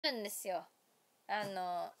るんですよ。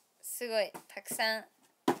すごいたくさん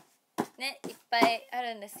ねいっぱいあ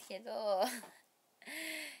るんですけど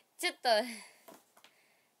ちょっと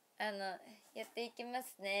やっていきま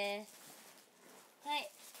すね。は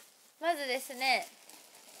い、まずですね、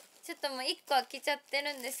ちょっともう1個開けちゃって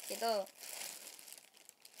るんですけど、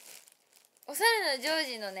おしゃれなジョー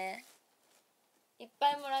ジのねいっ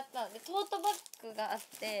ぱいもらったので、トートバッグがあっ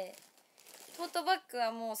て、トートバッグ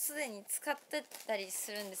はもうすでに使ってたり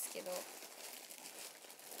するんですけど、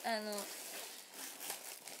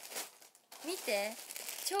見て、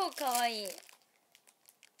超かわいい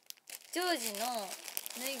ジョージの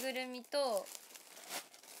ぬいぐるみと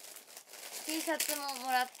T シャツも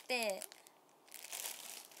もらって、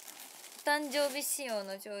お誕生日仕様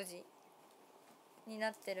のジョージにな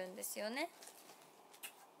ってるんですよね。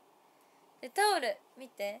でタオル見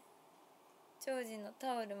て、ジョージの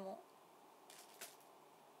タオルも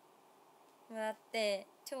もらって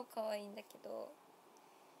超かわいいんだけど、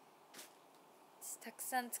たく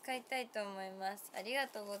さん使いたいと思います。ありが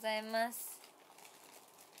とうございます。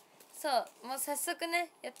そう、もう早速ね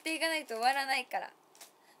やっていかないと終わらないから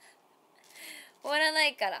終わらな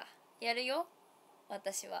いからやるよ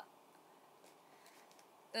私は。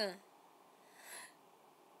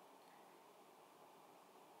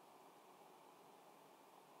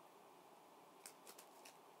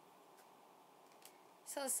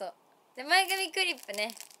そうそう。で前髪クリップ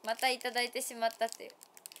ねまたいただいてしまったという、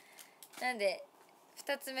なんで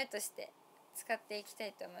2つ目として使っていきた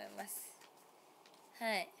いと思います。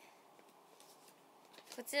はい、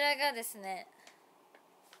こちらがですね、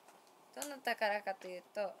どなたからかという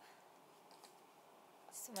と、ちょっ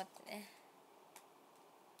と待ってね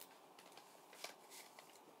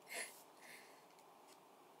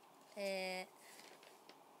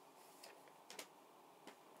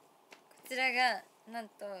こちらがなん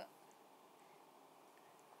と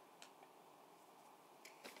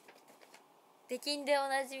出禁でお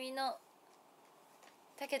なじみの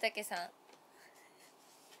たけたけさ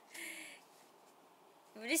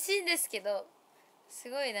ん嬉しいんですけど、す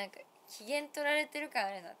ごいなんか機嫌取られてる感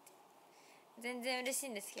あるなって。全然嬉しい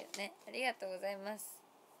んですけどね、ありがとうございます。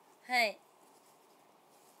はい、い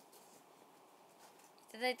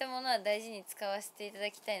ただいたものは大事に使わせていただ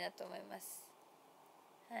きたいなと思います。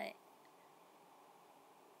はい、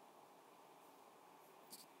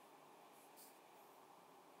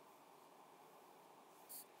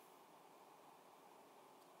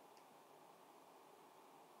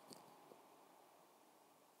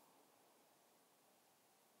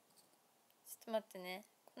ちょっと待ってね、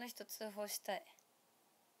この人通報したい。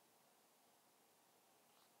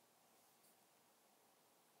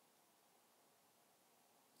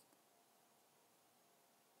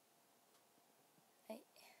はい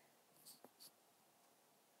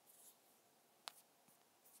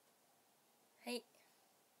はい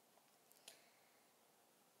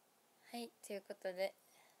はい、ということで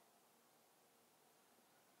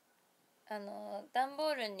段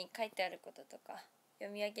ボールに書いてあることとか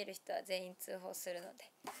読み上げる人は全員通報するので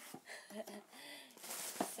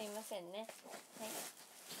すいませんね。はい、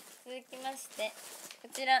続きましてこ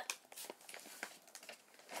ちら、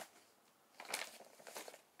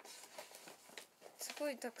すご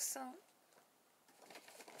いたくさん、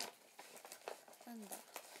なんだ、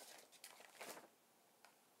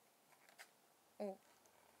お、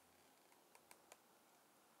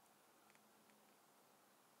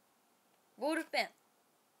ボールペン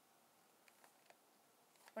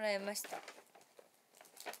もらいました。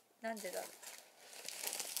なんでだろう。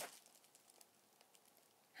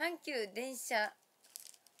阪急電車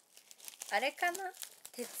あれかな、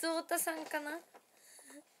鉄オタさんかな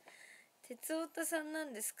鉄オタさんな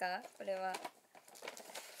んですかこれは。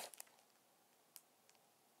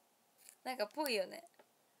なんかぽいよね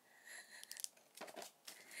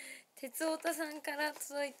鉄オタさんから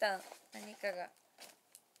届いた何かが。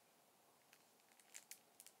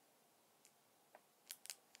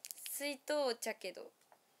水筒茶けど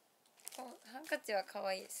ハンカチは可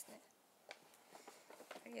愛いですね。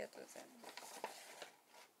ありがとうございま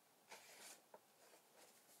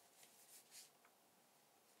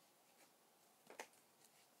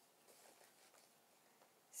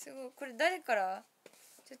す。すごい、これ誰から？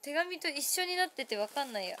手紙と一緒になってて分か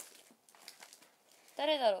んないや。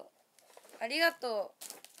誰だろう。ありがとう。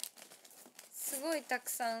すごいたく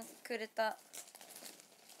さんくれた。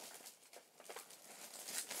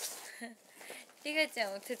リガちゃ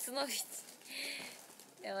んも鉄の道い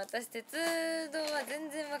や私鉄道は全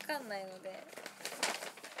然分かんないので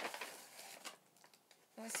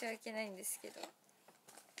申し訳ないんですけど。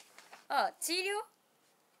あ、治療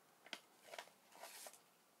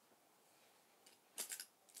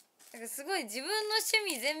かすごい自分の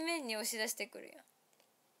趣味全面に押し出してくるやん。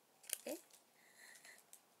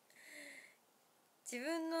自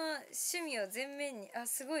分の趣味を全面に、あ、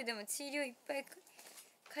すごい。でも治療いっぱい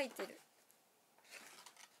書いてる。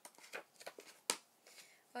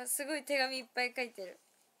あ、すごい手紙いっぱい書いてる。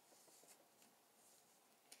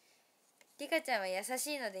リカちゃんは優し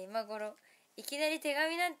いので今頃いきなり手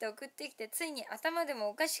紙なんて送ってきてついに頭でも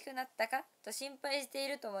おかしくなったかと心配してい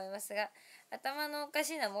ると思いますが、頭のおかし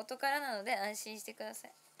いのは元からなので安心してくださ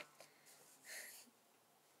い。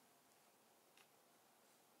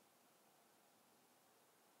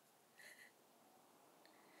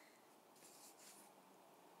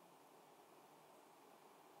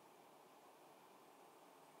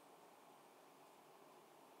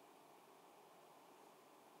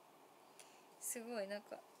すごいなん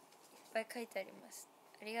かいっぱい書いてあります。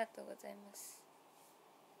ありがとうございます。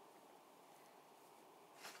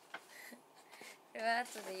これは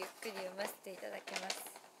後でゆっくり読ませていただきます。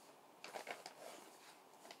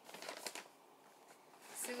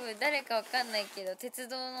すごい、誰かわかんないけど鉄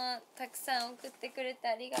道のたくさん送ってくれて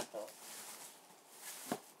ありがとう。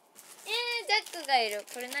ジャックがいる。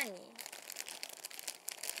これ何？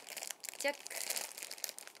ジャ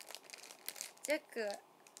ック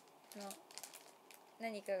の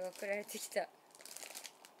何かが送られてきた。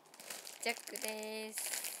ジャックです。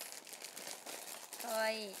かわ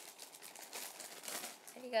いい。あ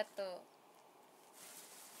りがとう。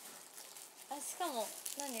あ、しかも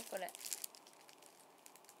何これ。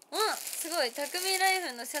すごい、匠ライ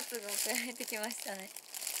フのシャツが送られてきましたね。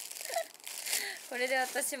これで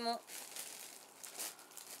私も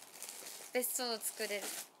別荘を作れる。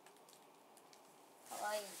か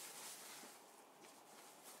わいい。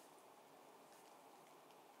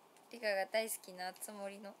リカが大好きなあつ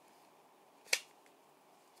森の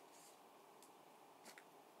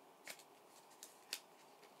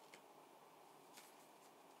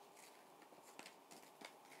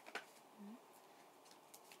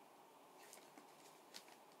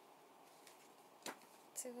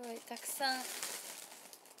すごいたくさん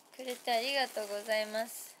くれてありがとうございま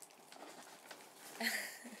す。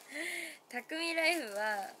匠ライフ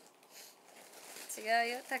は違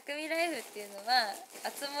うよ。匠ライフっていうのは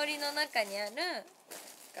あつ森の中にある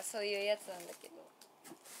そういうやつなんだけど、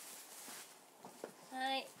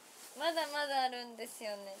はい、まだまだあるんです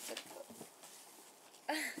よね。ちょっと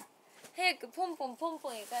早くポンポンポン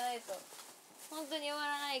ポンいかないと本当に終わ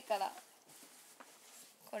らないから。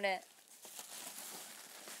これ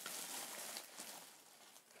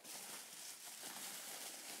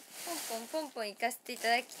ポンポンポンポンいかせていた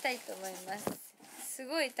だきたいと思います。す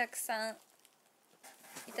ごいたくさん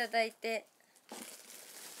いただいて、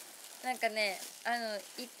なんかね、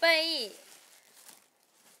いっぱい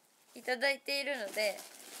いただいているので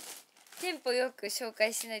テンポよく紹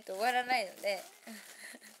介しないと終わらないので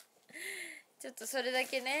ちょっとそれだ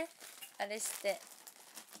けねあれして。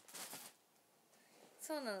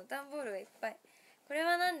そうなの、段ボールがいっぱい。これ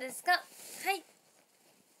は何ですか？はい。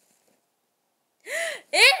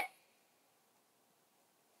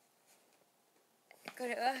こ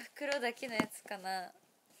れは袋だけのやつかな。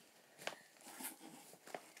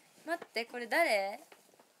待って、これ誰？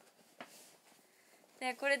ね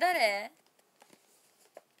え、これ誰？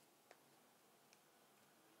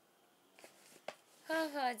ファ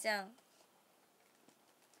ーファーじゃん。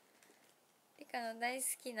リカの大好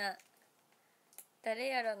きな誰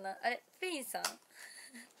やろな。あれ、プリンさん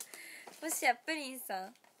もしやプリンさ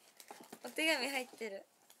ん、お手紙入ってる。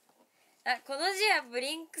あ、この字はブ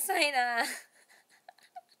リン臭いな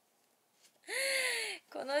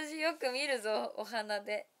この字よく見るぞ、お花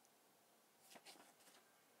で。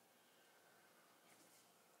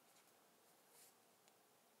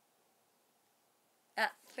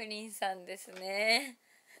あ、プリンさんですね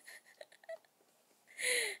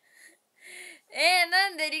な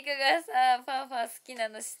んでリカがさファーファー好きな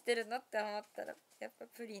の知ってるのって思ったらやっぱ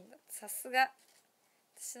プリンの。さすが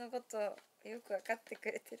私のことをよく分かって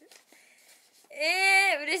くれてる。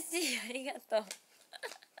嬉しい、ありがとう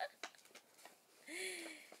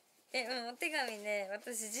お手紙ね、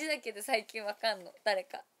私字だけで最近わかんの、誰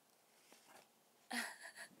か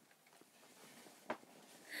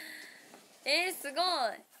すごい。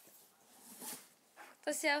今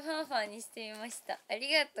年はファンファンにしてみました。あ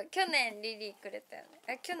りがとう。去年リリーくれたよ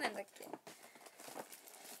ね。去年だっけ。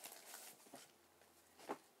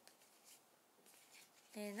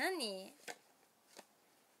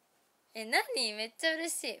何めっちゃ嬉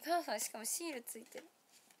しい。ファンファン、しかもシールついてる。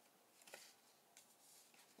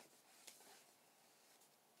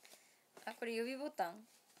あ、これ予備ボタン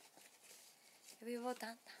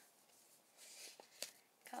だ。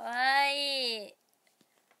かわいい。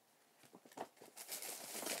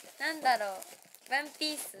なんだろう、ワン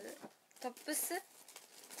ピース、トップス、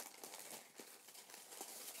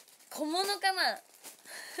小物かな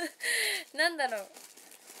なんだろう、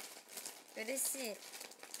嬉しい、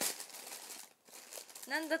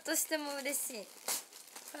なんだとしても嬉しい、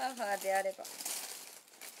ファーファーであれば。待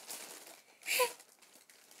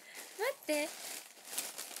って、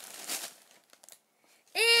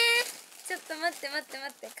ちょっと待って待って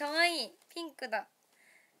待って、かわいい、ピンクだ。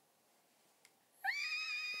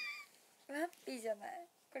ワンピじゃない、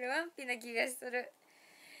これワンピな気がする。かわ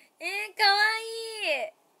い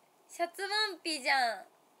い、シャツワンピじゃん。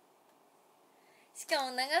しか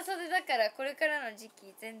も長袖だからこれからの時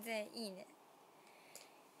期全然いいね。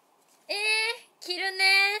着る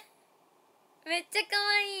ね、めっちゃか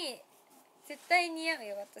わいい、絶対似合う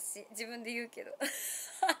よ私、自分で言うけど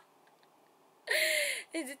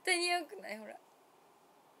絶対似合うくない？ほら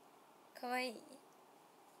かわいい、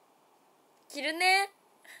着るね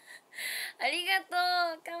ありがとう、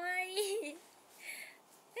かわいい、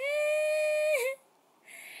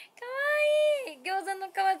かわいい、餃子の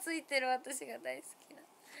皮ついてる私が大好きな、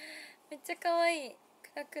めっちゃかわいい、ク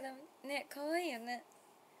ラクラね、かわいいよね。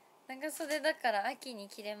長袖だから秋に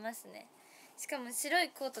着れますね。しかも白い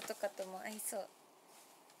コートとかとも合いそう、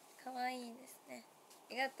かわいいですね。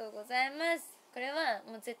ありがとうございます。これは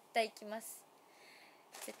もう絶対着ます、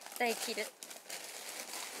絶対着る。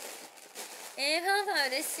ファンファン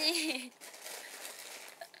嬉しい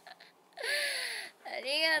あ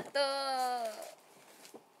りがと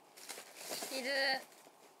う。着る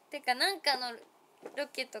てか、なんかのロ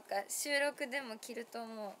ケとか収録でも着ると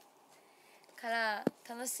思うから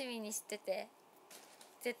楽しみにしてて、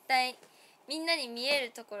絶対みんなに見え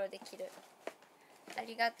るところで着る。あ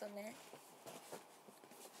りがとね、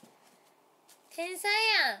天才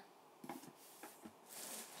やん、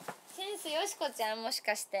センスよしこちゃん、もし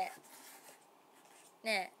かして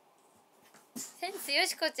ねえ、センスよ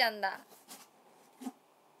しこちゃんだ。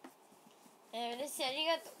嬉しい、あり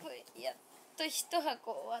がとう。これやっと一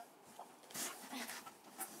箱終わっ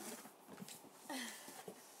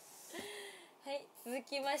たはい、続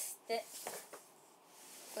きまして、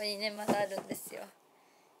ここにねまだあるんですよ。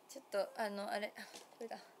ちょっとあれ、これ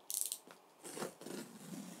だ、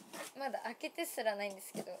まだ開けてすらないんで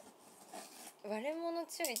すけど、割れ物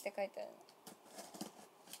注意って書いてある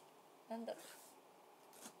の、なんだろう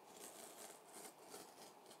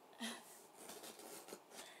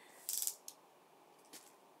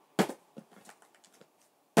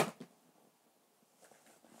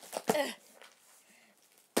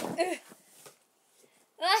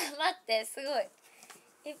わあ、待って、すごい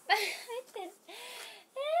いっぱい入ってる。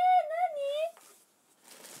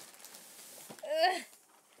何？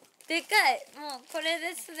でかい、もうこれ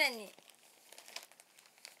ですでに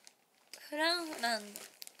フランフラン。こ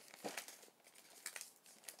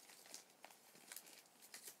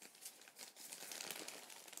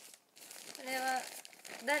れは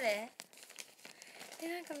誰？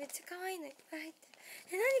なんかめっちゃ可愛いのいっぱい入って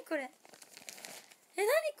る。何これ？何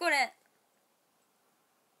これ？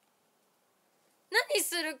何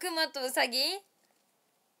するクマとウサギ？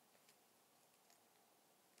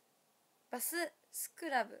バススク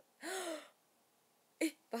ラブ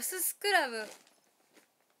バススクラブ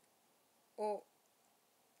を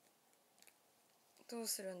どう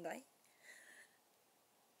するんだい？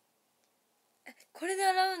これで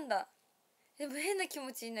洗うんだ。でも変な気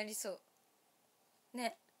持ちになりそう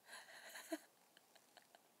ね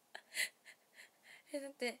だ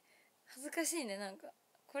って恥ずかしいね、なんか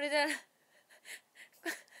これで洗う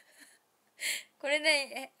これ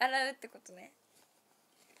で洗うってことね。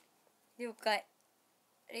了解、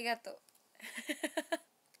ありがとう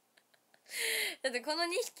だってこの2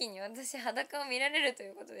匹に私裸を見られるとい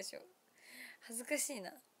うことでしょ。恥ずかしい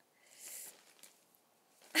な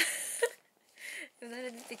うな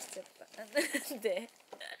れ出てきちゃったなんで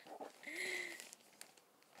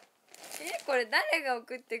これ誰が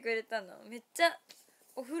送ってくれたの？めっちゃ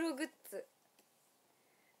お風呂グッズ。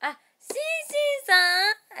あ、シンシンさ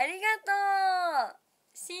んありがとう。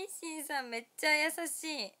シンシンさんめっちゃ優し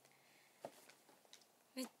い、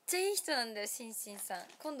めっちゃいい人なんだよシンシンさん。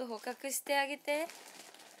今度捕獲してあげて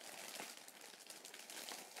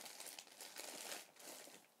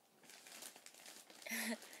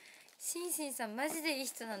シンシンさんマジでいい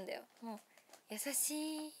人なんだよ。もう優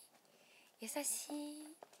しい優し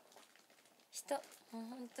い人、もう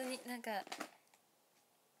本当になんか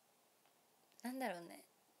なんだろうね、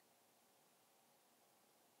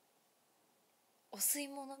お吸い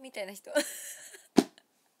物みたいな人わか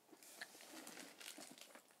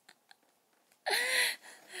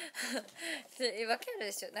る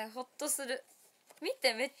でしょ、なんかホッとする。見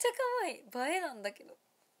てめっちゃ可愛い、映えなんだけど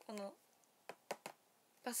この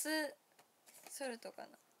バスソルトかな、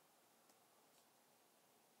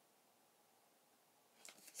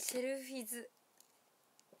シェルフィズ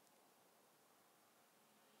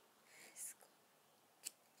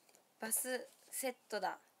バスセット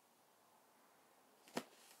だ。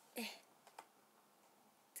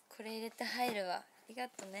これ入れて入るわ。ありが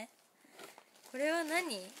とね。これは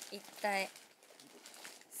何一体。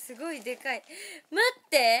すごいでかい。待っ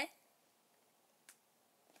て、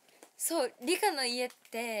そう、リカの家っ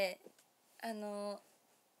て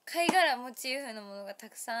貝殻モチーフのものがた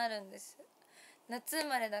くさんあるんです。夏生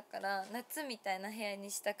まれだから夏みたいな部屋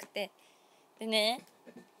にしたくて。でね、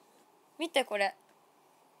見てこれ、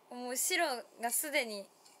もう白がすでに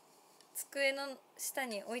机の下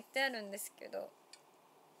に置いてあるんですけど、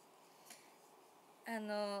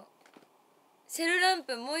シェルラン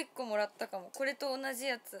プもう一個もらったかも。これと同じ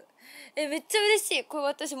やつ。めっちゃ嬉しい。これ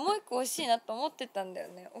私もう一個欲しいなと思ってたんだよ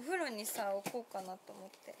ね。お風呂にさ置こうかなと思っ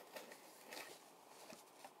て。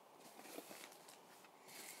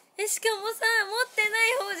しかもさ、持ってな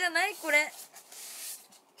い方じゃないこれ。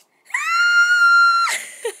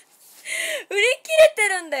売り切れて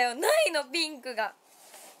るんだよ。ないの、ピンクが。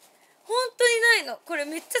本当にないの。これ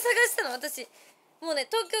めっちゃ探したの私。もうね、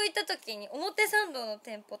東京行った時に表参道の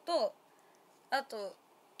店舗と、あと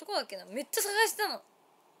どこだっけな、めっちゃ探したの。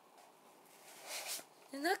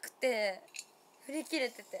なくて、売り切れ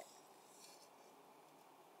てて、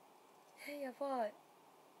やばい。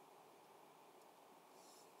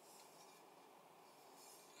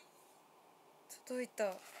届い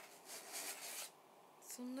た。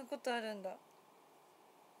そんなことあるんだ。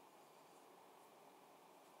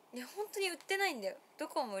いや本当に売ってないんだよ。ど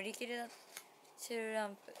こも売り切れだった。シェルラ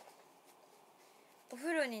ンプお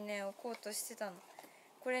風呂にね置こうとしてたの。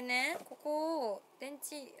これね、ここを電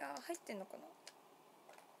池入ってんのかな、こ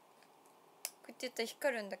うやってやったら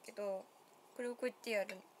光るんだけど、これをこうやってや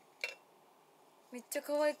るの。めっちゃ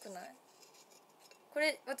可愛くない？こ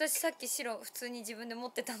れ私さっき白普通に自分で持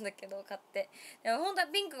ってたんだけど買って、でも本当は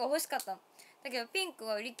ピンクが欲しかったの。だけどピンク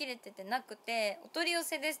が売り切れててなくて、お取り寄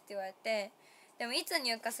せですって言われて、でもいつ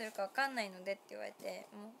入荷するか分かんないのでって言われて、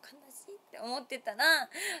もう悲しいって思ってたら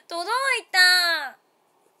届いた。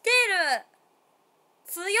テル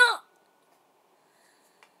強っ。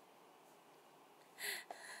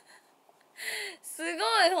すごい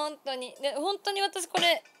本当に。で本当に私こ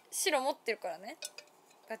れ白持ってるからね、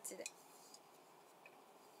ガチで。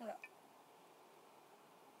ほら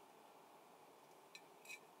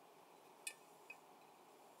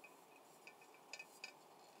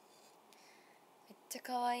めっちゃ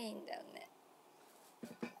可愛いんだよね。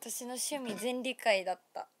私の趣味全理解だっ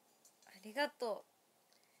た。ありがとう。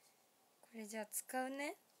これじゃあ使う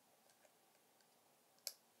ね。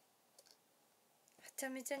はちゃ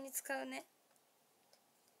めちゃに使うね。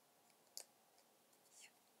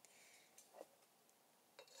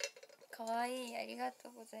かわいい。ありがと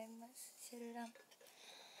うございます。シェルランプ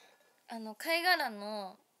貝殻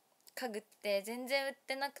の家具って全然売っ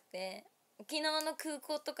てなくて、沖縄の空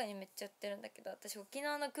港とかにめっちゃ売ってるんだけど、私沖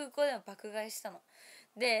縄の空港でも爆買いしたの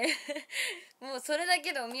でもうそれだ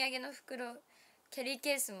けでお土産の袋、キャリー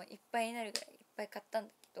ケースもいっぱいになるぐらいいっぱい買ったん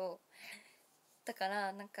だけど、だか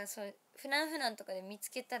らなんかそうフランとかで見つ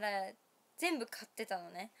けたら全部買ってたの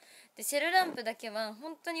ね。でシェルランプだけは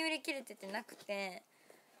本当に売り切れててなくて、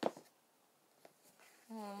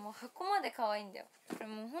もう箱まで可愛いんだよ。これ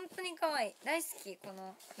もう本当に可愛い。大好きこ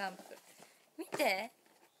のランプ。見て、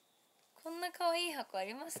こんな可愛い箱あ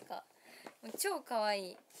りますか？もう超可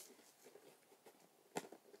愛い。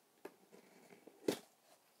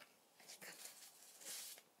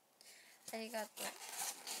ありがとう。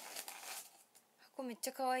箱めっち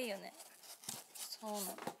ゃ可愛いよね。そうなの。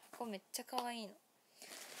箱めっちゃ可愛いの。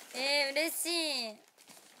嬉しい。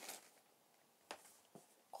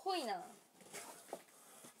濃いな。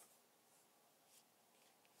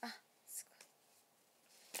すごい。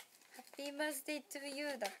ハッピーバースデートゥーユ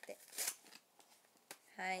ーだって。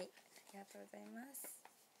はい、ありがとうございま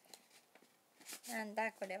す。なん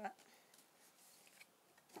だこれは。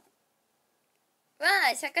わ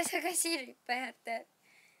あ、シャカシャカシールいっぱい貼ってある。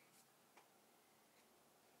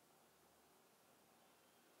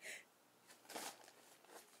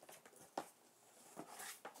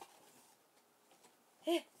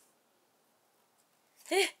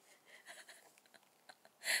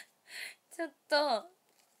ち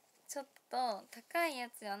ょっと高いや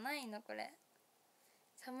つじゃないのこれ。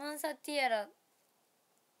サマンサティアラ。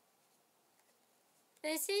シ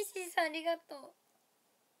ーシーさんありがとう。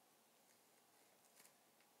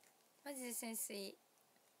マジでセンスいい。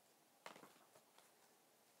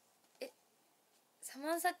サ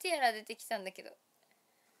マンサティアラ出てきたんだけど、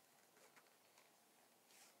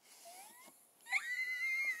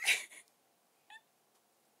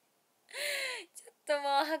と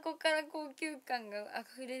もう箱から高級感が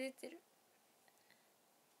溢れ出てる。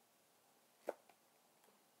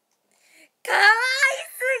かわい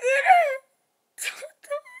すぎる。ちょっと待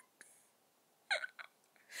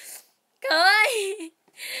ってかわいい。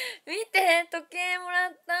見て、時計もら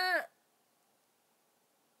った。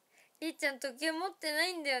りーちゃん時計持ってな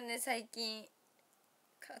いんだよね最近。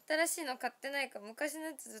新しいの買ってないから昔の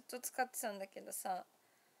やつずっと使ってたんだけどさ。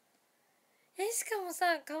しかも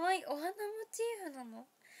さ、かわいいお花モチーフなの。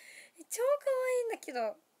超かわいいんだけ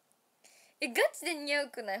ど。ガチで似合う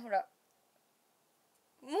くない？ほら、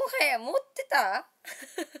もはや持ってたかわいい。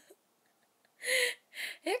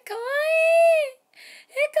かわい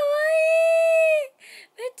い。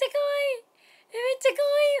めっちゃかわいい。めっちゃか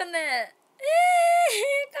わいいよね。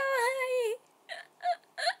かわいい。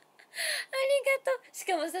ありがとう。し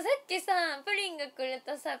かもさ、さっきさプリンがくれ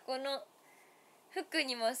たさこの服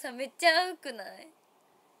にもさめっちゃ合うくない？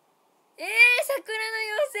桜の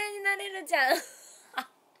妖精になれるじゃんあ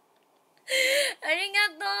りが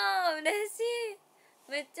とう。嬉しい。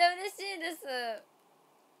めっちゃ嬉しいです。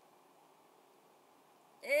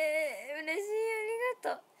嬉しい。あり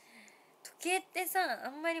がとう。時計ってさあ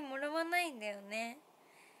んまりもらわないんだよね。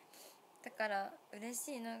だから嬉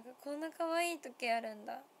しい。なんかこんな可愛い時計あるん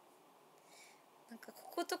だ。なんか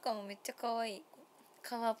こことかもめっちゃ可愛い。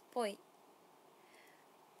革っぽい。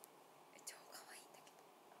超可愛いんだ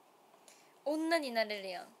けど。女になれる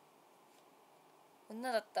やん。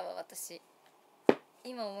女だったわ私。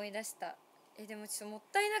今思い出した。でもちょっともっ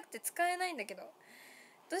たいなくて使えないんだけど。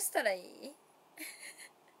どうしたらいい？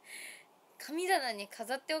神棚に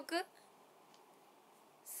飾っておく？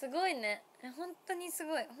すごいね。本当にす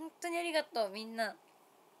ごい。本当にありがとうみんな。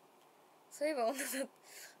そういえば女だ。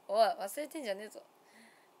おい忘れてんじゃねえぞ。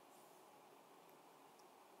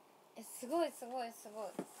すごいすごいすごい。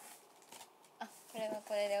あ、これは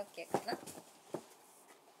これで OK かな。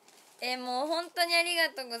もう本当にありが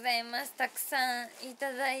とうございます。たくさんい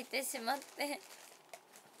ただいてしまってど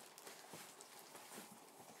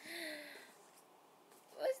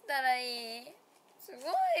うしたらいい？すごいいっ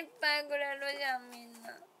ぱいくれるじゃんみん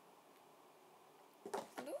な。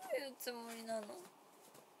どういうつもりなの？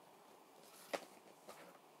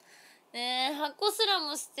ねえ、箱すら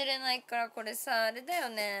も捨てれないからこれさあれだよ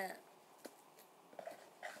ね。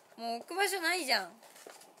もう置く場所ないじゃん。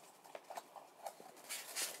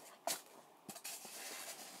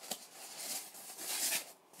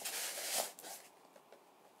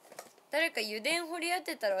誰か油田掘り当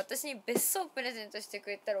てたら私に別荘プレゼントしてく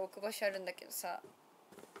れたら置く場所あるんだけどさ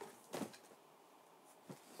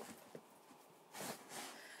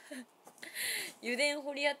油田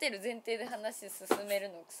掘り当てる前提で話進める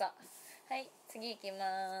のさ。はい、次行き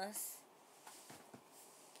ます。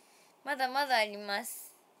まだまだありま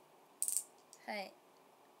す。はい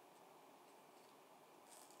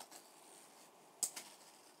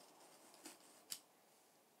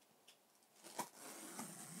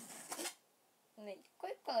ね、一個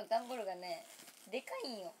一個の段ボールがねでかい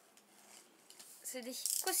んよ。それで引っ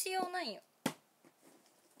越し用なんよ。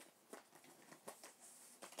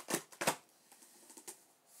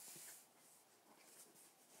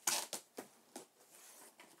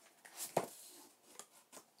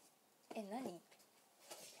何？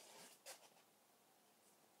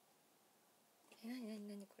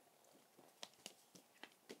何こ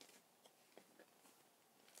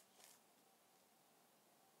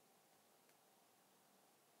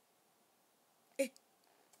れ。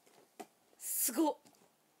すごっ。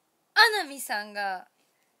アナミさんが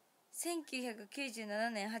1997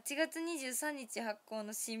年8月23日発行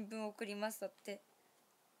の新聞を送りますだって。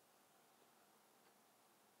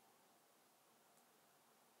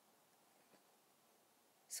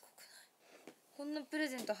すごくない？こんなプレ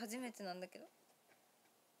ゼント初めてなんだけど。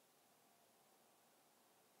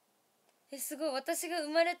すごい。私が生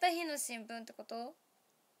まれた日の新聞ってこと？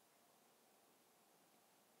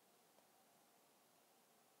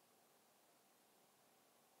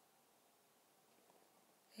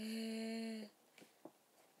へえ。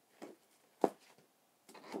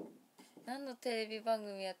何のテレビ番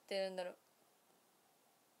組やってるんだろう。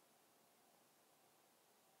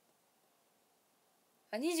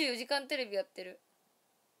24時間テレビやってる。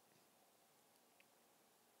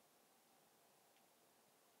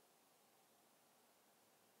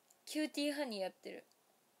キューティーハニーやってる。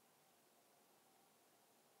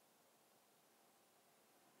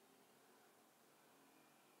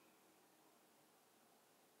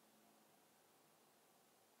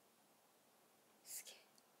すげ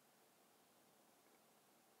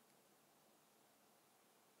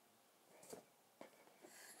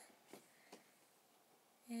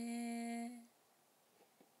え。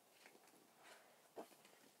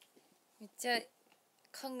ちゃ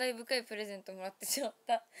感慨深いプレゼントもらってしまっ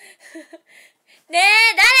たねえ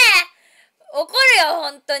誰、怒るよ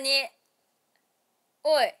本当に。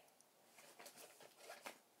おい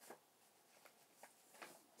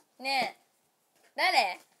ね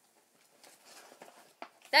え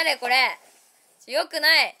誰これ、よく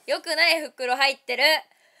ない袋入ってる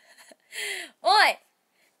おい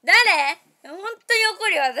誰、本当に怒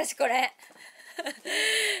るよ私これ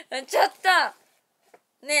ちょっと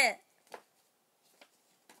ねえ、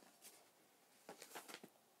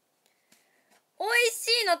美味し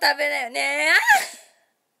いの食べなよね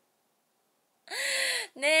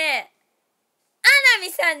えねえ、アナ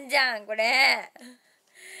ミさんじゃんこれ。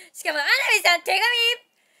しかもアナミさん手紙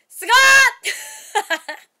すごー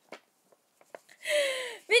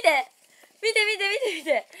見てア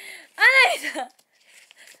ナミさん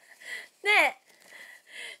ねえ、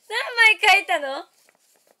何枚書いたの、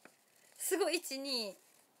すごい。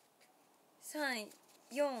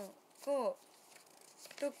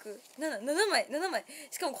1234567枚、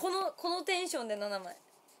しかもこのテンションで7枚。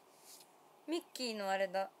ミッキーのあれ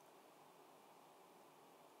だ。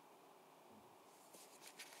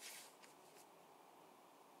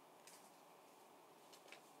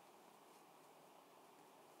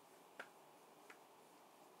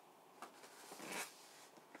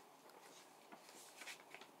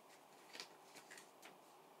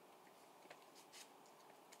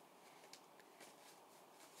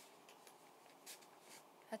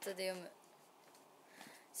後で読む。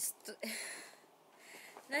ちょっと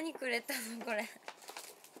何くれたのこれ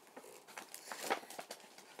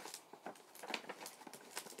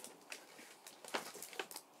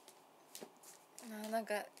なん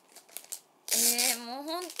かもう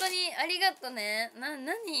本当にありがとね。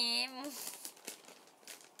何もう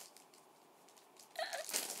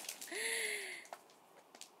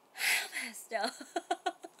じゃん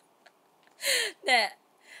ねえ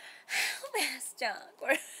じゃんこ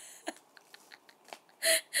れ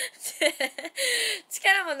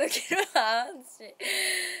力も抜けるわ私。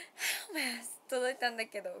届いたんだ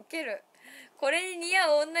けどウケる。これに似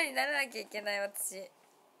合う女にならなきゃいけない私。何か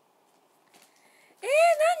わ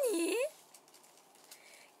いい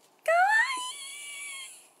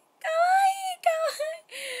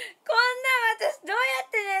こんなん私どうやっ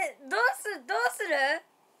てね、どうする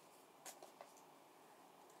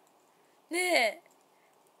ねえ、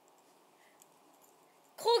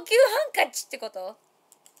高級ハンカチってこと？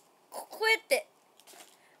こうやって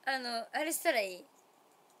あれしたらいい？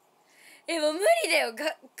もう無理だよ。額縁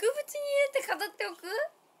に入れて飾っておく？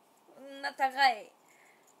こんな高い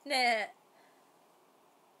ね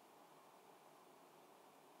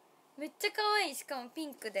え、めっちゃ可愛い。しかもピ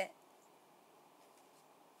ンクで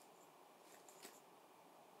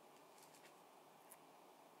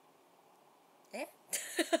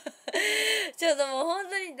ちょっともう本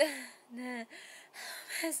当にねえ、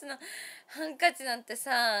ハのハンカチなんて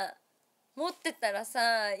さ持ってたら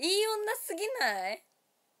さいい女すぎない？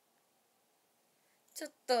ちょ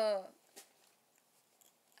っと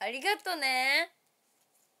ありがとね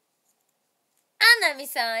アナミ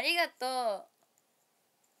さん、ありがとう。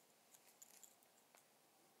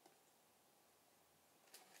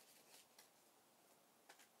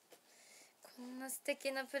こんな素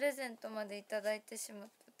敵なプレゼントまでいただいてしまっ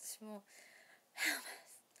て、私も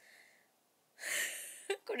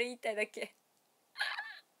これ言いたいだけ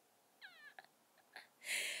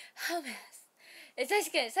確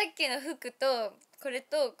かにさっきの服とこ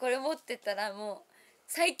れ持ってたらもう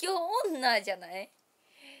最強女じゃない？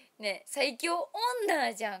ね、最強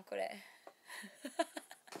女じゃんこれ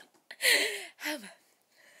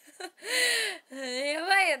や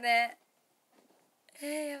ばいよね。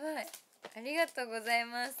やばい。ありがとうござい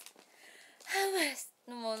ます。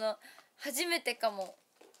のもの初めてかも。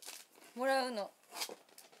もらうの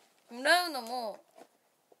も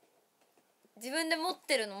自分で持っ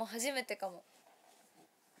てるのも初めてかも。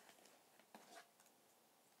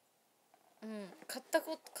買った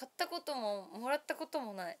ことももらったこと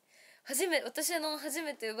もない。私の初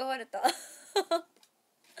めて奪われた私の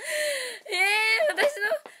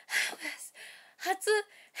初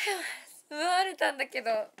奪われたんだけど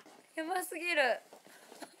やばすぎる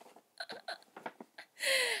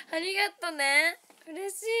ありがとね、嬉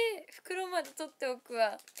しい。袋まで取っておく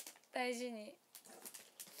わ、大事に。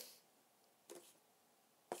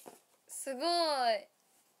すごい、あ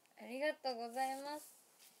りがとうございます。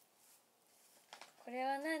これ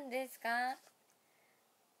は何ですか？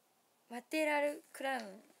マテラルクラウ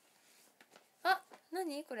ン。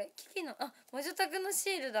何これ？キキの魔女宅の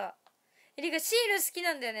シールだ。リカシール好き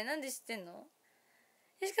なんだよね。なんで知ってんの？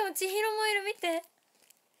しかも千尋もいる、見て。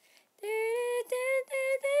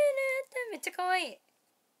めっちゃ可愛い。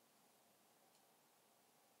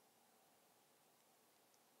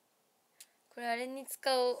これあれに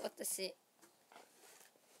使おう、私。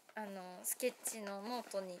スケッチのノ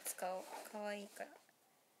ートに使おう。可愛いから。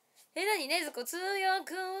何ねずこ強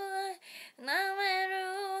くなめる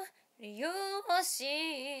利用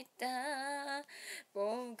した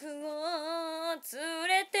僕を連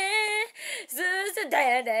れて進ん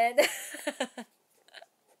だで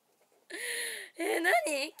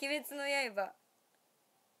何鬼滅の刃。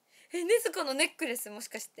ねずこのネックレスもし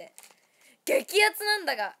かして激アツなん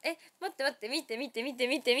だが。待って待って、見て見て見て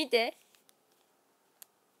見て見て、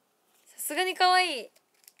さすがに可愛い。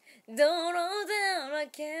泥だら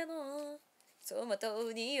けの走馬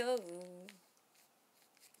灯に酔う。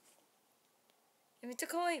めっちゃ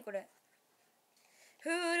可愛いこれ。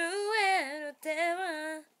震える手は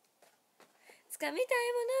掴みたいものが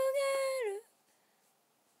ある。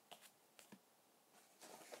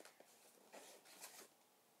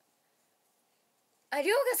り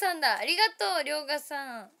ょうがさんだ。ありがとうりょうが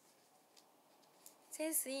さん。セ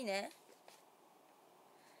ンスいいね。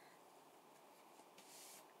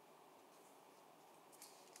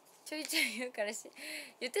ちょいちょい言うから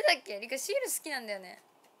言ってたっけ。リカシール好きなんだよね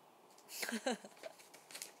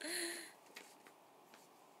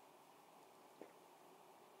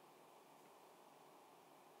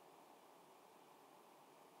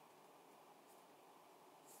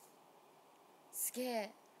すげ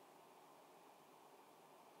え。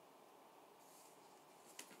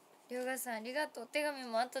りょうがさんありがとう。お手紙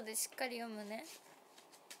も後でしっかり読むね。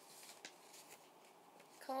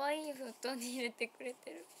かわいい封筒に入れてくれ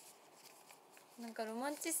てる。なんかロマ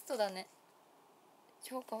ンチストだね。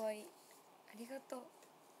超かわいい。ありがとう。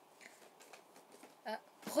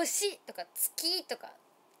星とか月とか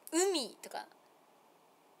海とか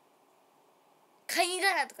貝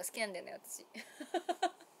殻とか好きなんだよね私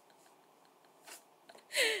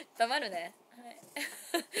黙るね。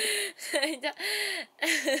はいじゃ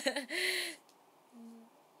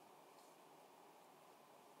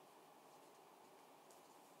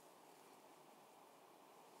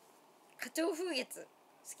花鳥風月好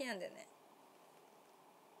きなんだよね。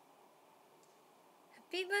ハッ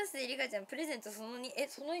ピーバースデーリカちゃんプレゼントその2。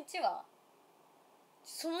その1は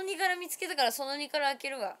その2から見つけたからその2から開け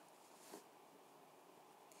るわ。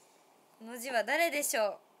この字は誰でしょ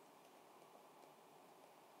う。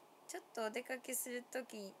ちょっとお出かけすると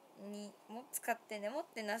きにも使ってね。持っ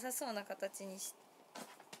てなさそうな形にし。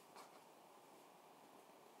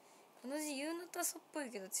この字ユーノタソっぽい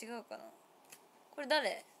けど違うかな。これ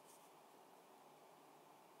誰。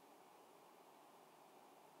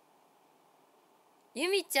ゆ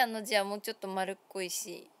みちゃんの字はもうちょっと丸っこい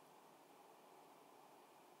し。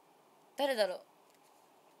誰だろう。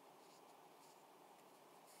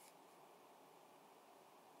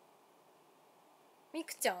み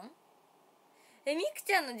くちゃん。みく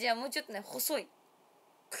ちゃんの字はもうちょっとね細い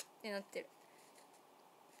クッってなってる。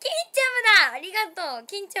キンチャムだ。ありがとう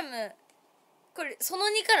キンチャム。これその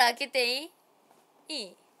2から開けていい？い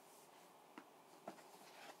い？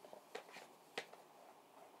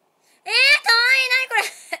かわいい。なにこれ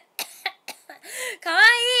かわい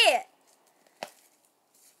い。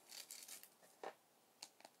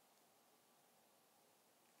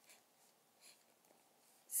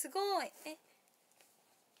すごい。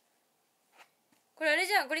これあれ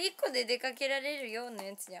じゃん。これ1個で出かけられるような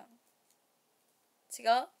やつじゃん。違う？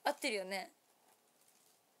合ってるよね。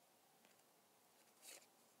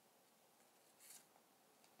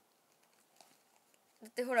だ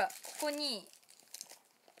ってほらここに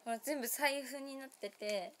ほら全部財布になって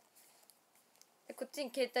て、でこっち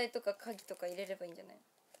に携帯とか鍵とか入れればいいんじゃない？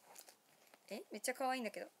めっちゃ可愛いん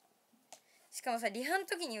だけど。しかもさ離反の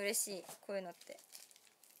時に嬉しいこういうのって。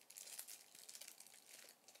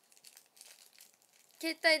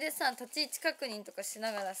携帯でさ立ち位置確認とかし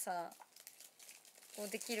ながらさこう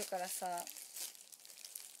できるからさ。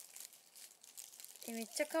めっ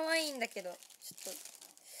ちゃ可愛いんだけどちょっ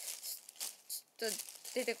と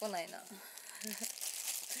出てこないな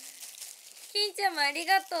金ちゃんもあり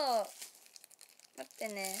がとう。待って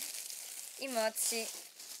ね、今私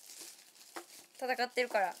戦ってる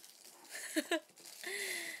から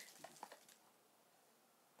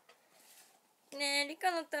ねえリ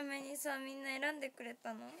カのためにさみんな選んでくれ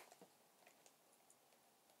たの。あ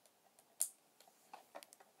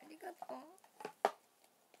りがとう。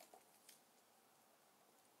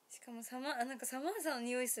しかもなんかサマンサの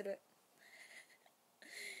匂いする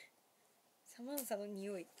サマンサの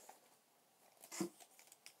匂い。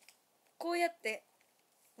こうやって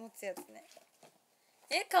持つやつね。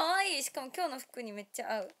かわいい。しかも今日の服にめっち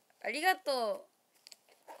ゃ合う。ありがと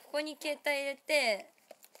う。こに携帯入れて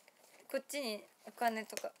こっちにお金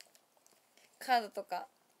とかカードとか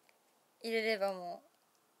入れればも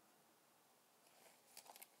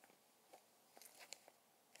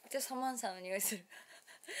うちょっとサマンサの匂いする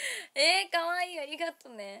かわいい、ありがと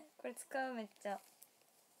ね。これ使う、めっちゃ。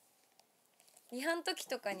違反時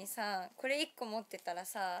とかにさこれ1個持ってたら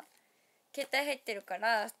さ携帯入ってるか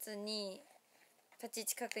ら普通に立ち位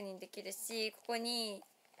置確認できるし、ここに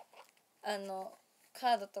カ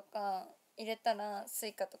ードとか入れたらス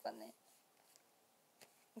イカとかね、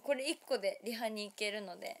これ1個でリハに行ける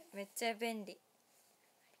のでめっちゃ便利。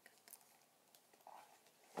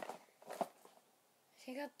あ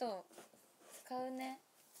りがとう。使うね。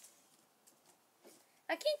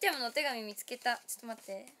あ、金ちゃんのお手紙見つけた。ちょっと待っ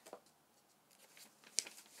て。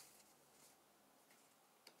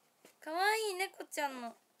かわいい猫ちゃん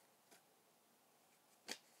の。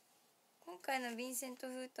今回のヴィンセント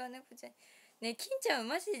封筒は猫ちゃんね。金ちゃん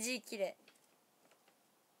はマジで字きれい。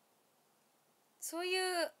そうい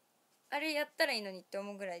うあれやったらいいのにって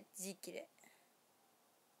思うぐらい字きれい。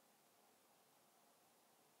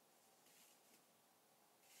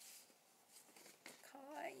か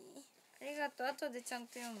わいい、ありがとう。後でちゃん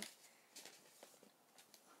と読む。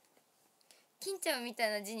金ちゃんみたい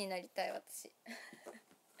な字になりたい私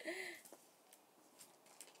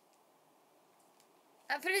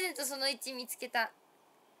あ、プレゼントその1見つけた。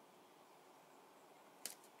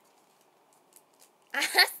あ、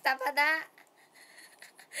スタバだ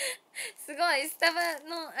すごい、スタバ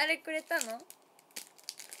のあれくれたの。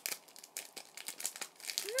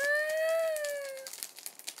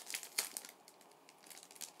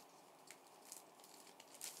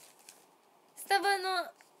スタバの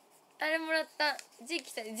あれもらった。字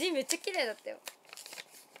きた。字めっちゃ綺麗だったよ。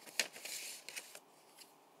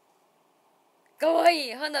かわい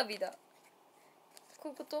い、花火だ。こ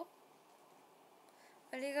ういうこと。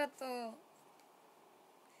ありがとう。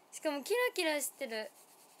しかもキラキラしてる。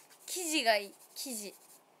生地がいい、生地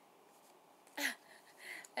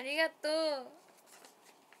ありがとう。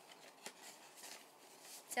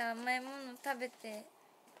じゃあ甘いもの食べて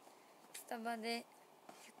スタバでゆっ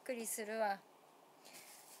くりするわ。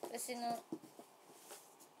私の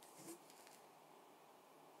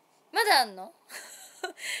まだあんの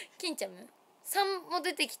金ちゃん3も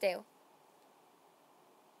出てきたよ。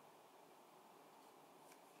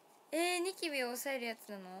ニキビを抑えるやつ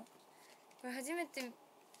なの。これ初めて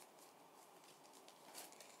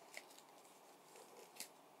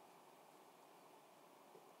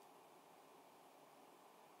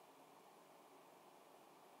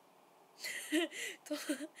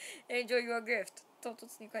Enjoy your gift 唐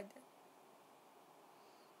突に書いてある。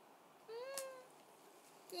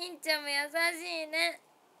金ちゃんも優しいね。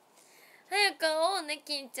早く会おうね、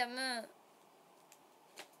金ちゃん。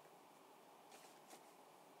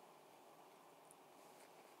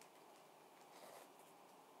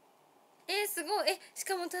すごい。し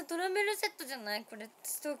かもトラベルセットじゃない？これ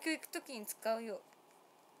東京行くときに使うよ。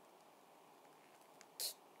キ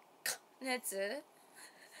ッカのやつ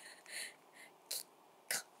キッ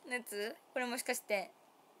カのやつ。これもしかして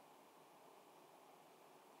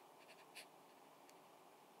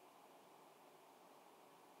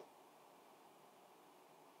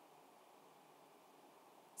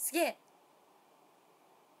すげえ。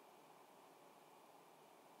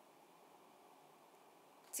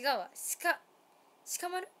違うわ。鹿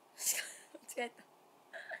丸間違えた。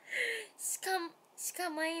鹿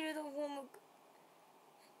マイルドホーム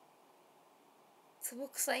素朴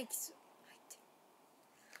さエキス入って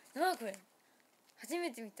る。なあこれ初め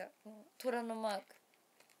て見た。虎のマーク。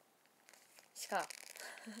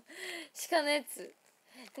鹿のやつ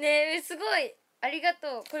ねえ。すごいありが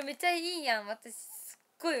とう。これめっちゃいいやん。私すっ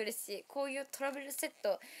ごい嬉しい。こういうトラベルセッ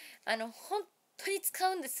ト本当に使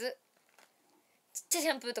うんです。ちっちゃいシ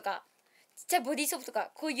ャンプーとかちっちゃいボディーソープと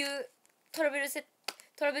か、こういうトラベルセッ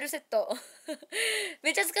ト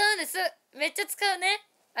めっちゃ使うんです。めっちゃ使うね。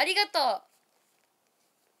ありがと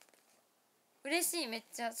う。嬉しい、めっ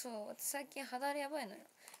ちゃ。そう、私最近肌荒れやばいのよ。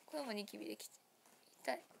これもニキビできて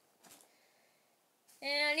痛い。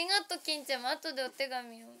ありがとう金ちゃんも。後でお手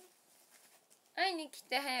紙を会いに来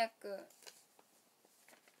て早く。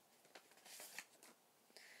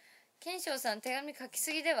賢章さん手紙書き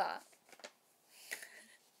すぎでは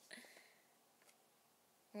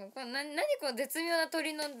これ何この絶妙な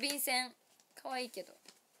鳥の便箋。かわいいけど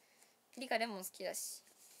リカレモン好きだし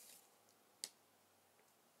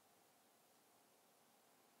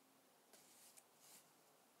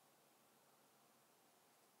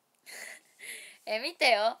見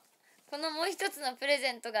てよ。このもう一つのプレ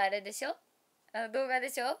ゼントがあれでしょ。動画で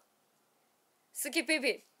しょ。好きピ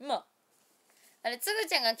ピあれつぐ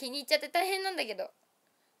ちゃんが気に入っちゃって大変なんだけど、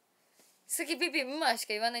すぎピピうまし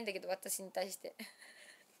か言わないんだけど、私に対して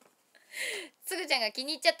つぐちゃんが気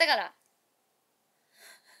に入っちゃったから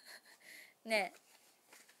ね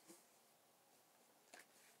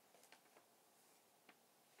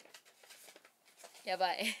え、や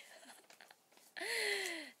ばい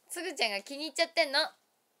つぐちゃんが気に入っちゃってんの。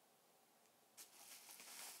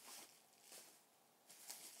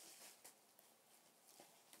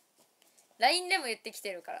LINE でも言ってき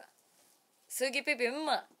てるから、すぎピピうん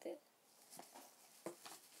まって。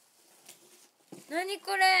なに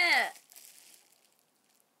これ、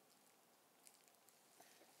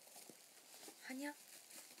はにゃ、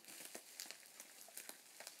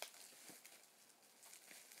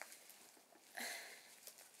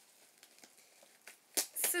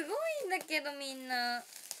すごいんだけどみんな。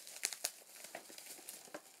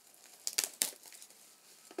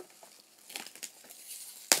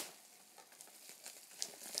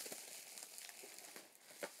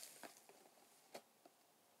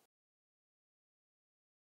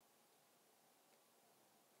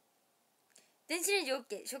電子レンジ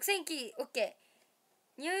OK、 食洗機 OK、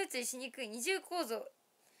 匂い移りしにくい二重構造。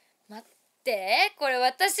待って、これ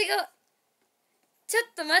私が、ちょ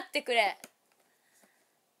っと待ってくれ。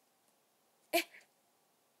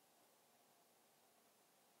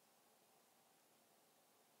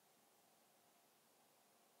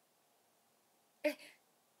ちょっ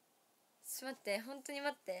と待って、本当に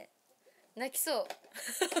待って、泣きそう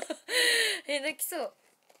泣きそう。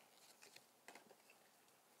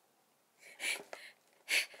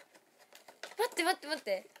待って待って待っ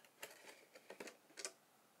て、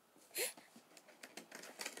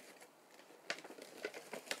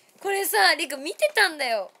これさ、リカ見てたんだ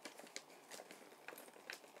よ。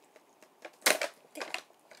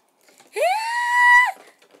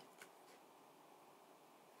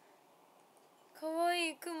かわ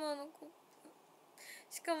いいクマの子、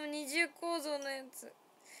しかも二重構造のやつ、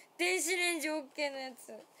電子レンジ OK のや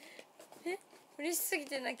つ。嬉しすぎ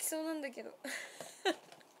て泣きそうなんだけど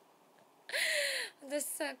私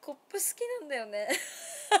さ、コップ好きなんだよね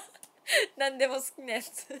何でも好きなやつ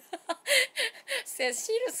シール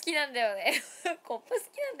好きなんだよねコップ好き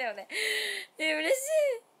なんだよね。嬉し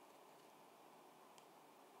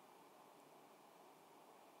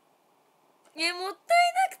い。もった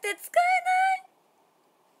いなくて使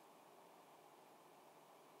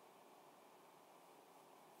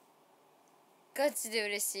えない。ガチで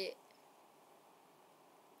嬉しい。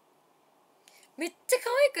めっちゃ可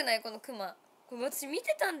愛くないこのクマ。これ私見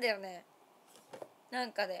てたんだよね、な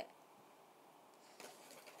んかで。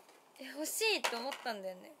欲しいと思ったんだ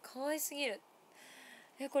よね。可愛すぎる。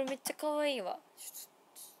これめっちゃ可愛いわ。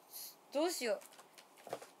どうしよう。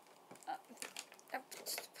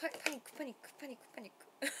ちょっとパニックち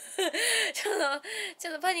ょ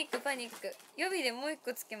っとパニック予備でもう一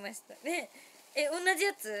個つけましたね。同じ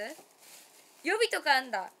やつ予備とかあん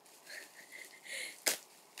だ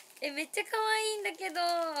めっちゃ可愛いんだけど、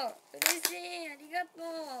嬉しい、ありがと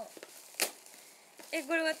う。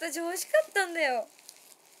これ私欲しかったんだよ、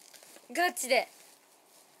ガチで。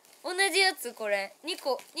同じやつ、これ2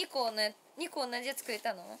個同じやつくれ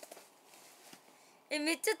たの。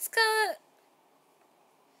めっちゃ使う。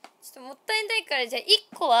ちょっともったいないから、じゃあ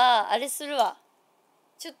1個はあれするわ。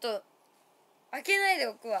ちょっと開けないで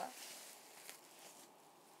おくわ。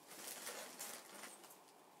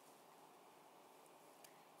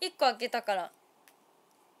1個開けたから。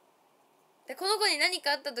でこの子に何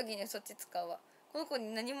かあった時にそっち使うわ。この子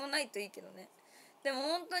に何もないといいけどね。でも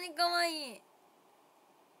本当に可愛い。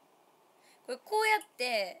これこうやっ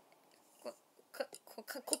てコ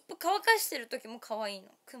ップ乾かしてる時も可愛いの、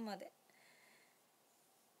クマで。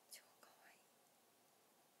超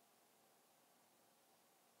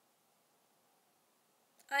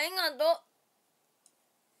可愛い。ありがとう。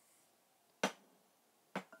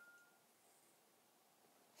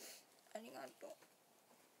ありがとうあ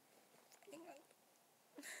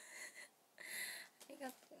りが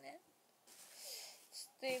とうね。ち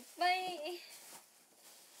ょっといっぱい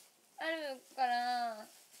あるから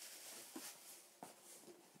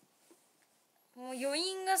もう余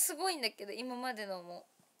韻がすごいんだけど、今までのも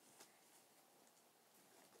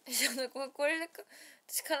これで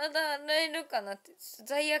私体洗えるかなって、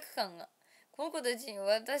罪悪感が。この子たちに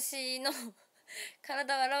私の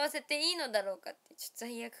体を洗わせていいのだろうかってちょっと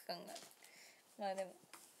罪悪感が。まあでも、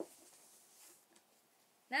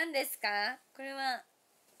何ですかこれは。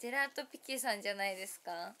ジェラートピケさんじゃないです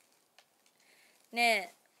か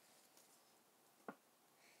ねえ。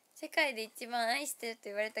世界で一番愛してると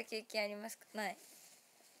言われた経験ありますか。ない。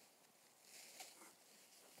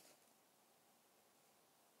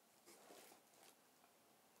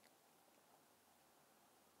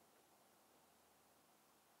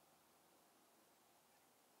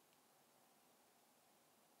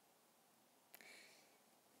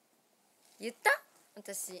言った？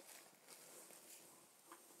私こ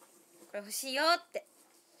れ欲しいよって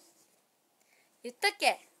言ったっ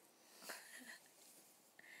け？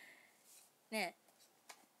ねえ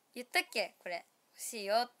言ったっけ？これ欲しい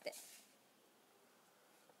よって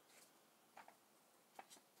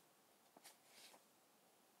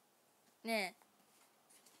ね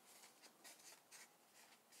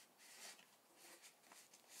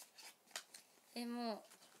えも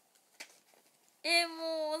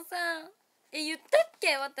うさ言ったっ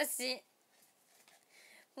け？私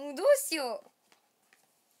もうどうしよう、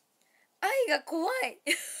愛が怖い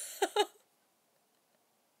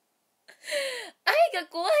愛が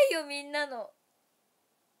怖いよ、みんなの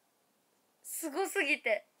すごすぎ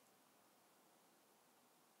て。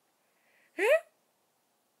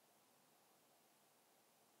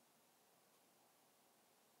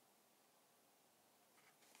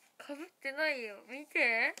かぶってないよ、見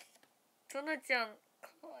て、となちゃんか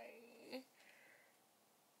わいい。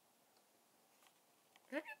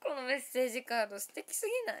何このメッセージカード、素敵す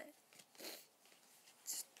ぎない？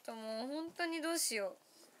ちょっともう本当にどうしよ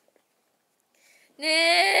う。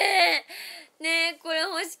ねえこれ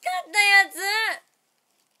欲しかったやつ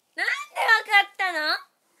なんでわかった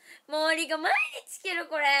の？もうリカ毎日着る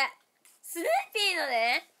これスヌーピーの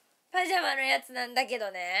ねパジャマのやつなんだけ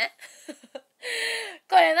どね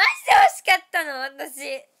これマジで欲しかったの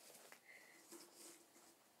私。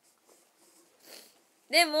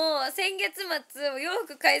でも先月末お洋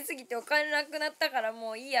服買いすぎてお金なくなったから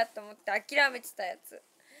もういいやと思って諦めてたやつ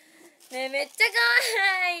ね。めっちゃかわ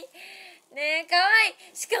いいね。かわいい。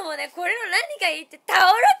しかもねこれの何がいいってタオル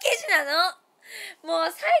生地なの。も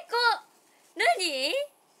う最高。何？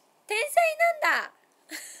天才なんだ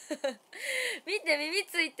見て耳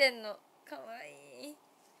ついてんのかわいい。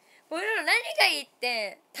これの何がいいっ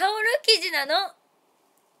てタオル生地なの。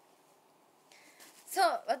そう、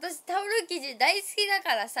私タオル生地大好きだ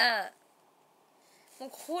からさ、もう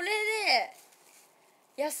これで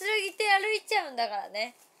安らぎて歩いちゃうんだから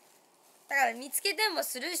ね。だから見つけても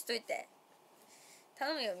スルーしといて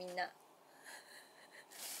頼むよみんな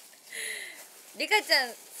リカちゃ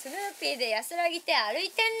んスヌーピーで安らぎて歩い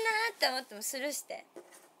てんなって思ってもスルーして、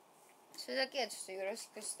それだけはちょっとよろし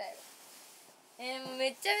くしたいわ。もう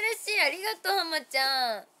めっちゃ嬉しい。ありがとうはまち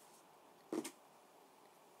ゃん。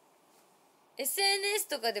SNS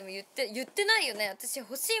とかでも言ってないよね。私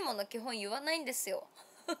欲しいもの基本言わないんですよ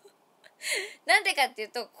なんでかっていう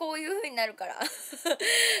とこういう風になるからだ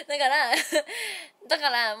か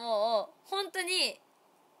らもう本当に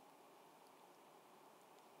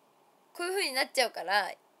こういう風になっちゃうか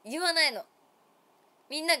ら言わないの。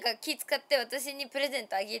みんなが気使って私にプレゼン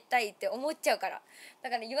トあげたいって思っちゃうから、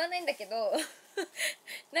だから言わないんだけど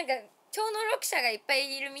なんか超能力者がいっぱ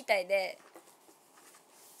いいるみたいで。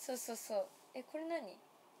そうこれ何？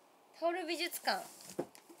タオル美術館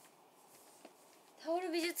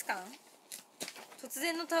突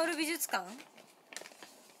然のタオル美術館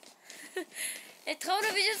タオ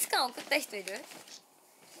ル美術館送った人いる？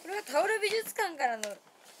これはタオル美術館からの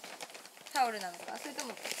タオルなのか、それと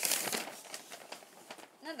も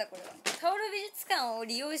なんだこれは。タオル美術館を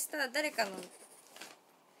利用した誰かの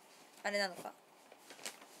あれなのか。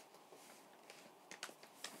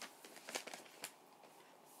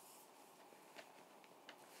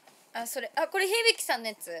これ響さんの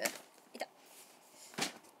やついた。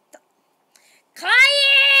かわい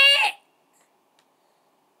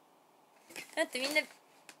い。だってみんな一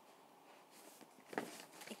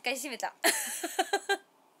回閉めた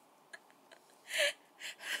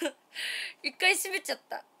一回閉めちゃっ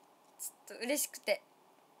た。ちょっと嬉しくて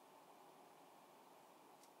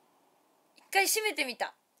一回閉めてみ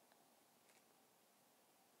た。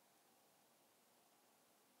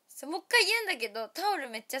もう一回言うんだけど、タオル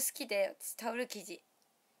めっちゃ好きで、私タオル生地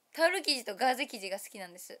とガーゼ生地が好きな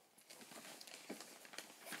んです。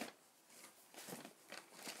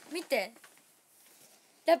見て、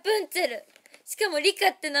ラプンツェル、しかもリカ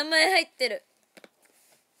って名前入ってる。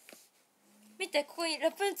見て、ここに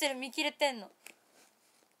ラプンツェル見切れてんの。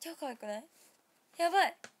超可愛くない？やば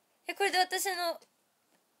い。これで私の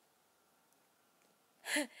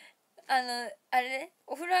あれね、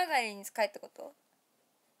お風呂上がりに使えってこと？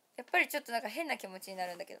やっぱりちょっとなんか変な気持ちにな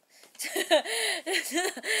るんだけど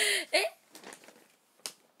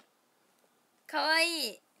かわい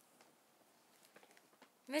い。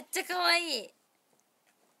めっちゃかわいい。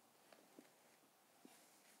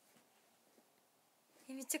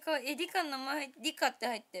めっちゃかわいい。リカの名前リカって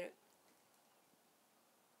入ってる。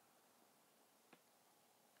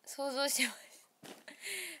想像しま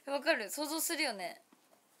すわかる？想像するよね。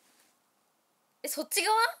そっち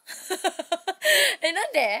側な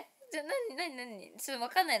んでじゃあ何ちょっと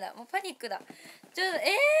分かんないな、もうパニックだ。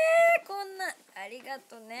こんなありが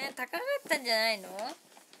とね。高かったんじゃないの？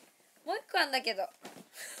もう一個あんだけど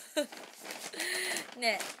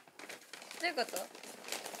ねえどういうこと？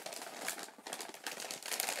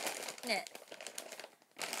ねえ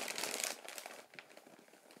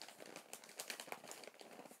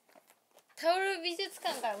タオル美術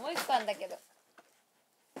館からもう一個あんだけど、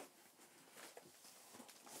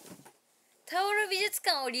タオル美術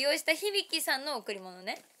館を利用した響さんの贈り物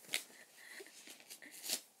ね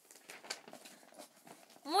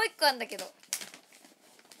もう一個あんだけど、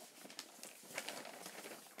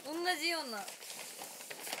同じような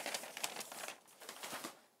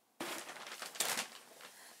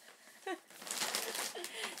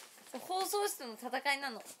放送室の戦いな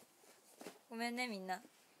の。ごめんねみんな。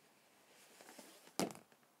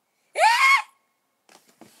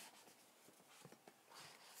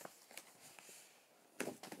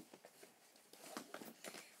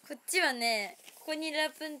こっちはね、ここにラ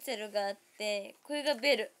プンツェルがあって、これが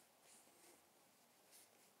ベル。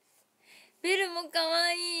ベルもか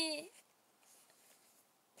わいい。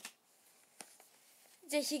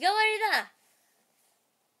じゃあ日替わりだ。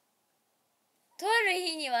とある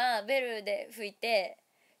日にはベルで拭いて、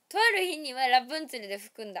とある日にはラプンツェルで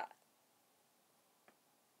拭くんだ。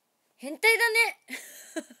変態だ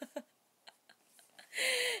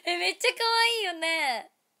ねめっちゃかわいいよ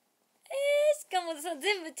ね。しかもさ、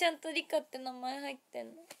全部ちゃんとリカって名前入ってん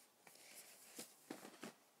の。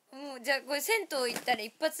もうじゃあこれ銭湯行ったら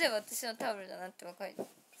一発で私のタオルだなって分かる。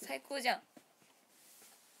最高じゃん。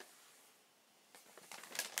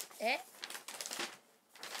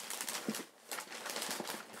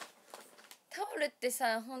タオルって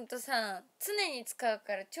さ、ほんとさ常に使う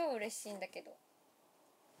から超嬉しいんだけど、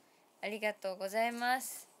ありがとうございま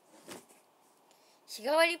す。日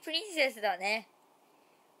替わりプリンセスだね。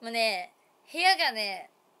もうね、部屋がね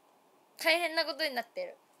大変なことになって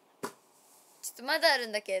る。ちょっとまだある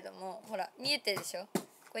んだけれども、ほら見えてるでしょ。こ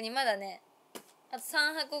こにまだねあと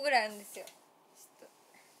3箱ぐらいあるんですよ。ち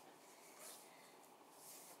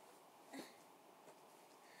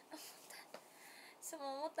ょっと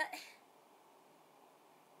重たい。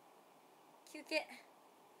休憩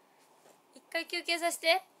一回休憩させ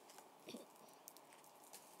て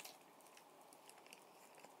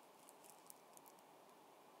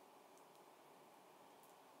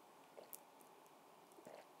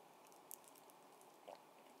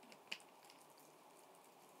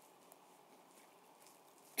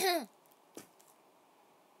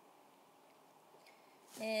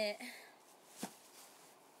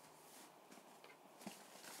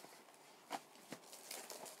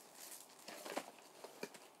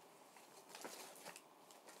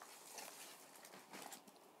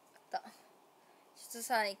ちょっと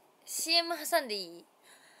さ CM 挟んでいい？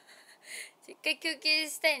一回休憩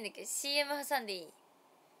したいんだけど CM 挟んでいい？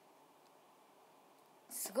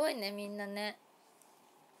すごいねみんなね。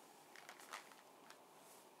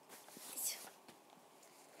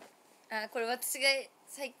これ私が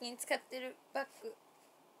最近使ってるバッグ。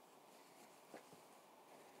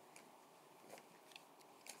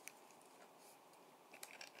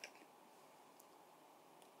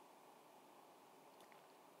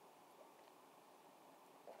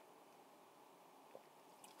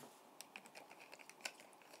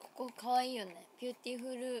ここかわいいよね。ビューティ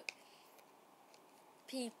フル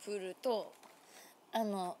ピープルと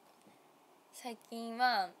最近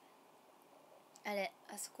は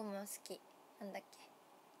あそこも好き。なんだっけ、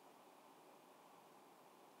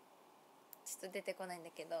ちょっと出てこないん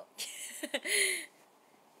だけど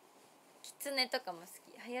キツネとかも好き。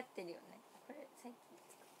流行ってるよねこれ最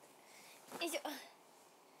近。よいしょ。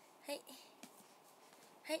は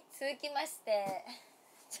い続きまして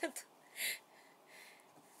ちょっと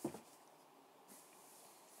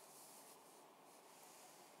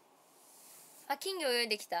金魚泳い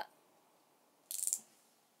できた。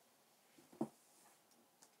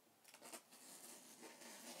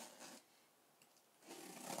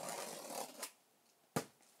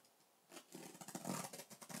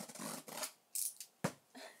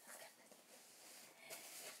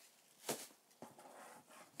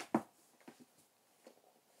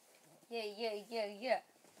イエイイエイイエイイエ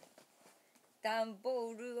イ。段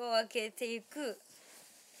ボールを開けていく。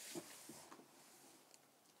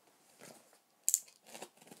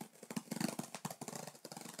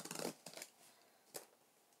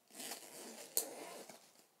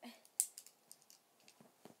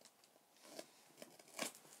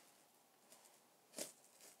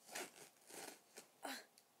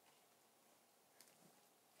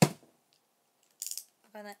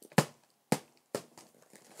開かない。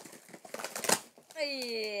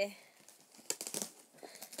い。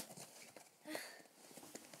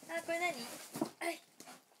あ、これ何？はい。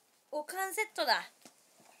おかんセットだ。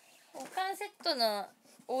おかんセットの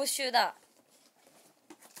応酬だ。は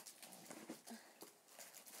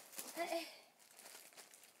い。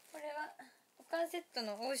これはおかんセット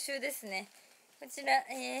の応酬ですね。こちら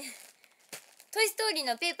トイストーリー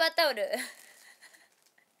のペーパータオル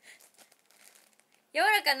柔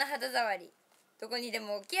らかな肌触り、どこにで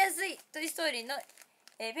も置きやすいトイストーリーの、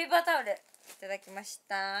ペーパータオルいただきまし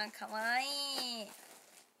た。かわいい。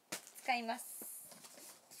使います。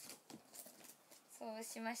そう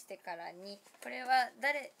しましてからに、これは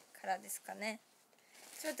誰からですかね。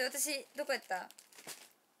ちょっと待って、私どこやった？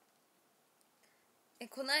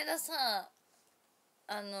この間さ、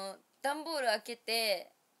段ボール開けて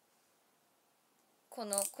こ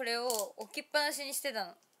れを置きっぱなしにしてた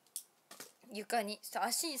の、床に。ちょっと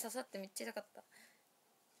足に刺さってめっちゃ痛かった。か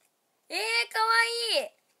わいい。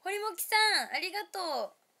堀本さんありが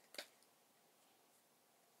と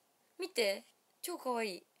う。見て、超かわ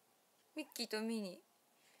いい。ミッキーとミニーこ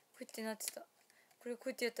うやってなってた。これこう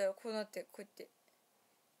やってやったらこうなって、こうやって。めっ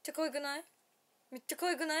ちゃ可愛くない？めっちゃ可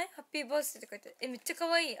愛くない？ハッピーバースデーって書いてある。めっちゃ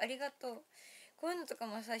可愛い。ありがとう。こういうのとか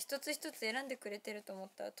もさ、一つ一つ選んでくれてると思っ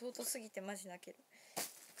たら尊すぎてマジ泣ける。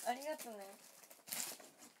ありがとうね。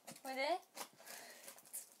これで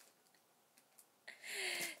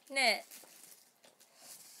ねえ、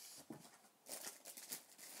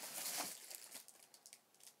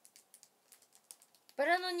バ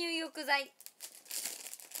ラの入浴剤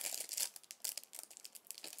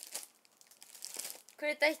く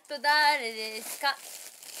れた人誰ですか？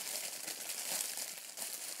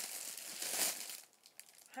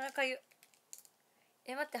鼻かゆ。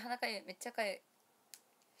待って、鼻かゆい。めっちゃかゆい。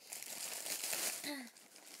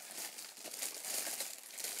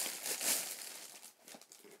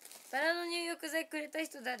バラの入浴剤くれた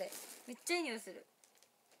人誰？めっちゃいい匂いする。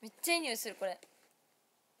めっちゃいい匂いする。これ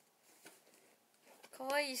か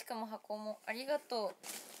わいい。しかも箱もありがとう。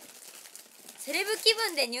セレブ気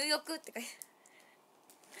分で入浴って書いて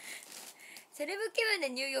セレブ気分で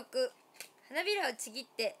入浴、花びらをちぎっ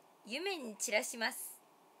て夢に散らします。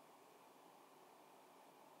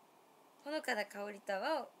ほのかな香りと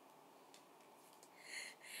泡を。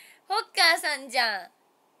ホッカーさんじゃん。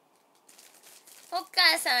ホッカ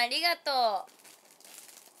ーさんありがと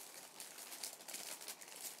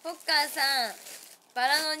う。ホッカーさん、バ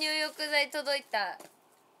ラの入浴剤届いた。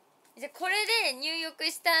じゃあこれで入浴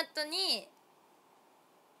した後に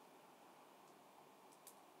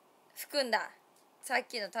拭くんだ。さっ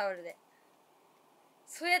きのタオルで。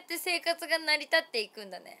そうやって生活が成り立っていく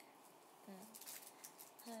んだね。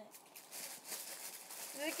はい、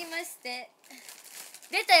続きまして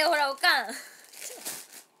出たよ、ほらおかん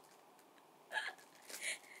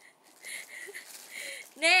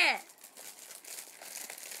ねえ、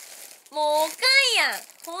もうおかんやん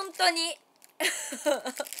本当に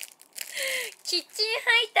キッチンハ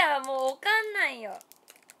イターはもうおかんなんよ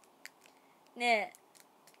ねえ。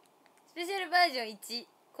スペシャルバージョン1、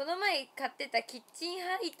この前買ってたキッチン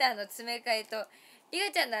ハイターの詰め替えとリ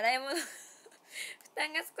カちゃんの洗い物負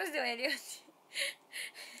担が少しでも減るように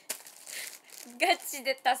ガチ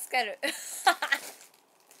で助かる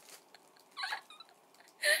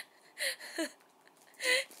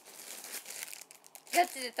ガ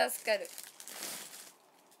チで助かる。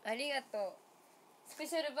ありがとう。スペ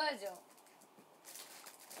シャルバージョン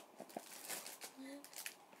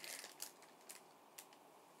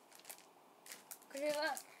これ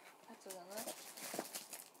はあとだな。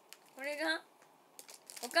これが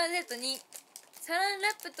おかんセットにサランラ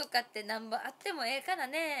ップとかってなんぼあってもええから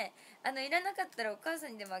ね。いらなかったらお母さ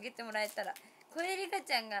んにでもあげてもらえたら、小江里香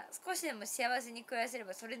ちゃんが少しでも幸せに暮らせれ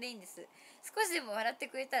ばそれでいいんです。少しでも笑って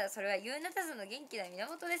くれたらそれはユーナタズの元気な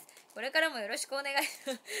源です。これからもよろしくお願い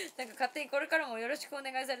なんか勝手にこれからもよろしくお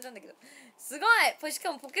願いされたんだけど、すごい。し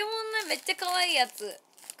かもポケモンのめっちゃ可愛いやつ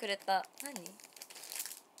くれた。何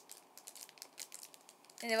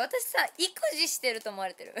ね、私さ育児してると思わ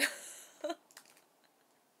れてる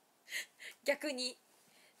逆に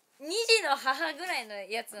2児の母ぐらいの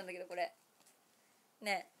やつなんだけど、これ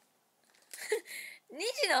ね2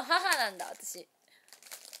児の母なんだ私。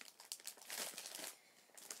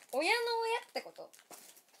親の親ってこと？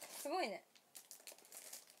すごいね。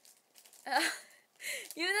あ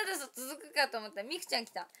ユーナタス続くかと思ったらミクちゃん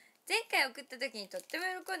来た。前回送った時にとっても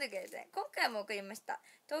喜んでくれて、今回も送りました。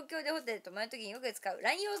東京でホテル泊まる時によく使う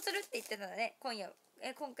LINE をするって言ってたので今回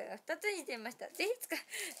は2つにしてみました。ぜひ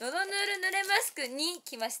のどぬるぬれマスクに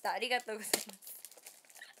来ました。ありがとうございます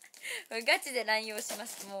これガチで LINE をしま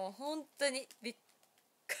す。もう本当にびっ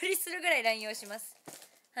くりするぐらい LINE をします。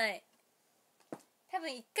はい。分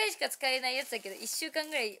1回しか使えないやつだけど1週間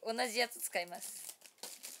ぐらい同じやつ使います。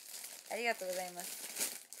ありがとうございます。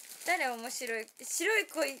誰面白い白い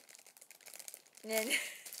恋ねえね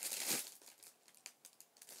え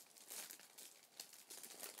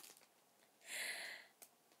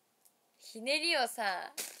ひねりを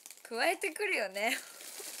さ加えてくるよね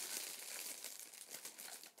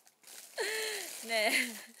ねえ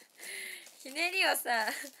ひねりをさ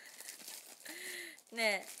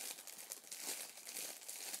ね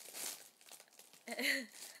え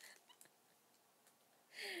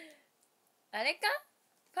あれか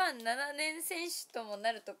ファン7年選手とも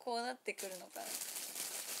なるとこうなってくるのかな。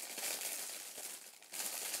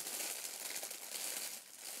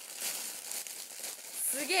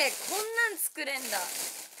すげえこんなん作れんだ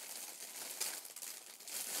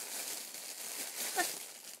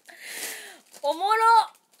おもろ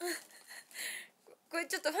これ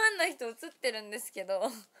ちょっとファンの人映ってるんですけ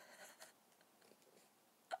ど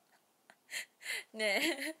ね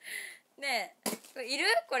えねえこれいる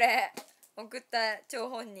これ送った張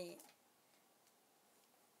本人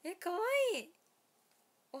かわいい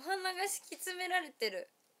お花が敷き詰められてる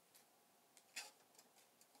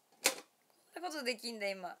こんなことできんだ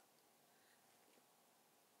今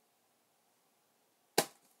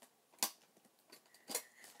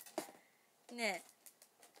ね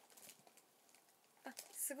えあ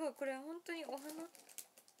すごいこれ本当にお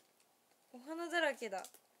花だらけだ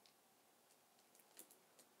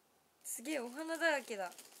すげえお花だらけ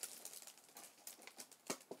だ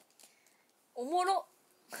おもろ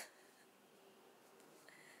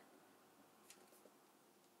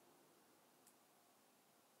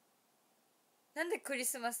なんでクリ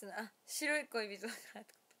スマスな白い恋人だなっ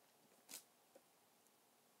て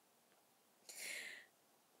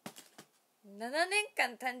7年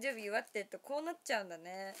間誕生日祝ってるとこうなっちゃうんだ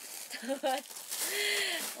ね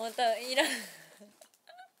もう多分いらん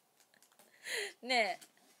ね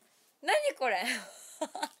え何これ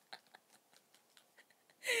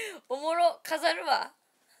おもろ飾るわ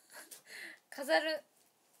飾る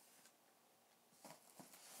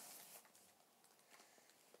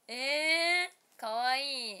かわ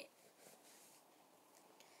いい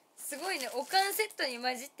すごいねおかんセットに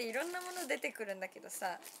混じっていろんなもの出てくるんだけど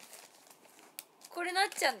さこれなっ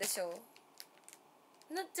ちゃんでしょ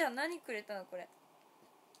なっちゃん何くれたのこれ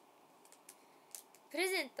プレ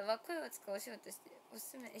ゼントは声を使うお仕事してお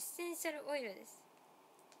すすめエッセンシャルオイルです。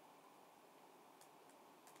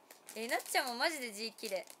なっちゃんもマジで字き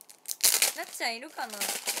れいなっちゃんいるかな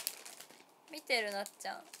見てるなっち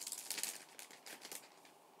ゃんこ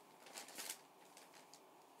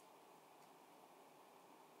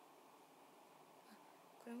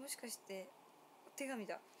れもしかしてお手紙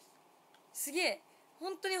だすげえ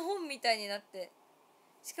本当に本みたいになって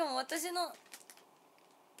しかも私の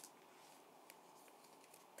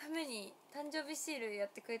ために誕生日シールやっ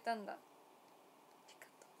てくれたんだ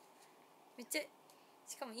めっちゃ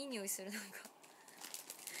しかもいい匂いするなんか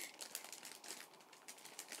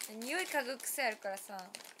匂い嗅ぐ癖あるからさ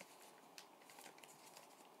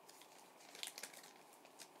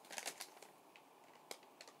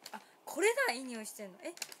これだいい匂いしてんの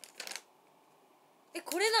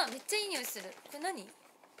これだめっちゃいい匂いするこれ何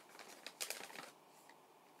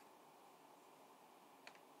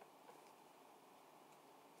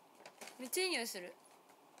めっちゃいい匂いする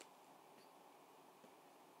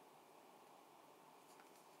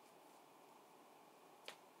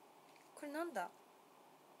これなんだは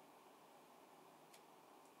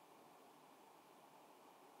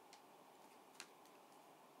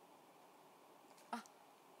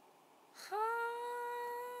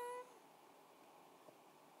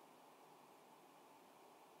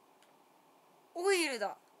オイル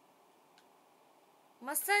だ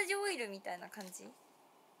マッサージオイルみたいな感じ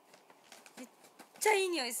めっちゃいい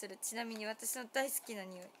匂いするちなみに私の大好きな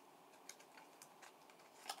匂い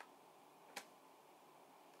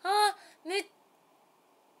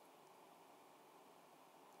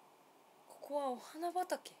ここはお花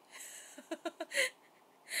畑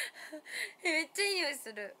めっちゃいい匂い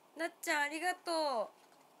するなっちゃんありがとう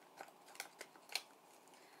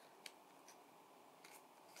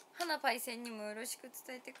花パイセンにもよろしく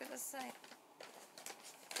伝えてください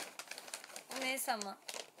お姉様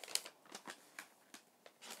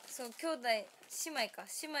そう兄弟姉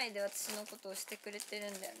妹で私のことをしてくれて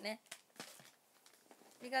るんだよね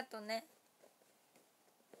ありがとうね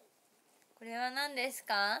これは何です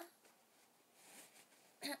か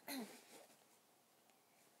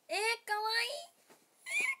かわいい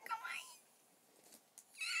かわいい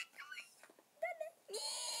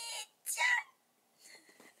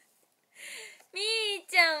みー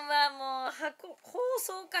ちゃんはもう放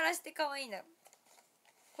送からしてかわいいな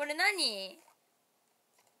これ何？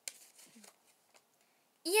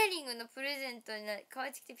イヤリングのプレゼントになる。可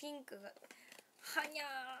愛くてピンクがはにゃ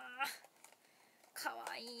ー、かわ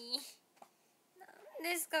いい。なん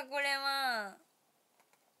ですかこれは。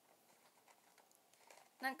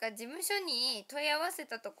なんか事務所に問い合わせ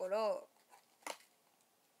たところ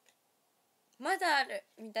まだある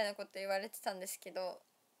みたいなこと言われてたんですけど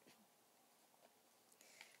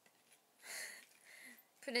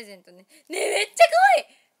プレゼントね。ねえ、めっちゃ可愛い。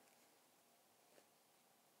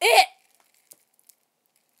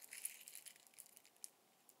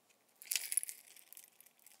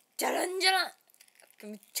じゃらんじゃらん。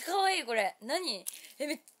めっちゃ可愛いこれ。何？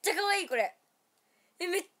めっちゃ可愛いこれ。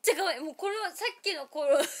めっちゃ可愛い。もうこのさっきのこ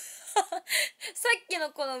のさっき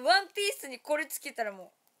のこのワンピースにこれつけたら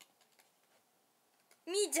も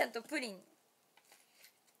うみーちゃんとプリン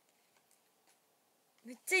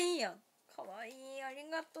めっちゃいいやん。可愛い。あり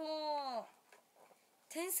がとう。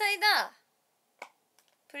天才だ。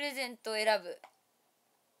プレゼントを選ぶ。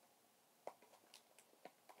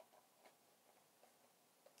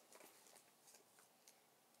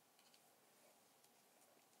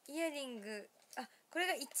イヤリング、あ、これ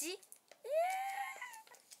が 1？ ちょ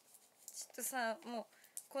っとさ、もう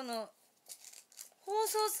この放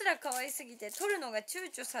送すら可愛すぎて撮るのが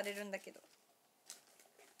躊躇されるんだけど。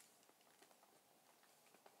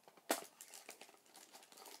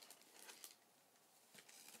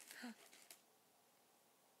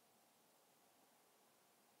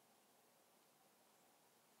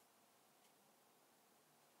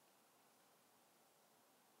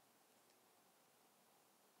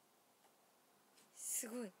す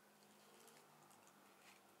ごい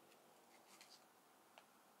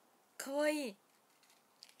かわいい。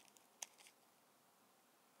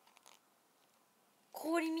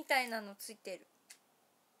氷みたいなのついてる。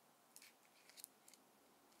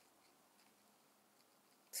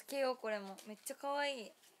つけよう。これもめっちゃかわいい。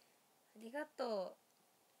ありがとう。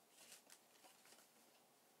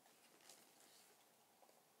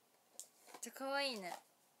めっちゃかわいいね。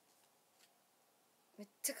めっ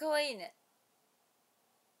ちゃかわいいね。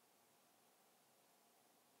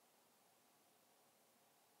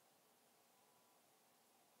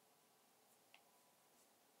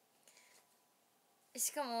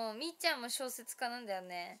しかもみーちゃんも小説家なんだよ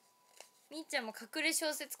ね。みーちゃんも隠れ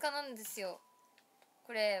小説家なんですよ。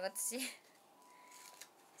これ私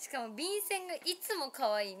しかも便箋がいつも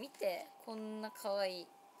可愛い。見て、こんな可愛い。ちょ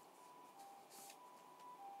っ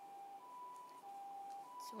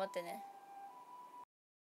と待ってね。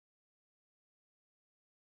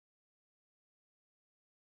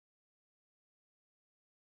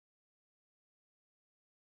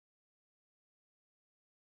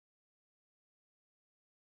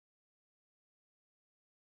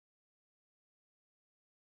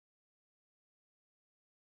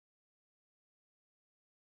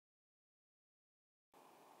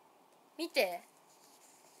見て、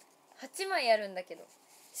8枚あるんだけど、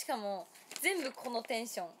しかも全部このテン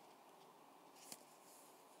ション。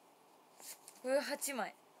これ8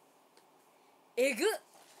枚えぐっ。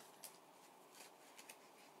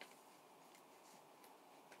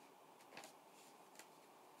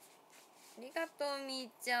ありがとうみー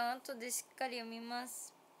ちゃん。後でしっかり読みま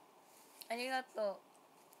す。ありがとう。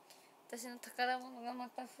私の宝物がま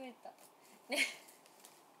た増えたね。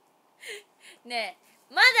ねえ、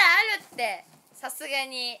まだあるって。さすが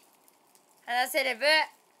に花セレブ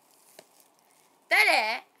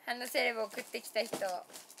誰？花セレブ送ってきた人。さ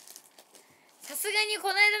すがにこ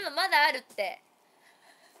の間のまだあるって。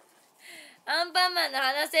アンパンマンの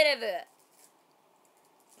花セレブ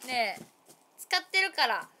ねえ、使ってるか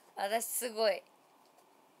ら私すごい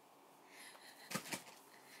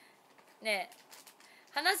ねえ。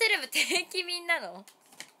花セレブ定期便なの？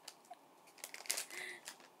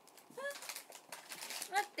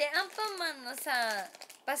待って、アンパンマンのさ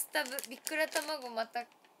バスタブびっくら卵また来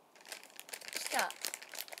た。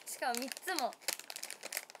しかも3つも。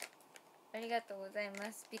ありがとうござい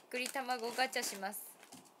ます。びっくり卵ガチャします。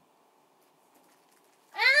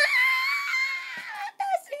あー、私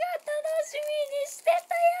が楽しみにしてたや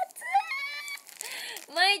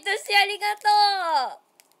つ。毎年ありがとう。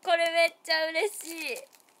これめっちゃ嬉し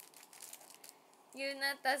い。ゆう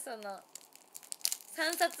なたその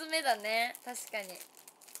3冊目だね。確かに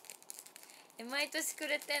毎年く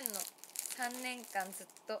れてんの。3年間ずっ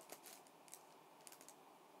と。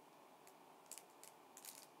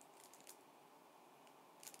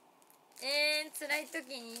辛い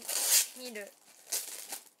時に見る。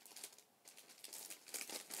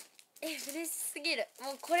嬉しすぎる。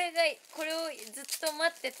もうこれをずっと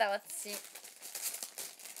待ってた私。わ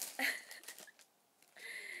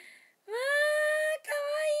ー、かわ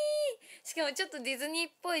しかもちょっとディズニー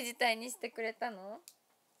っぽい字体にしてくれたの？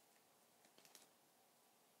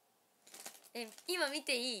今見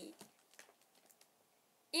ていい？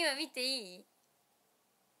今見ていい？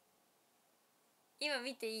今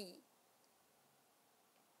見ていい？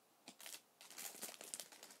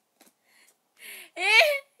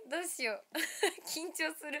どうしよう緊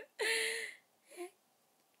張する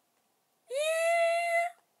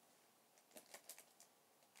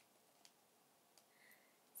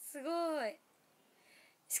すごい。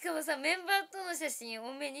しかもさ、メンバーとの写真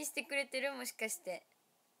多めにしてくれてる？もしかして。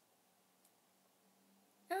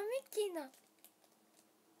あ、ミッキーだ。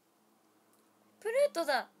プルート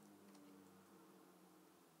だ。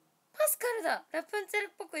パスカルだ。ラプンツェルっ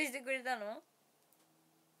ぽくしてくれたの？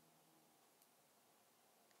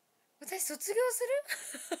私卒業す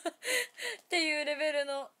るっていうレベル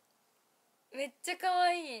の。めっちゃ可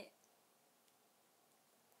愛い。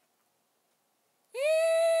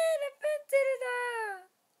ラプンツェルだ。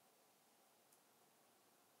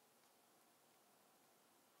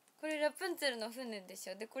これラプンツェルの船でし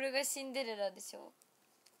ょ。でこれがシンデレラでしょ。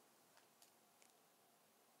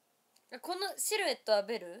このシルエットは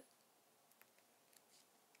ベル？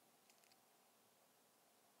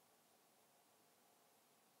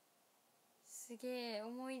すげえ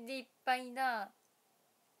思い出いっぱいだ。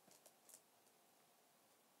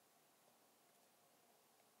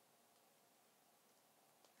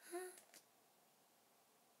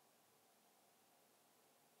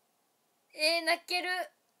泣ける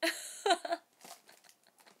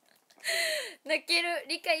泣ける。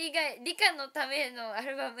リカ以外、リカのためのア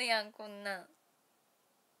ルバムやんこんなん。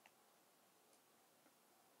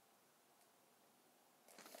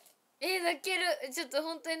泣ける。ちょっと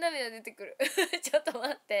本当に涙出てくるちょっと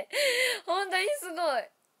待って、本当にすごい。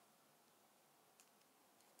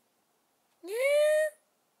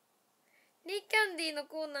リキャンディーの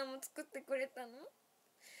コーナーも作ってくれたの？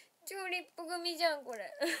チューリップ組じゃんこ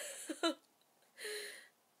れ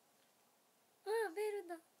あ、ベル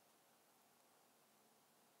だ。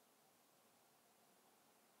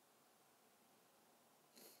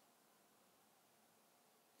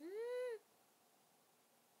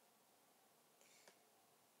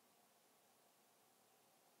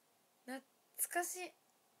懐かしい。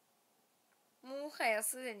もはや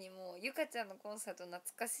すでにもうゆかちゃんのコンサート懐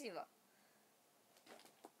かしいわ。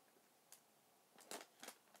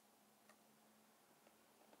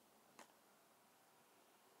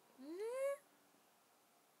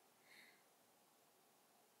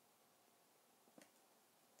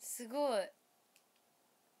すごい。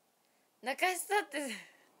泣かしたって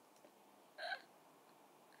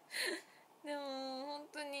でも本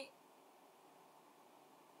当に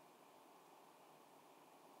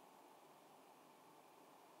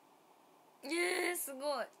すごい。すご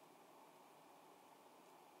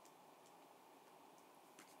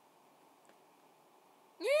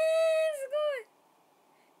い。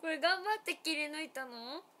これ頑張って切り抜いた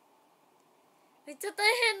の？めっちゃ大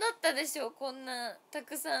変だったでしょ、こんなた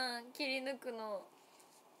くさん切り抜くの。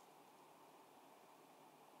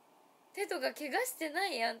手とか怪我してな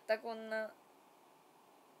い？あんたこんな。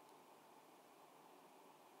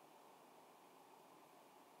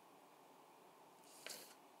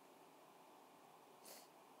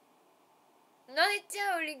泣いち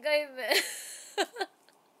ゃう。リカイブ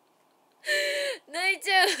泣いち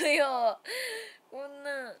ゃうよこん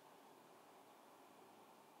なん。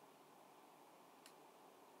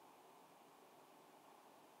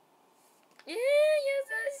優しい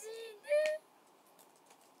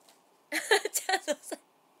ねちゃんとさ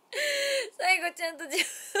最後ちゃんと自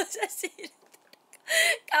分の写真入れて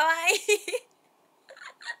かわいい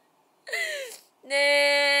ね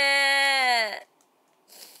え、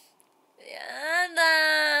やだ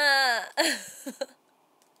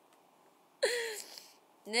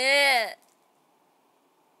ねえ、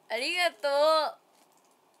ありがとう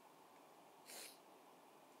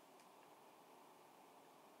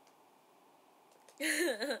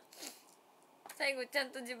最後ちゃ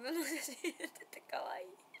んと自分の写真入れててかわいい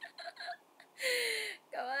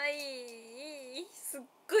かわいい。すっ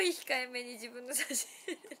ごい控えめに自分の写真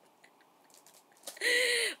入れて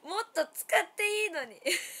もっと使っていいのに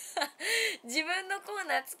自分のコー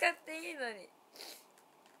ナー使っていいのに。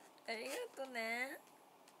ありがとね。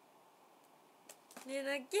ね、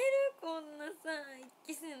泣ける。こんなさ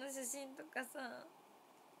一期生の写真とかさ。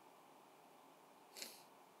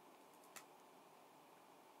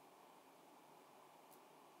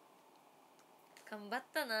頑張っ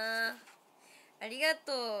たな。ありが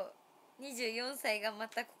とう。24歳がま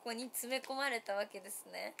たここに詰め込まれたわけです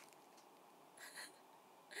ね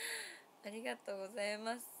ありがとうござい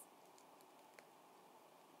ます。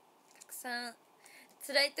たくさん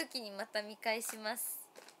辛い時にまた見返します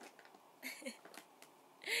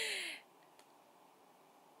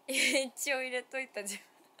一応入れといたじゃん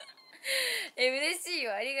嬉しい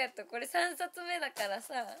よ、ありがとう。これ3冊目だから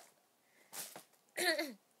さ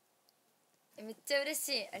めっちゃ嬉し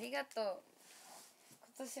い、ありがとう。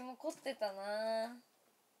今年も凝ってたな。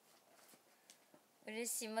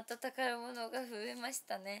嬉しい、また宝物が増えまし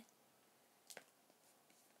たね。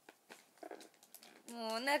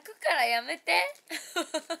もう泣くからやめて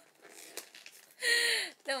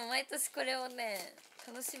でも毎年これをね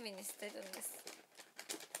楽しみにしてるんです、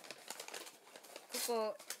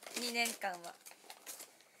ここ2年間は。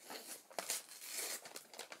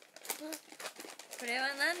これ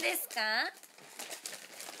は何ですか？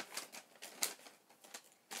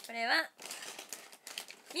これは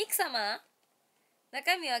ミク様、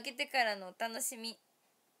中身を開けてからのお楽しみ。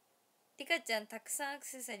リカちゃんたくさんアク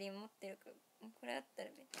セサリー持ってるから、これあったら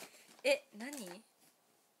何？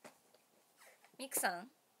ミクさ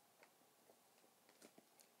ん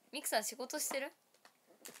仕事してる？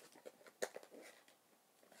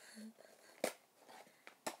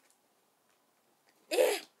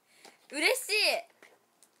嬉しい。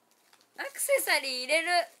アクセサリー入れる。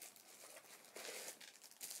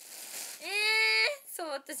そう、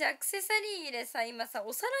私アクセサリー入れさ、今さ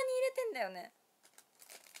お皿に入れてんだよね。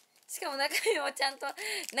しかも中身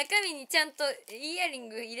にちゃんとイヤリン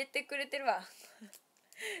グ入れてくれてるわ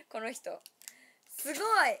この人すごい。わ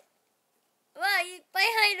あ、いっぱい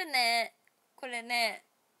入るねこれね。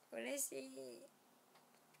嬉しい。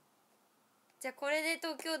じゃあこれで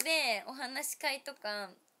東京でお話し会とか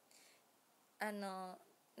な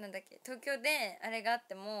んだっけ、東京であれがあっ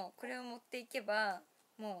てもこれを持っていけば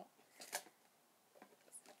もう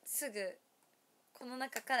すぐこの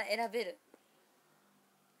中から選べる。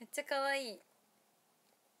めっちゃ可愛い。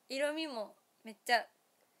色味もめっちゃ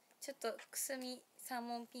ちょっとくすみサー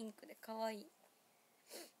モンピンクで可愛い。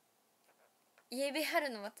イエベ春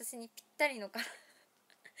の私にぴったりの柄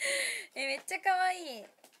めっちゃ可愛い。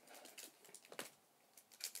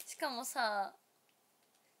しかもさ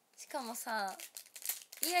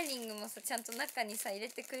イヤリングもさちゃんと中にさ入れ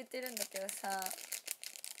てくれてるんだけどさ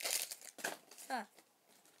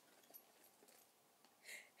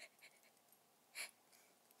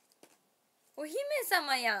お姫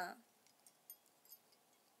様やん、かわ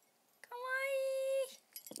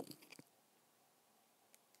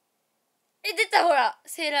いい。出た、ほら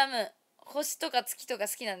セーラームーン。星とか月とか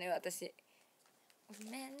好きなのよ私。ご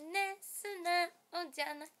めんね素直じ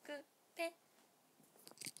ゃなくて、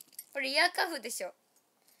これイヤーカフでしょ。めっ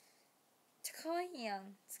ちゃかわいいや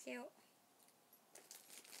ん。つけよう。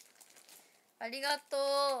ありがとう。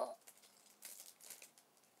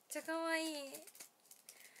めっちゃかわいい。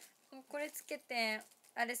もうこれつけて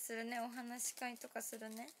あれするね、お話し会とかする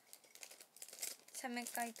ね、写メ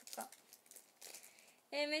会とか。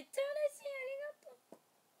めっちゃ嬉しい、ありがとう。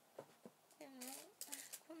でも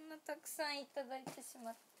こんなたくさんいただいてし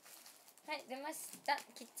まった。はい、出ました。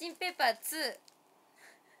キッチンペーパー2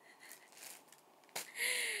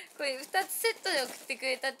これ2つセットで送ってく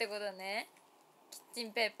れたってことね。キッチ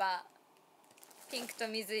ンペーパーピンクと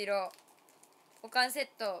水色保管セッ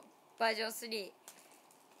トバージョン3。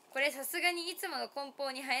これさすがにいつもの梱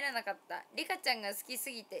包に入らなかった。リカちゃんが好き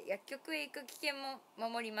すぎて薬局へ行く危険も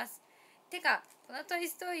守ります。てかこのトイ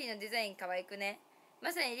ストーリーのデザイン可愛くね。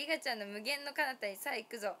まさにリカちゃんの無限の彼方にさあ行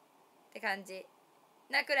くぞって感じ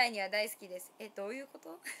なくらいには大好きです。どういうこと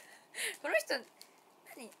この人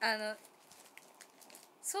何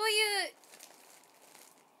そういう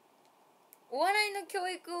お笑いの教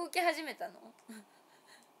育を受け始めたの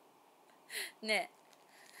ね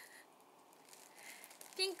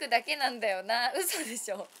え、ピンクだけなんだよな。嘘で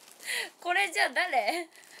しょこれじゃ誰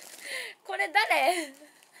これ誰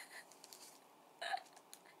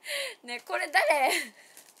ねえ、これ誰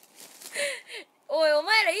おい、お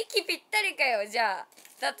前ら息ぴったりかよ。じゃあ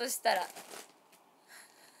だとしたら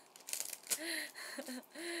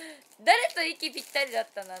誰と息ぴったりだっ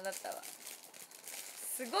たのあなたは。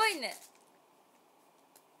すごいね。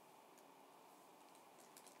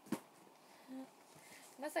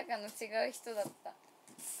まさかの違う人だった。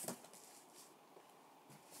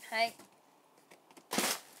はい、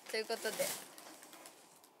ということで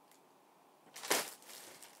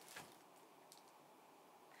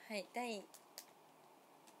はい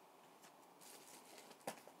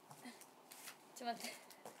ちょっと待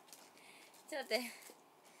って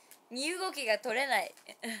身動きが取れない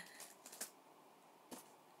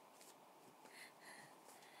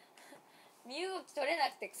身動き取れ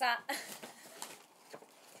なくてさ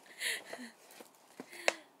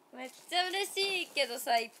めっちゃ嬉しいけど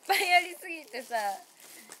さ、いっぱいやりすぎてさ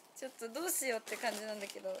ちょっとどうしようって感じなんだ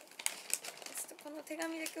けど、ちょっとこの手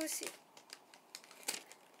紙だけ欲しい。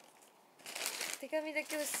手紙だ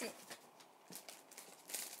け欲しい。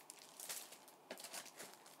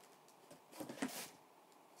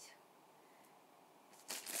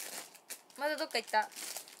まだどっか行った。あ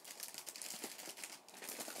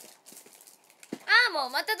あ、も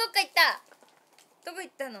うまたどっか行った。どこ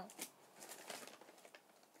行ったの。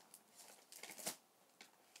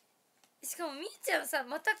しかもみーちゃんさ、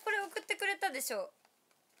またこれ送ってくれたでしょ。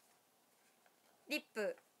リップ違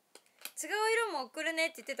う色も送るねっ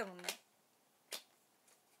て言ってたもんね。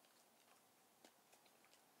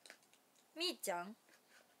みーちゃん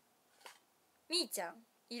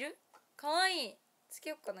いる？かわいい。つ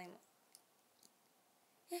けよっかな今。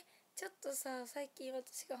ちょっとさ、最近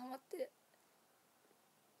私がハマってる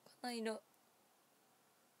この色、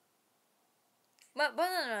バ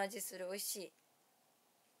ナナの味する。美味し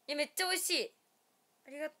い。めっちゃ美味しい。あ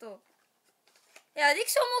りがとう。アディク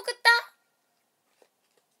ションも送っ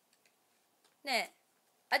たね。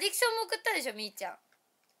アディクションも送ったでしょみーちゃん。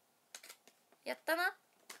やったな。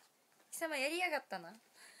貴様やりやがったな。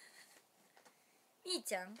みー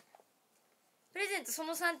ちゃんプレゼントそ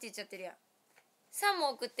の3って言っちゃってるやん。3も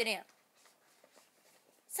送ってるやん。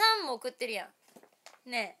3も送ってるやん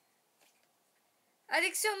ねえ。アディ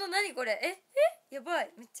クションの何これ。やば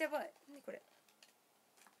い。めっちゃやばい。何これ。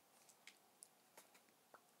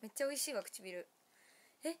めっちゃ美味しいわ唇。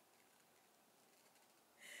かわい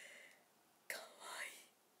い。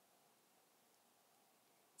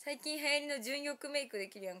最近流行りの純欲メイクで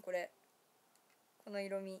きるやんこれ。この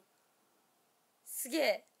色味すげ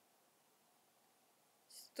え。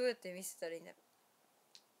どうやって見せたらいいんだろう。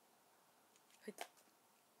はい、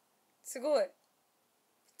すごい。めっ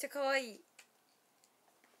ちゃかわいい。かわい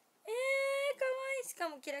い。しか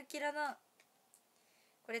もキラキラだ。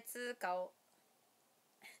これ通貨を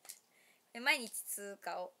毎日通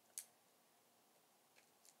貨を。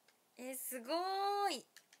すごーい。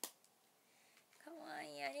かわ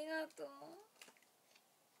いい。ありがとう。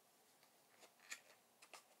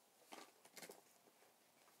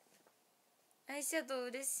アイシャドウ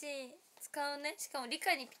嬉しい。使うね。しかもリ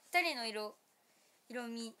カにぴったりの色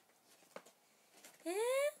味。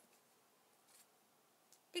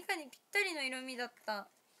リカにぴったりの色味だった。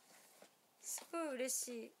すごい嬉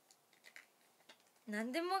しい。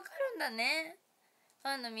何でもわかるんだねフ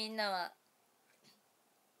ァンのみんなは。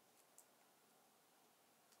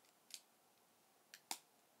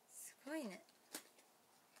すごいね。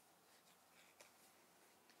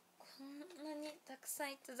こんなにたくさ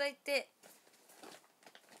んいただいて、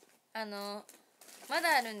まだ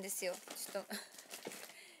あるんですよ。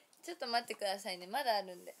ちょっと待ってくださいね。まだあ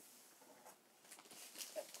るんで。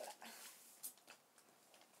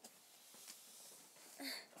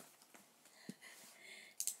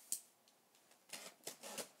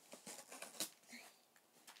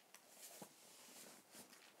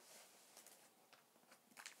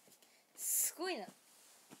すごいな。ち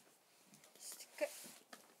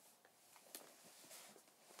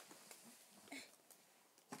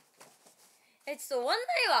ょっと終わんな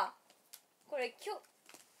いわこれ。今日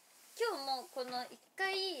もこの一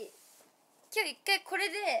回これ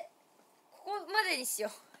でここまでにしよ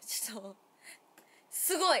う。ちょっと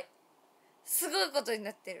すごいことに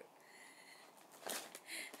なってる。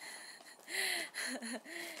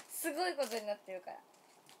すごいことになってるから。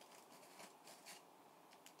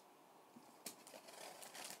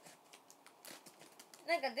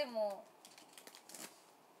なんかでも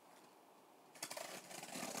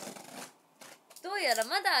どうやら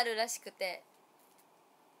まだあるらしくて、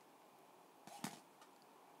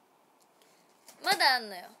まだあん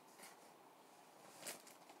のよ。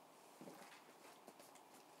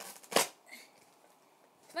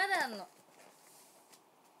まだあんの。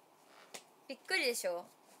びっくりでしょ。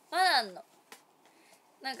まだあんの。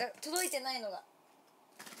なんか届いてないのが。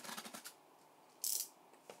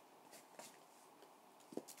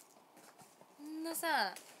こんな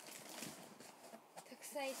さたく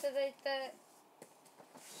さんいただいた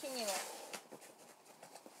日には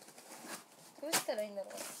どうしたらいいんだろ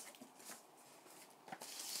う。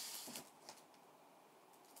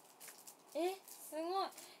すごい。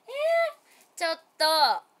ちょっと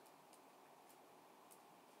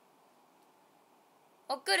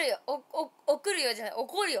送るよ。送るよじゃない、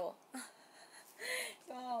怒るよ。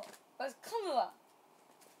もう私噛むわ。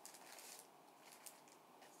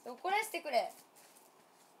怒らせてくれ。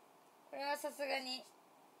これはさすがに。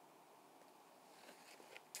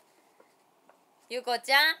ゆこ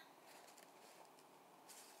ちゃ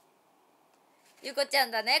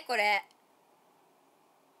んだねこれ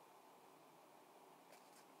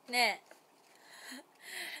ね。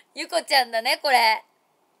ゆこちゃんだねこれ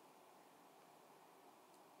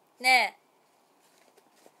ね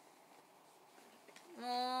え。も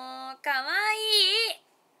うかわいい。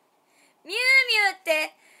ミュウミュウっ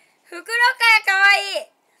て袋からかわいい。わ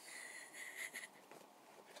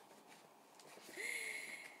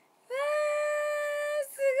ー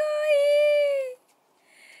すごい。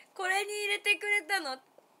これに入れてくれたの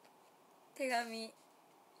手紙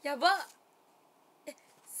やば。え、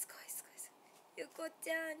すごいすごいすごい。ゆこ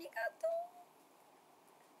ちゃんありがとう。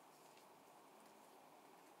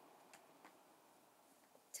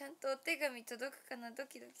ちゃんとお手紙届くかな、ド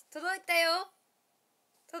キドキ。届いたよ。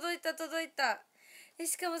届いた届いた。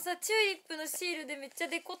しかもさ、チューリップのシールでめっちゃ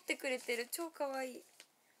デコってくれてる。超かわいい。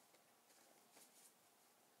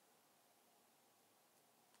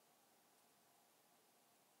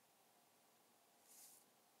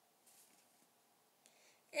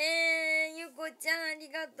ゆこちゃんあり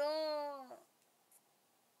がとう。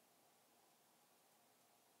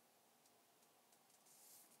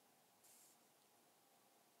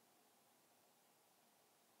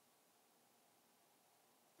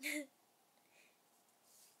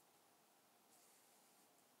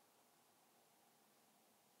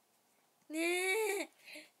ねえ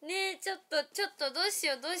ねえ、ちょっとどうし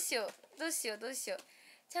ようどうしようどうしようどうしよう。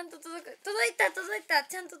ちゃんと届いた届いた、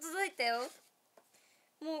ちゃんと届いたよ。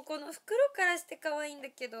もうこの袋からして可愛いんだ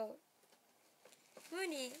けど無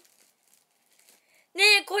理。ね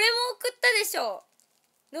え、これも送ったでしょ。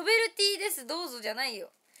ノベルティーですどうぞじゃないよ。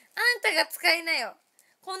あんたが使いなよ。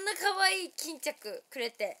こんな可愛い巾着く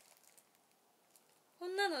れて。こ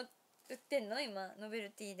んなの売ってんの今ノベ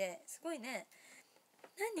ルティーで。すごいね。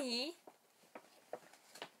何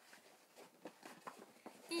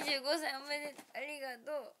25歳おめでとう。ありが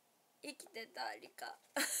とう。生きてたリカ。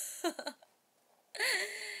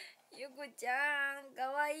ゆこちゃんか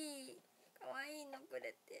わいいかわいいのく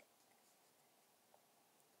れて。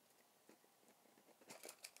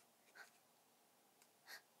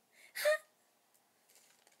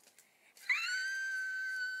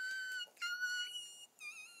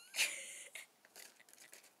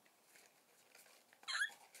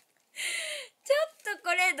ちょっと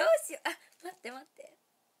これどうしよう。あ、待って待って待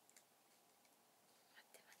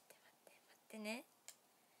ってね。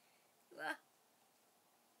うわ、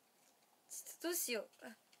ちょっとどうしよう。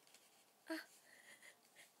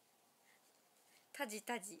タジ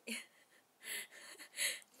タジ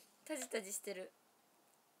タジタジしてる。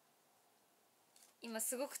今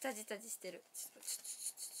すごくタジタジしてる。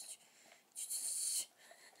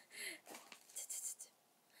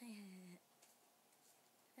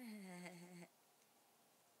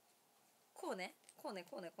こうねこうね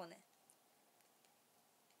こうねこうね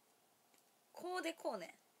こうでこう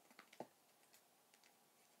ね。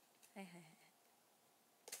はいはいはい。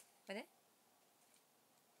これね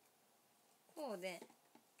こうで、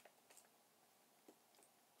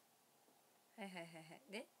はいはいはいは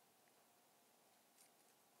いで、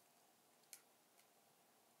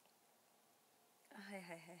はいはい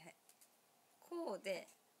はいはいこうで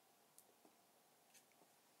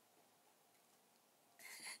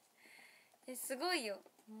すごいよ。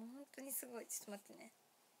もう本当にすごい。ちょっと待ってね。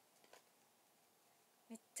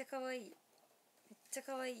めっちゃ可愛い。めっちゃ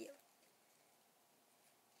可愛いよ。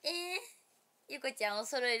ゆこちゃんお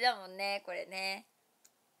揃いだもんねこれね。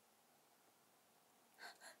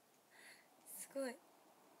すごい。待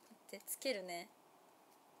ってつけるね。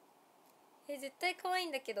絶対可愛い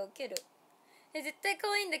んだけど受ける。絶対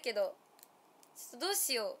可愛いんだけどちょっとどう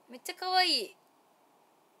しよう。めっちゃ可愛い。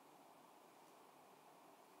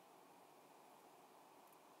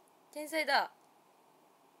天才だ。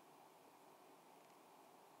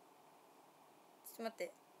ちょっと待っ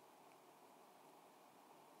て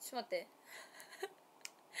ちょっと待って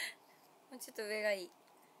もうちょっと上がいい。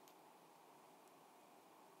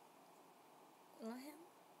この辺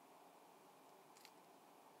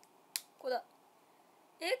ここだ。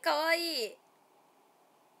かわいい。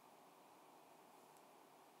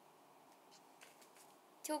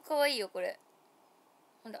超かわいいよこれ。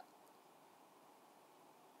ほら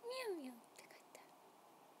ミャウミャウって書いてあ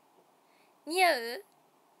る。似合う？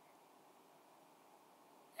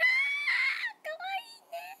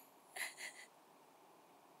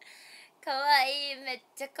かわいい。めっ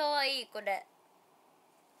ちゃかわいいこれ。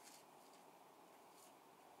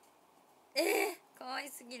かわい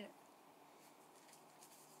すぎる。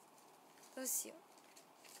どうしよ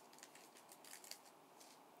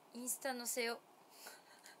う。インスタ載せよう。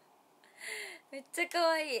めっちゃか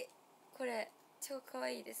わいいこれ。超かわ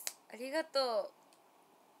いいです。ありがとう。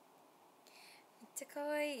めっちゃか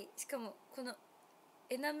わいい。しかもこの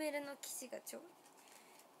エナメルの生地が超あ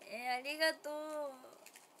りがとう。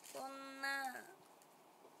そんな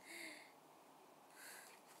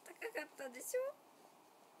高かったでしょ。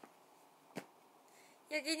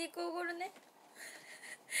焼肉おごるね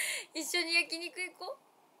一緒に焼肉行こ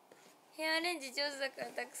う。ヘアアレンジ上手だから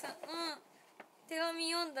たくさん。手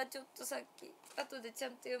紙読んだ、ちょっとさっき。後でちゃ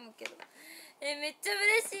んと読むけど。めっちゃ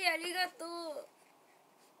嬉しい、ありがとう。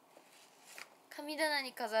神棚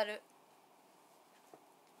に飾る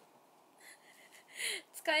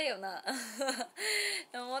使えよな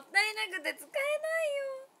でももったいなくて使えないよ。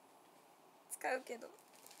使うけど。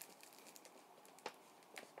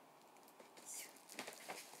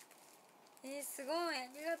すごい、あ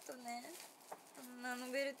りがとうね。こんな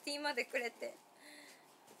ノベルティまでくれて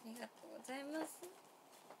ありがとうございます。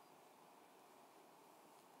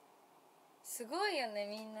すごいよね、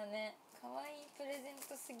みんなね。かわいいプレゼン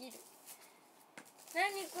トすぎる。な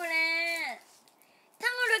にこれ、タオ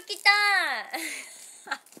ル来た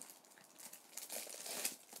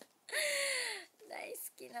大好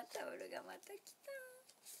きなタオルがまた来た。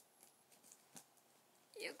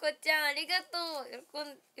ゆこちゃんありがとう。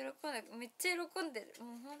喜んで、めっちゃ喜んでる。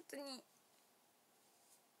もう本当に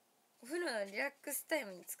お風呂のリラックスタイ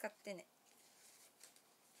ムに使ってね。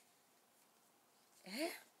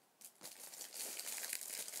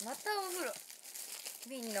またお風呂。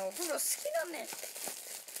みんなお風呂好きだね。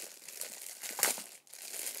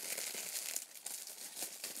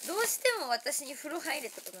どうしても私に風呂入れ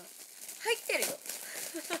たことない。入ってるよ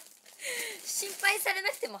心配されな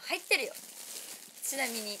くても入ってるよ。ちな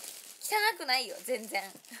みに汚くないよ、全然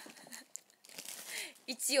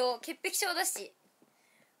一応潔癖症だし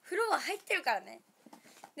風呂は入ってるからね。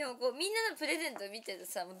でもこうみんなのプレゼントを見てる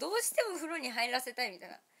とさ、もうどうしても風呂に入らせたいみたい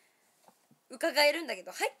な伺えるんだけ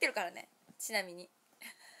ど、入ってるからね。ちなみに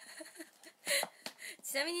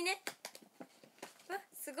ちなみにね。わ、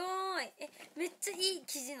すごーい。めっちゃいい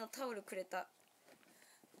生地のタオルくれた。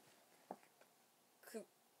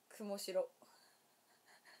雲白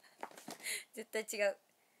絶対違う。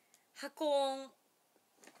箱音。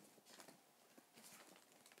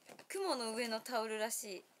雲の上のタオルら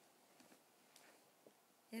し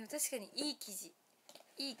い。でも確かにいい生地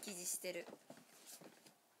してる。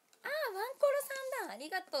ワンコロさんだ、あり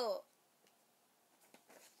がとう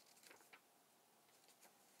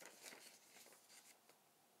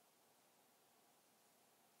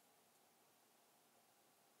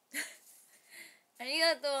あり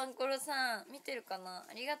がとう、ワンコロさん。見てるかな。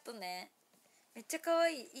ありがとうね。めっちゃ可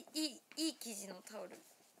愛いいい生地のタオル。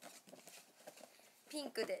ピ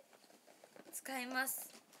ンクで使います。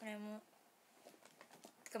これも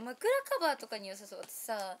てか枕カバーとかに良さそう。私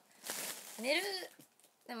さ、寝る、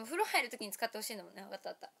でも風呂入る時に使ってほしいんだもんね。分かっ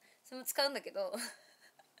た。それも使うんだけど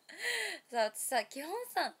さ、私さ、基本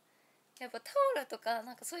さ、やっぱタオルとか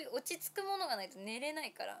なんかそういう落ち着くものがないと寝れな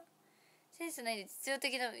いから、センスないで実用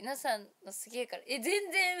的な皆さんのすげえから。全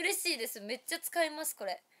然嬉しいです。めっちゃ使います、こ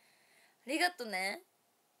れ。ありがとね。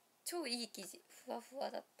超いい生地、ふわふわ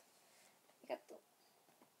だった。ありがとう。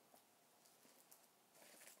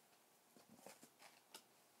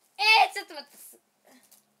ちょっと待って。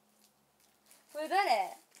これ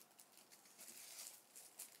誰？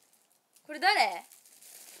これ誰？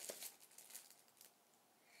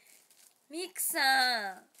ミクさ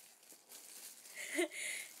ん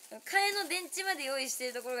替えの電池まで用意して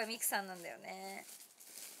るところがミクさんなんだよね。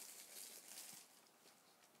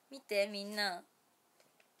見てみんな、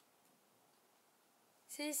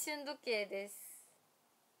青春時計です。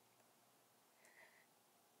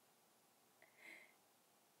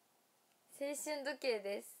青春時計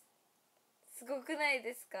です。すごくない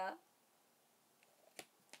ですか？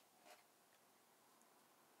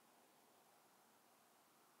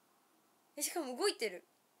しかも動いてる。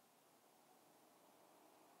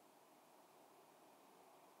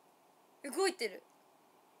動いてる。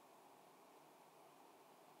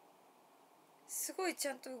すごいち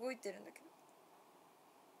ゃんと動いてるんだけ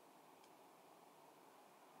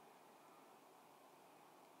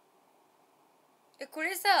ど。こ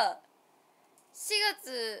れさ、4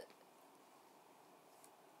月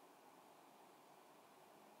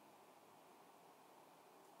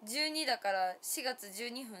12だから4月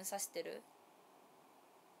12分指してる？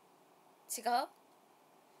違う？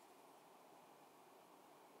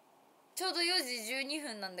ちょうど4時12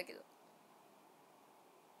分なんだけど。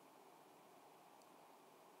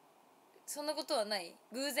そんなことはない？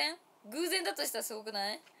偶然だとしたらすごく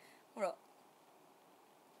ない？ほら、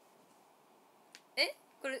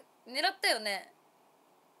これ狙ったよね。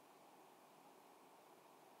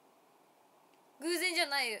偶然じゃ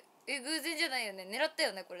ないよ。偶然じゃないよね。狙った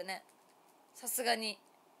よね、これね。さすがに。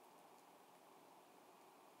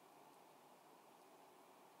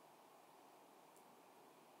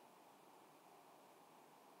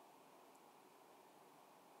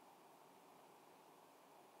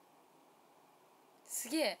す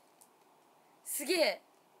げえすげえ。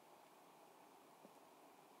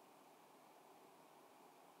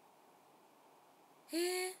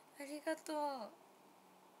ありがとう。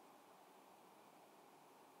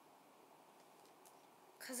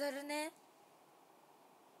飾るね、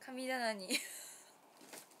神棚に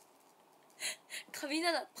神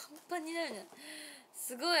棚パンパンになるね。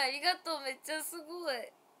すごい、ありがとう。めっちゃすご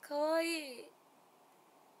いかわいい。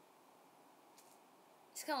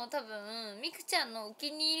しかも多分みくちゃんのお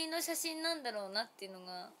気に入りの写真なんだろうなっていうの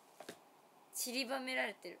が散りばめら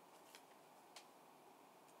れてる。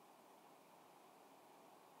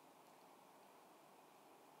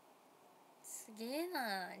すげえ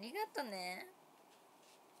な、ありがとね。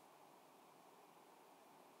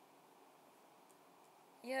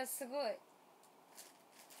いやすごい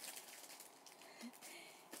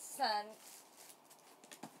さあ、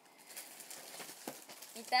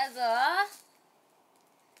いたぞ。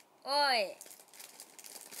おい、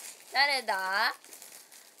誰だ？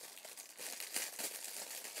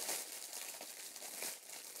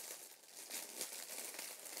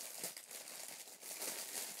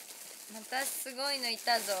またすごいのい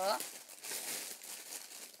たぞ。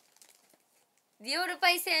ディオール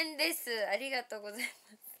パイセンです。ありがとうございます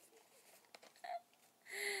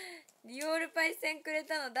ディオールパイセンくれ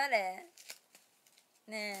たの誰？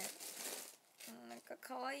ねえ、なんか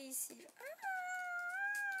かわいいし、ゆ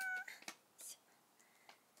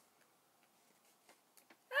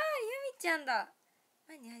みちゃんだ。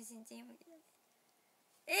何配信中今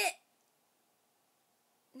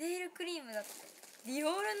ネイルクリームだって。ディオ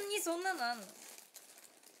ールにそんなのあんの？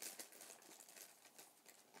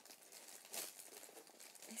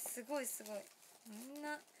すごいすごい、みん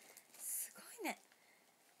なすごいね。めっ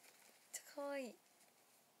ちゃかわいい。か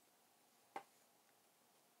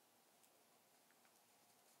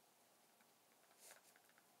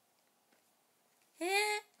わい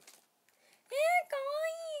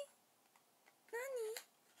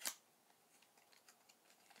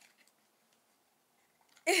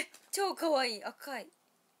い。何？超かわいい。赤い。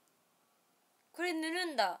これ塗る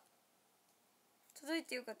んだ。届い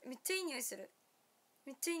てよかった。めっちゃいい匂いする。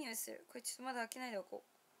めっちゃいい匂いする。これちょっとまだ開けないでおこ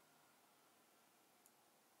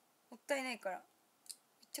う。もったいないから。めっ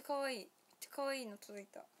ちゃかわいい。めっちゃかわいいの届い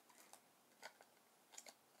た。あ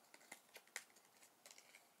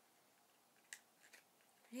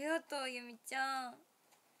りがとう、ゆみちゃん。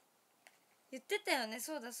言ってたよね。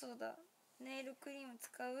そうだそうだ、ネイルクリーム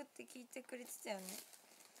使うって聞いてくれてたよね。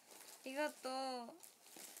ありがとう。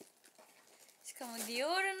しかもディオ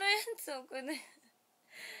ールのやつをくね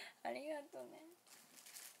ありがとうね。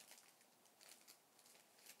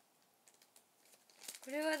こ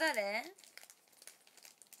れは誰？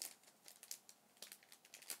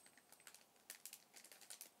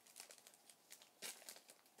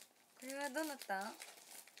これはどなた？わー、か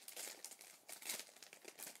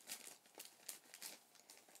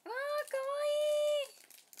わいい。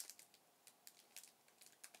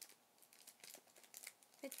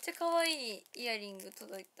めっちゃかわいいイヤリング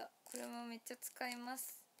届いた。これもめっちゃ使いま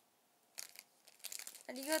す。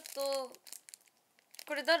ありがとう。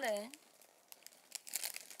これ誰？めっ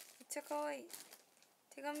ちゃかわいい。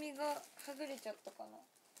手紙がはぐれちゃったかな。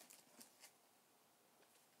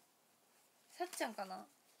さっちゃんかな。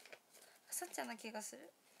さっちゃんな気がする。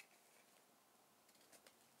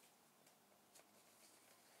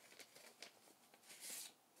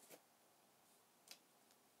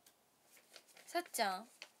さっちゃん？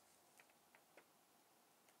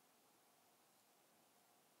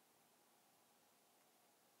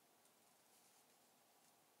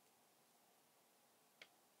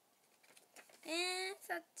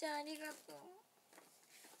さっちゃんありがとう。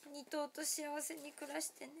二頭と幸せに暮ら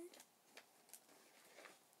してね。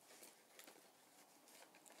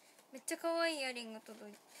めっちゃ可愛いイヤリング届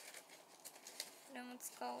いた。これも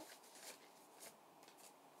使おう。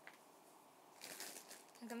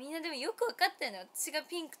なんかみんなでもよく分かったよね。私が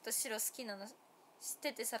ピンクと白好きなの知っ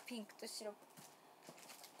ててさ、ピンクと白買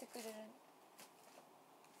ってくれるの。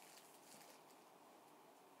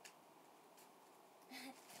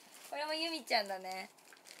これもゆみちゃんだね。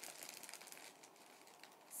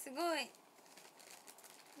すごいね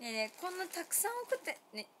えねえ、こんなたくさん送って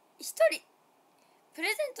ね。一人プレ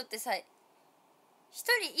ゼントってさ、一人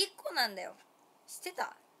一個なんだよ。知って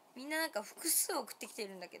た？みんななんか複数送ってきて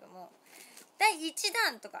るんだけども、第1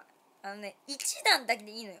弾とか1弾だけ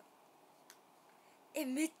でいいのよ。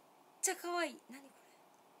めっちゃ可愛い。何こ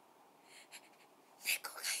れ？猫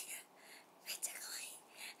がいる。めっちゃ可愛い。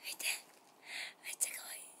見て、めっちゃ可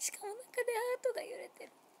愛い。しかも中でハートが揺れてる。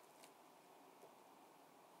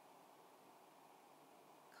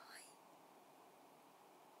可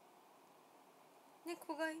愛い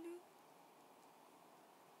猫がいる。も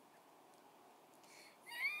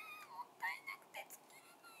ったいなくて作れ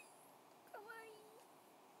ない。かわいい。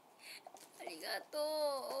ありがと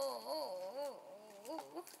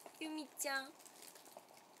う。ゆみちゃん、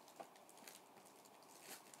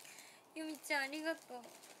ゆみちゃんありがとう。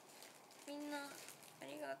みんなあ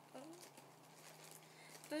りがとう。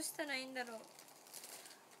どうしたらいいんだろう。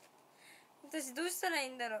私どうしたらいい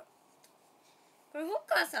んだろう。これホッ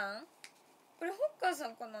カーさん、これホッカーさ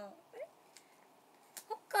んかな。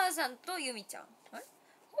ホッカーさんとユミちゃん、あれ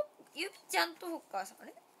ユミちゃんとホッカーさん、あ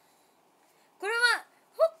れこれは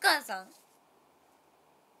ホッカーさん。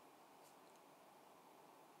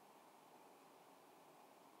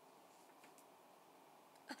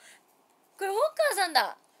あ、これホッカーさんだ。ホ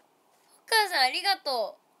ッカーさんありが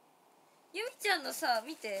とう。ユミちゃんのさ、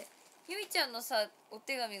見て、ユミちゃんのさお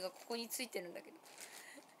手紙がここについてるんだけど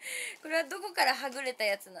これはどこからはぐれた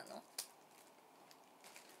やつなの。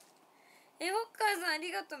ホッカーさんあ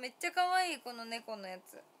りがとう。めっちゃ可愛いこの猫のや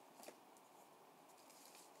つ。ちょっ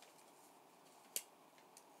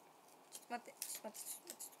と待って。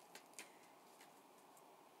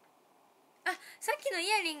あ、さっきのイ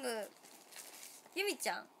ヤリングユミち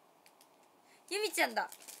ゃんだ。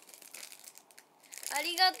あ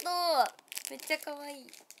りがとう。めっちゃ可愛い。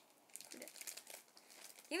これ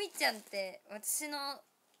ユミちゃんって私の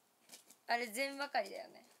あれ全ばかりだよ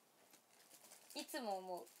ね。いつも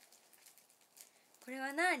思う。これ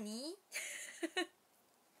は何ちょ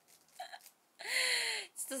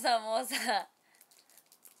っとさ、もうさ、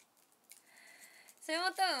それ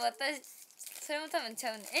も多分ち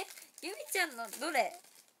ゃうね。ゆみちゃんのどれ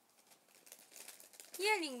イ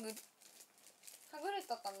ヤリングはぐれ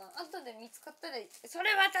たかな。後で見つかったら「そ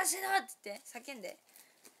れ私の!」って言って叫んで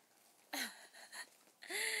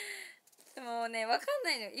でもね、わかん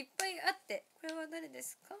ないのいっぱいあって。これは誰で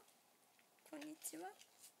すか。こんにちは。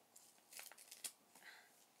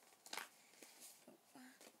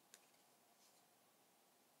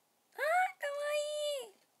かわ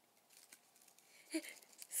いい。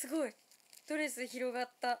すごいドレス広がっ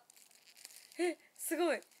た。す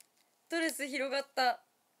ごいドレス広がった。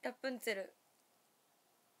ラプンツェル。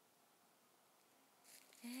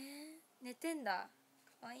寝てんだ。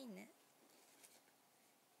かわいいね。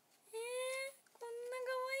こんな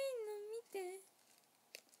かわいいの見て。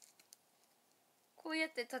こうやっ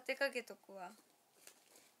て立てかけとくわ、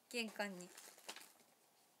玄関に。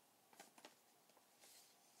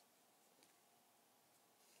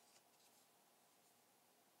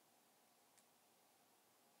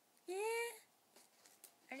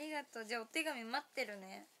ありがとう。じゃあお手紙待ってる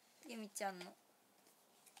ね、ゆみちゃんの。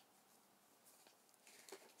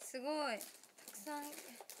すごいたくさん。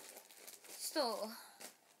ちょっと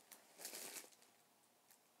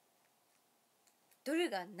どれ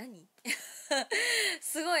が何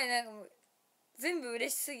すごいなんかもう全部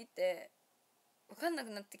嬉しすぎて分かんなく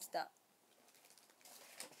なってきた。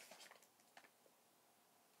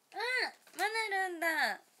マナルン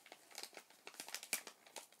だ。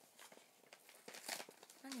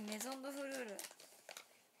何メゾンドフルール。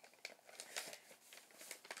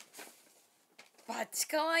バッチ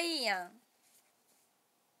かわいいやん。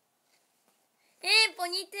ポ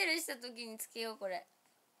ニーテールした時につけようこれ。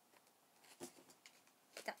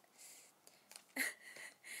きた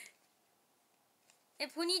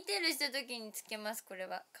ポニーテールした時につけます。これ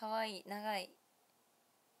はかわいい。長い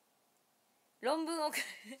論文を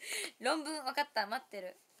論文分かった。待って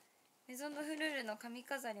る。メゾンドフルールの髪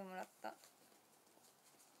飾りもらった。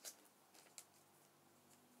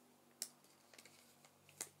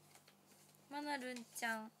マナルンち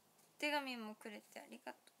ゃん手紙もくれてあり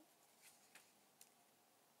がと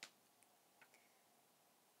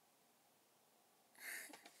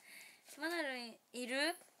うマナルンい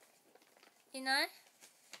る？いない？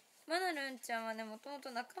マナルンちゃんはね、もとも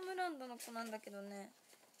と中村ンドの子なんだけどね、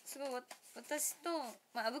すごい私と、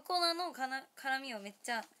アブコナの絡みをめっ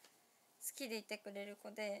ちゃ好きでいてくれる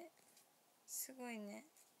子で、すごいね。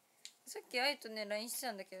さっきあいとね LINE して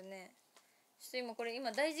たんだけどね、ちょっと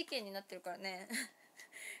今大事件になってるからね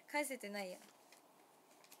返せてないや。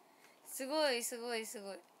すごい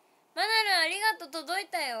マナルンありがとう。届い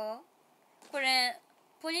たよ。これ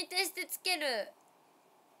ポニテしてつける。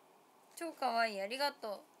超かわいい。ありがと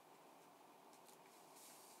う。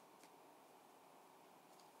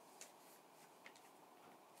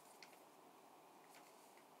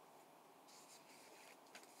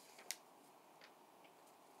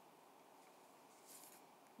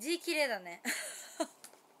字綺麗だね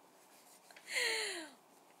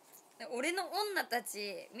俺の女た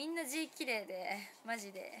ちみんな字綺麗でマ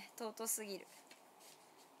ジで尊すぎる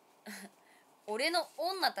俺の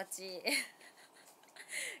女たち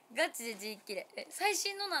ガチで字綺麗。最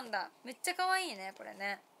新のなんだ。めっちゃ可愛いねこれ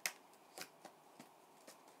ね。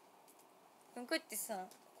こうやってさ、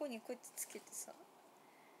ここにこうやってつけてさ、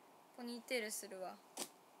ポニーテールするわ。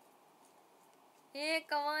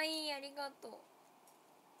かわいい、ありがとう。めっ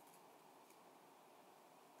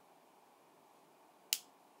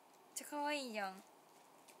ちゃかわいいやん。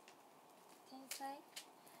天才。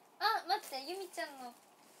あ、待って、ゆみちゃんの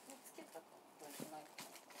見つけたか。どうしないか。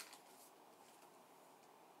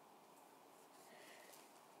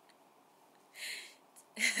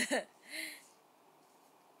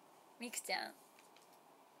みくちゃん、お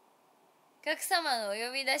客様のお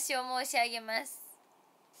呼び出しを申し上げます。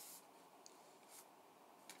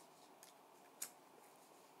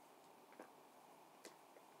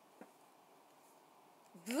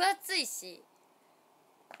分厚いし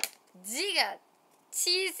字が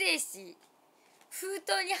小せいし封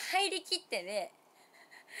筒に入りきってね、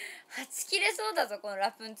はち切れそうだぞこの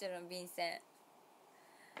ラプンツェルの便箋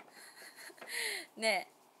ね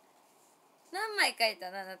え、何枚書い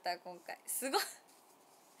たのあなたは今回。すごい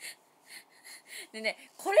で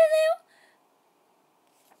ね、これだよ、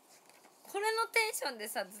これのテンションで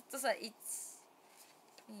さ、ずっとさ、1、2、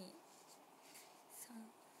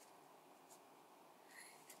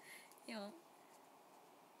3、4、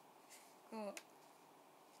5、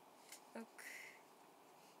6、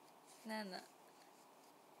7、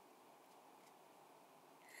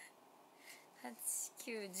8、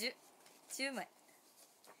9、10、10枚。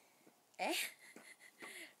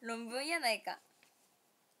論文やないか。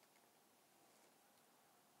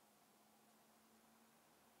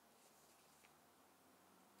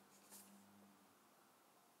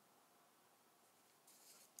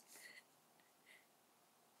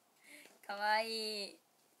かわいい。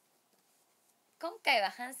今回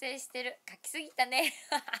は反省してる。書きすぎたね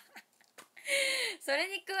それ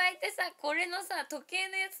に加えてさ、これのさ時計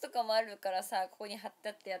のやつとかもあるからさ、ここに貼って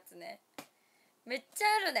あったやつね、めっちゃ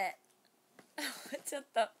あるねちょっ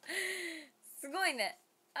とすごいね、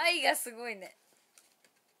愛がすごいね。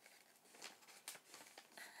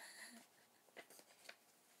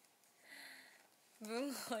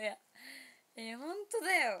文豪や、ほんと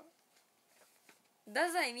だよ。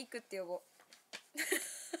太宰美久って呼ぼう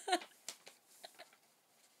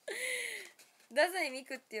太宰美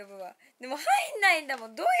久って呼ぶわ。でも入んないんだも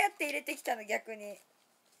ん。どうやって入れてきたの逆に。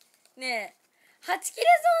ねえ、はち切れ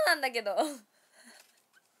そうなんだけど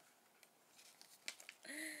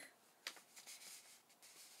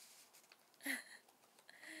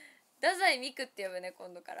太宰美久って呼ぶね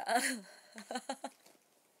今度からだ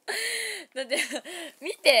って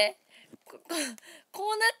見て、こ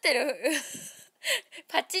うなってる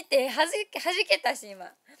パチってはじけたし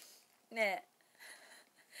今ねえ、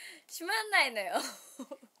閉まんないのよ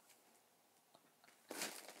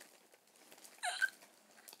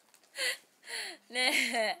ね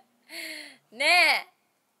えね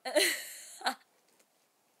え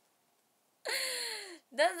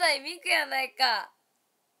太宰美久やないか。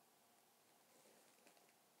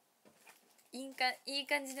いい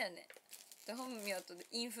感じだよね。本名と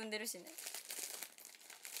韻踏んでるしね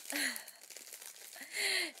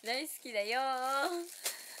大好きだよ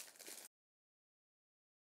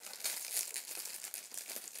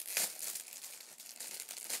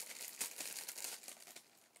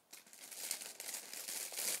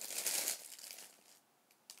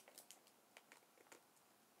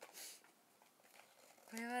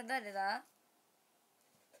これは誰だ。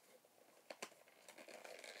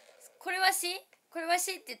これは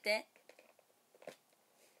しって言って。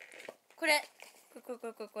これ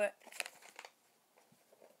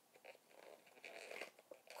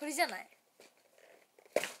これじゃない。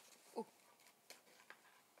お、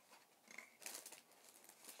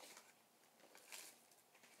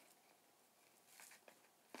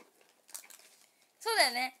そうだ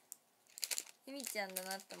よね、ゆみちゃんだ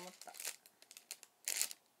なって思った。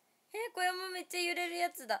これもめっちゃ揺れるや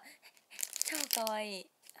つだ。超かわいい。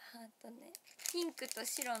ハートね、ピンクと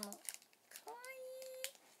白のかわいい。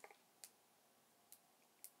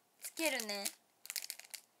つけるね。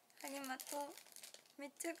ありがとう。めっ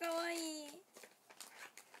ちゃかわいい。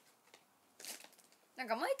なん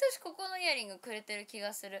か毎年ここのイヤリングくれてる気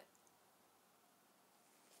がする。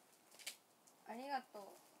ありがとう。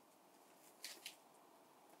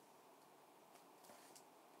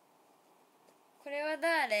これは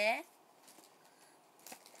誰？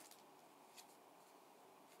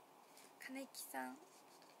金木さん。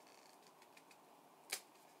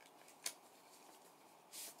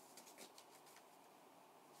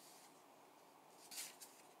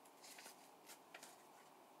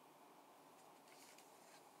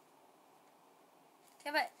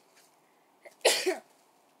やばい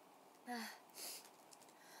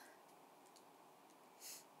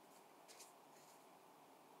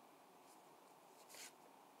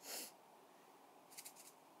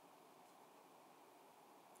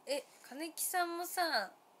金木さんも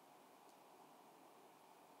さ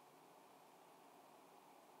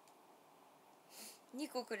2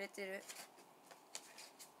個くれてる。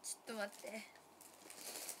ちょっと待って、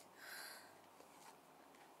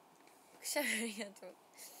くしゃべりやと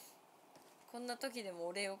こんな時でも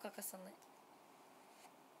お礼を欠かさない。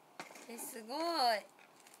すごい。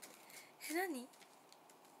何、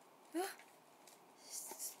うわっ、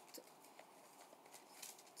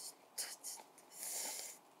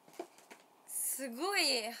すご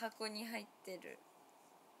い箱に入ってる。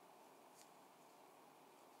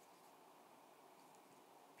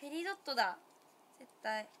ペリドットだ絶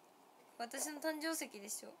対。私の誕生石で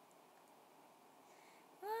しょ。わ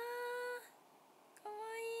ー、かわ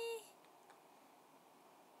いい。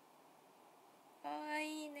かわ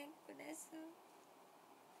いいネックレス、あ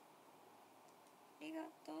りが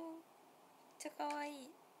とう。めっちゃかわいい。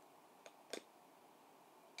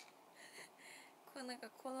なんか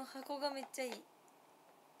この箱がめっちゃいい。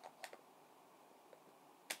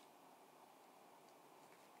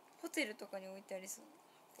ホテルとかに置いてありそう。め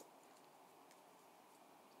っ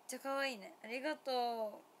ちゃかわいいね。ありが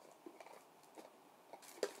と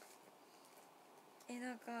う。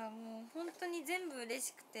なんかもう本当に全部嬉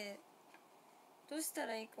しくてどうした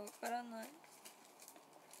らいいかわからない。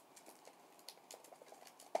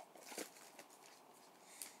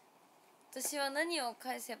私は何を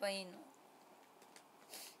返せばいいの。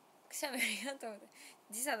くしゃみありがとう。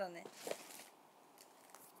時差だね。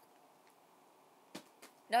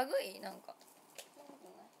ラグいなんか。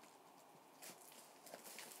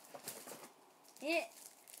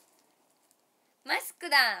マスク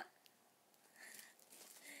だ。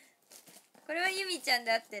これはゆみちゃん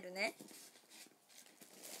で合ってるね。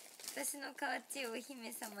私のかわちいお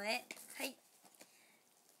姫様へ。はい、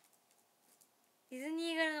ディズ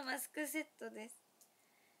ニー柄のマスクセットです。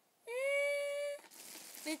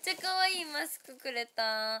めっちゃかわいいマスクくれ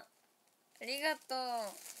た。ありがとう。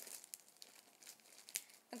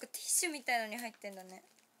なんかティッシュみたいのに入ってんだね。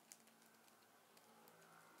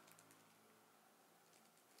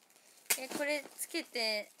これつけ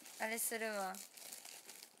てあれするわ。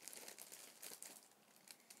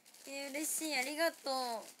嬉しい。ありがとう。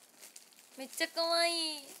めっちゃかわ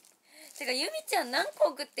いい。てかゆみちゃん何個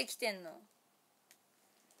送ってきてんの。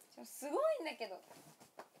すごいんだけど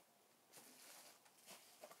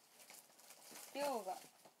量が。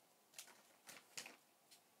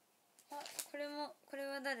これ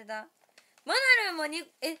は誰だ。マナルもマナ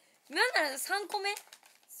ル3個目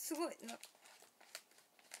すごいな。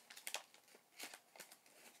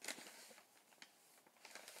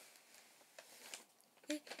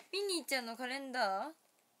ミニーちゃんのカレンダー。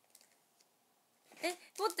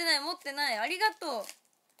持ってない。ありがとう。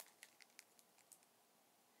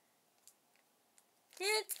使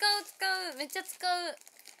うめっちゃ使う。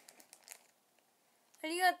あ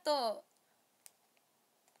りがとう。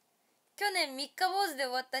去年三日坊主で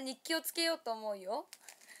終わった日記をつけようと思うよ。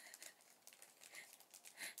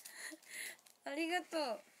ありがと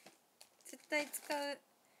う。絶対使う。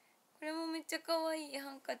これもめっちゃ可愛い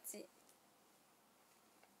ハンカチ。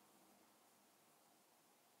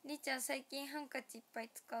りーちゃん最近ハンカチいっぱい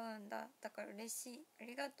使うんだ。だから嬉しい。あ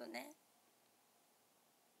りがとね。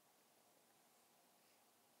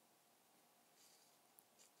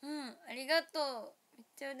ありがとう。めっ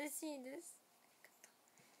ちゃ嬉しいです。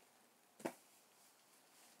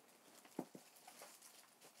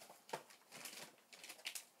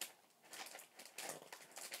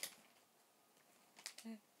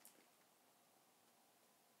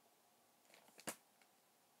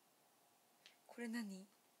これ何？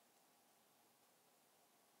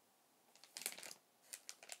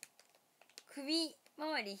首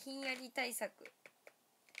周りひんやり対策。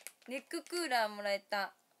ネッククーラーもらえ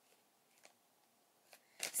た。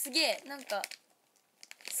すげえ。なんか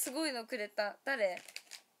すごいのくれた。誰？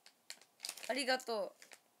ありがと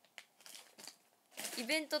う。イ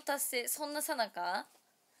ベント達成。そんなさなか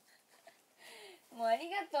もうあり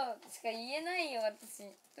がとうしか言えないよ私。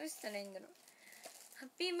どうしたらいいんだろう。ハッ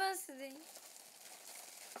ピーバースデー。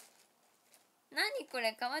何こ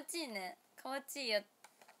れ。かわちいね。かわちいや。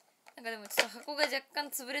なんかでもちょっと箱が若干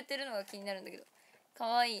潰れてるのが気になるんだけど、か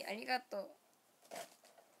わいい。ありがとう。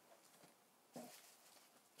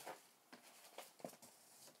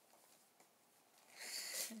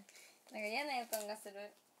なんか嫌な予感がする。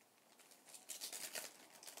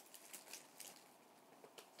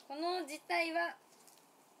この事態は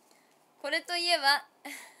これといえば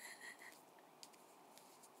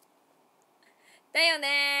だよ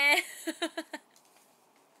ね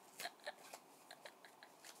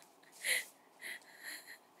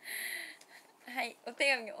はい、お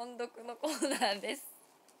手紙音読のコーナーです。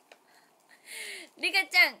リカ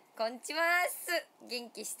ちゃんこんちはーす。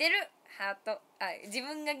元気してるハート。自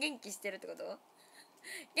分が元気してるってこと？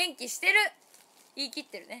元気してる言い切っ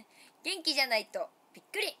てるね。元気じゃないとびっ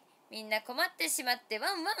くり。みんな困ってしまって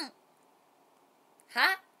ワンワン。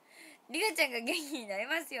は？リカちゃんが元気になり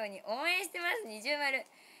ますように応援してます。二重丸。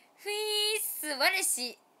フィースワレ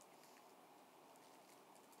シ。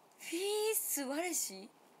フィースワレシ？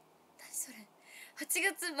何それ。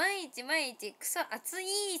8月毎日クソ暑い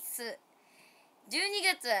っす。12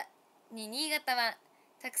月に新潟は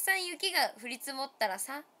たくさん雪が降り積もったら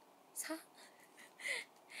さ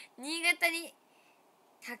新潟に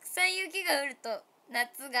たくさん雪が降ると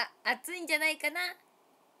夏が暑いんじゃないかな。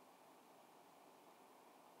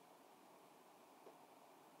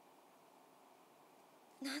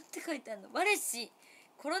なんて書いてあるの。我し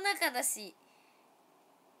コロナ禍だし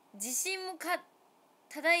地震も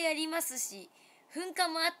多大ありますし噴火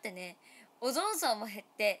もあってね、オゾン層も減っ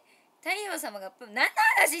て太陽様が何の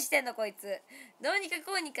話してんのこいつ。どうにか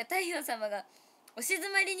こうにか太陽様がお静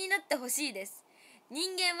まりになってほしいです。人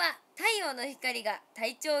間は太陽の光が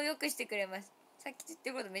体調を良くしてくれます。さっき言って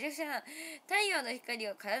ることめちゃくちゃな。太陽の光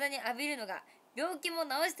を体に浴びるのが病気も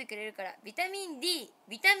治してくれるから、ビタミン D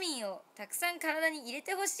ビタミンをたくさん体に入れ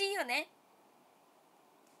てほしいよね。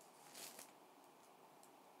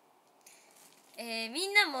み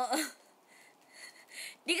んなも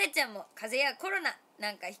リカちゃんも風邪やコロナ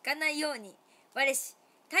なんかひかないように。我し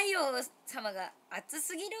太陽様が暑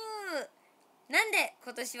すぎる。なんで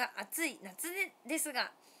今年は暑い夏ですが、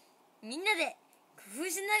みんなで工夫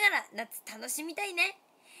しながら夏楽しみたいね。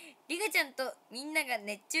リカちゃんとみんなが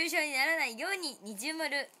熱中症にならないように。二重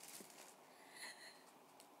丸。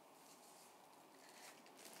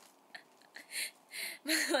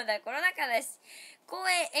まだコロナ禍だし公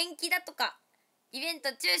演延期だとかイベント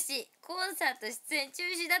中止、コンサート出演中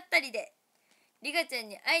止だったりでリカちゃん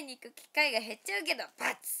に会いに行く機会が減っちゃうけど、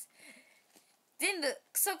バツ。全部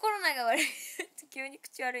クソコロナが悪い急に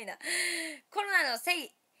口悪いな。コロナのせい。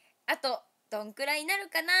あとどんくらいになる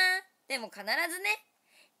かな。でも必ずね。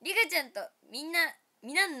リカちゃんとみんな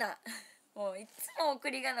んなもういつも送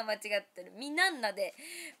り仮名間違ってる。みなんなで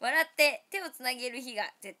笑って手をつなげる日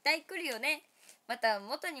が絶対来るよね。また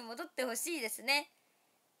元に戻ってほしいですね。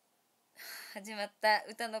始まった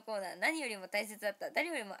歌のコーナー。何よりも大切だった、誰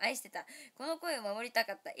よりも愛してた、この声を守りた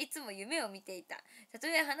かった、いつも夢を見ていた。たと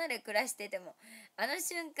え離れ暮らしててもあの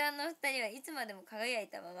瞬間の二人はいつまでも輝い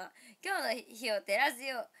たまま。今日の日を照らす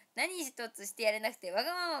よう何一つしてやれなくてわ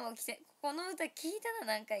がままもこの歌聞いた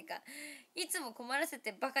な何回か。いつも困らせ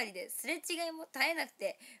てばかりですれ違いも絶えなく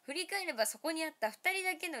て、振り返ればそこにあった二人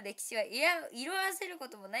だけの歴史は色あせるこ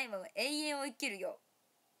ともないまま永遠を生きるよ。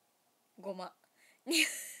ごま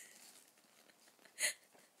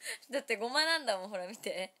だってごまなんだもん。ほら見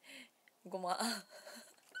て、ごま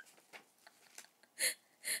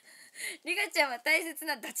リカちゃんは大切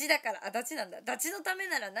なダチだから。ダチなんだ。ダチのため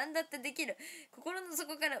なら何だってできる。心の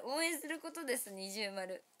底から応援することです。二重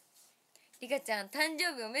丸。リカちゃん誕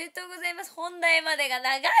生日おめでとうございます。本題までが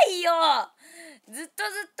長いよ。ずっと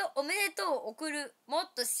おめでとうを送る。も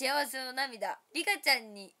っと幸せの涙。リカちゃ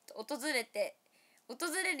んに訪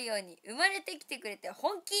れるように生まれてきてくれて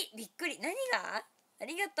本気。びっくり。何が？あ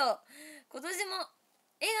りがとう。今年も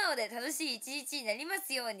笑顔で楽しい一日になりま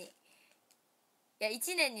すように。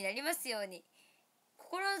一年になりますように。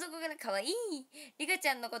心の底から可愛いリカち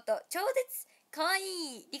ゃんのこと超絶可愛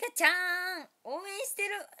いリカちゃん応援してる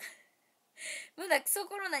まだクソ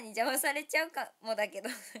コロナに邪魔されちゃうかもだけど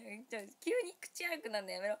急に口悪くなる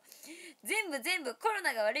のやめろ。全部コロ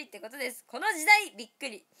ナが悪いってことです。この時代びっく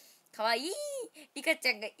り。かわいいリカち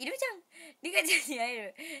ゃんがいるじゃん。リカちゃん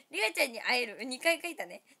に会える2回書いた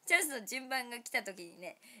ね。チャンスの順番が来た時に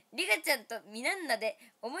ね、リカちゃんとミナンナで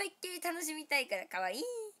思いっきり楽しみたいからかわいい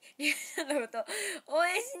リカちゃんのこと応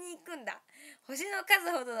援しに行くんだ。星の数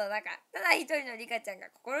ほどの中ただ一人のリカちゃんが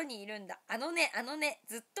心にいるんだ。あのね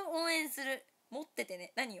ずっと応援する。持ってて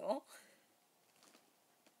ね。何を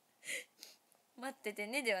待ってて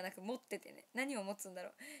ねではなく持っててね。何を持つんだろ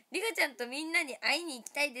う。リカちゃんとみんなに会いに行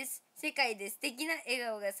きたいです。世界で素敵な笑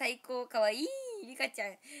顔が最高。かわいいリカちゃ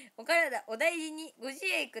ん。お体お大事にご自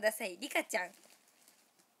愛くださいリカちゃん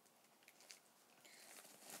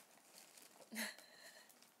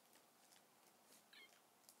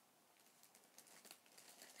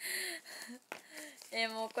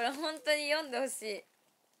もうこれ本当に読んでほしい。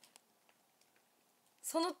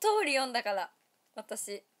その通り読んだから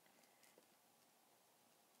私。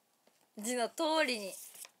字の通りに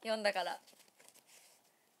読んだから。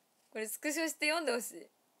これスクショして読んでほしい。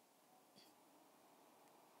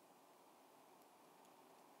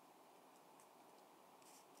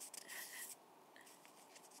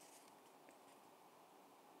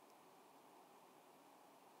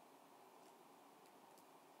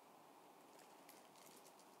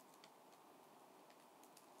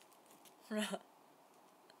ほら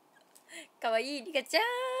かわいいリカちゃん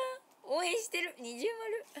応援してる二重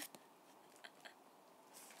丸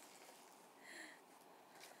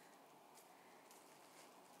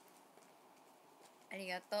あり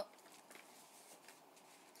がと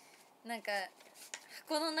う。なんか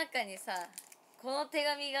箱の中にさこの手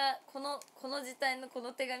紙がこの時代のこ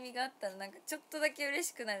の手紙があったらなんかちょっとだけ嬉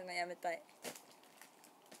しくなるのやめたい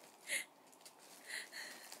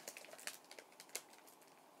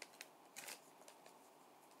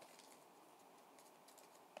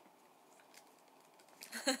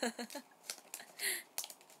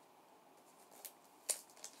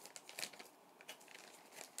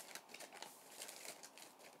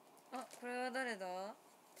あ、これは誰だ？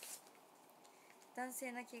男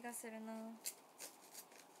性な気がするな。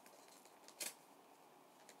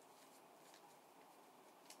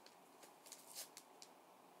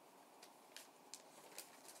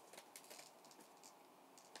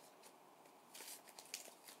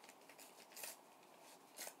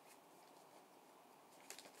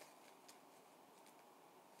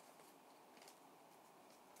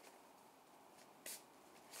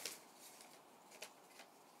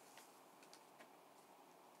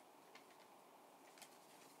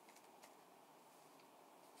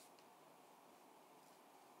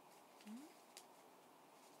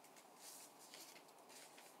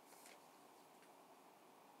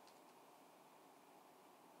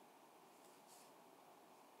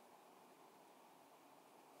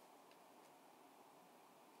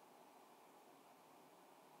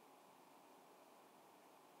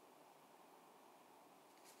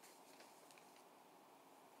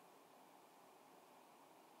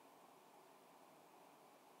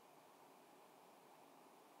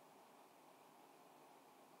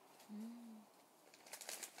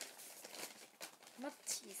マッ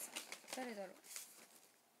チーさん誰だろ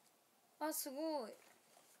う。あ、すごい。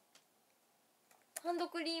ハンド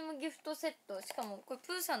クリームギフトセット、しかもこれ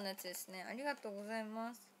プーさんのやつですね。ありがとうござい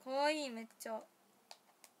ます。かわいい、めっちゃ。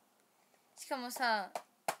しかもさ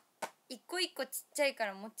一個一個ちっちゃいか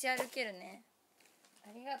ら持ち歩けるね。あ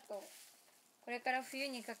りがとう。これから冬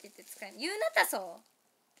にかけて使える。ユーナタソ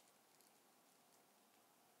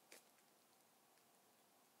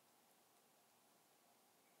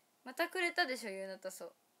またくれたでしょ、ユーナタ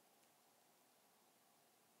ソ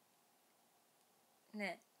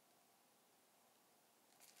ね。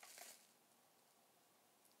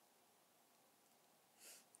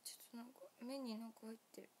ちょっとなんか目になんか入っ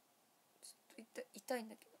てる。ちょっと痛いん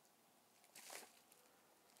だけど。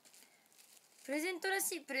プレゼントら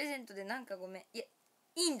しいプレゼントでなんかごめん。いや、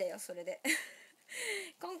いいんだよそれで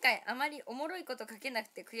今回あまりおもろいこと書けなく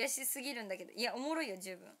て悔しすぎるんだけど、いやおもろいよ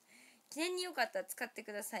十分。記念によかったら使って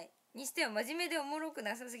ください。にしては真面目でおもろく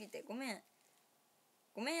なさすぎてごめん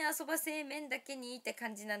遊ばせ面だけにって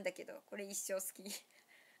感じなんだけど、これ一生好き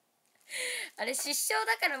あれ失笑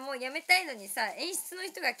だからもうやめたいのにさ、演出の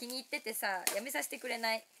人が気に入っててさやめさせてくれ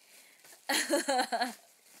ない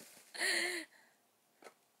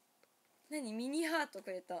何ミニハート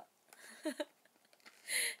くれた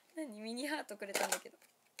何ミニハートくれたんだけど、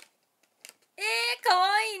か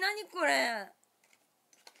わいい。何これ、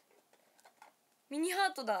ミニハ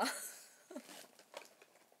ートだ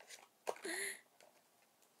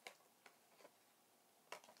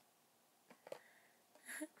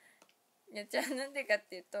いやじゃあなんでかっ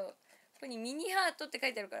ていうと、ここにミニハートって書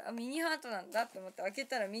いてあるから、あミニハートなんだって思って開け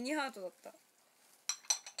たらミニハートだった。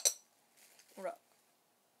ほら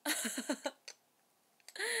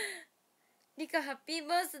リカハッピー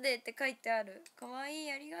バースデーって書いてある。かわい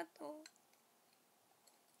い、ありがと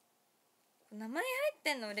う。名前入っ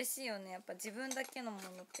てんの嬉しいよね。やっぱ自分だけのもの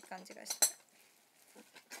って感じがした。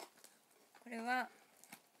これは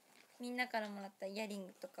みんなからもらったイヤリン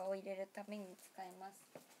グとかを入れるために使います。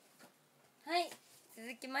はい、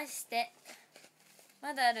続きまして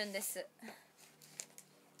まだあるんです。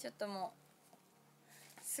ちょっとも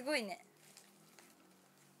うすごいね。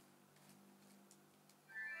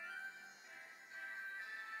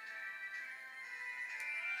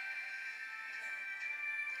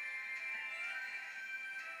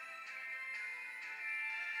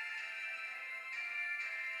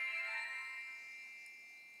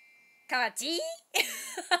かわちー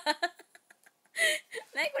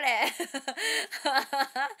なにこれ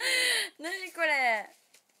なにこれ、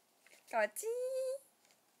かわち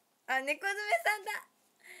ー。あ、猫爪さんだ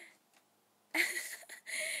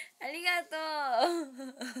ありがと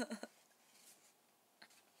う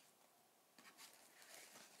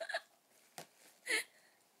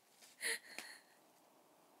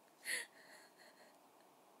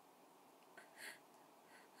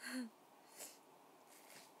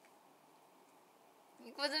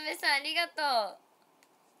猫猫爪さんありがとう。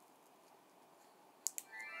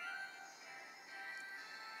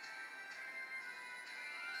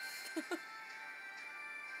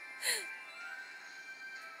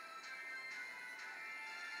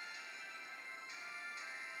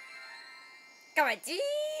かわちー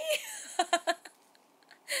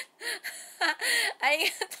あり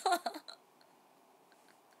がとう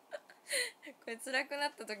これ辛くな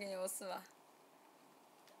った時に押すわ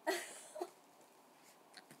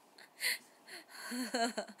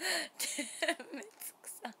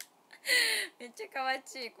めっちゃかわ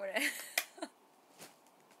ちいこれ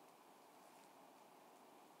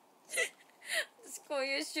私こう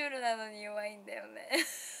いうシュールなのに弱いんだよね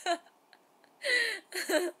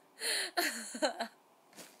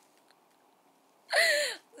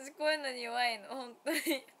私こういうのに弱いの本当に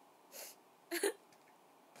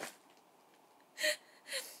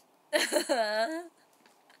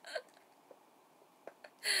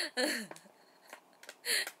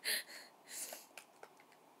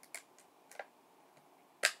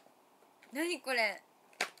何これ、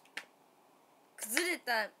崩れ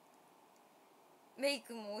たメイ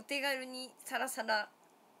クもお手軽にサラサラ。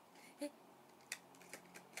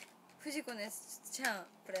藤子のやつちゃん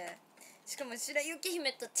これ、しかも白雪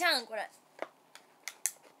姫とちゃんこれ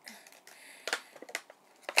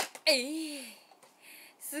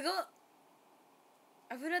すごっ。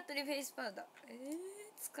油取りフェイスパウダー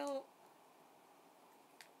使おう。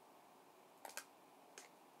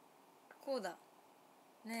こうだ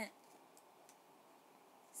ね。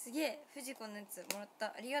すげえ、藤子のやつもらっ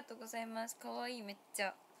た。ありがとうございます。かわいいめっちゃ。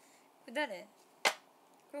これ誰？こ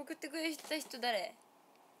れ送ってくれた人誰？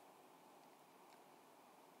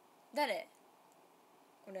誰？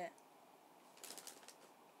これ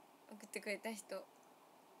送ってくれた人。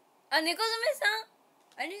あ、猫爪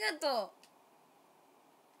さんありがとう。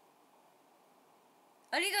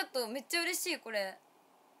ありがとう、めっちゃ嬉しい。これ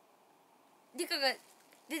リカが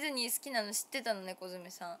ディズニー好きなの知ってたの？猫爪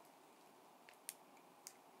さん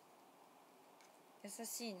優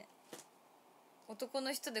しいね。男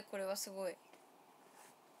の人でこれはすごい。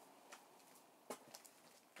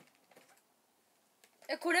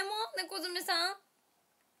これも猫爪さん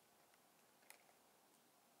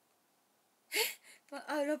あ、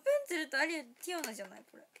ラプンツェルとアリエルティアナじゃない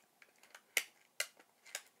これ。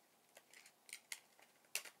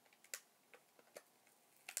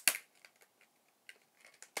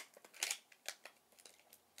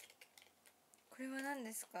これは何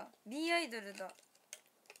ですか？ B アイドルだ。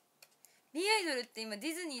 B アイドルって今デ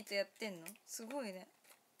ィズニーとやってんの？すごいね。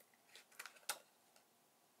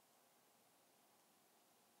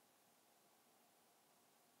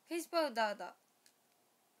フェイスパウダーだ。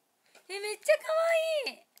めっちゃか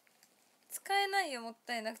わいい。使えないよ、もっ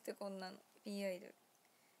たいなくて。こんなの B アイドル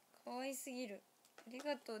かわいすぎる。あり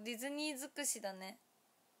がとう。ディズニー尽くしだね。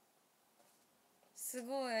す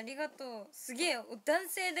ごいありがとう。すげえ、男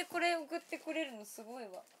性でこれ送ってくれるのすごい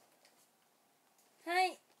わ。は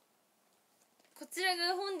い、こちら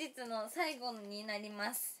が本日の最後になり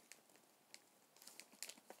ます。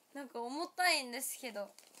なんか重たいんですけ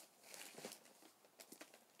ど、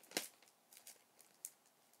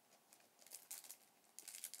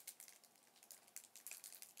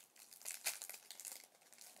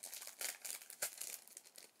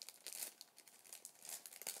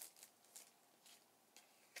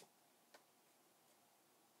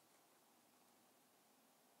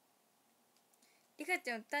リカ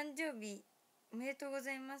ちゃんお誕生日おめでとうご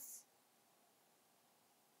ざいます。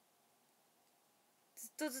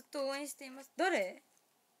ずっと応援しています。誰？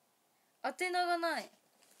宛名がない。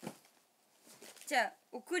じゃあ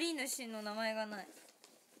送り主の名前がない。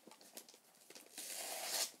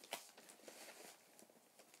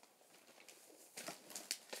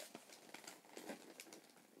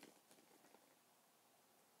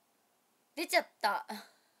出ちゃった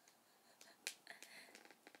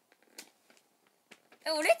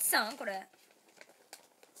おれちさんこれ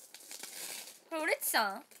おれち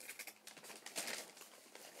さん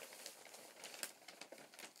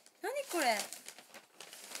何これ。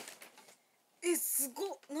す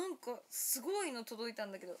ごっ。なんかすごいの届いた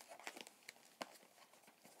んだけど、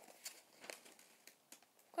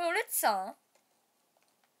これおれちさん？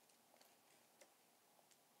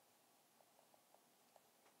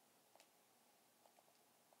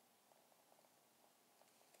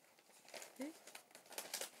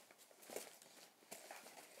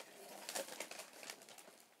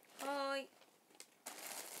はーい。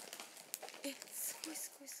すごい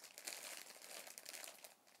すごいすご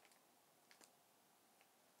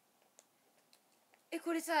い。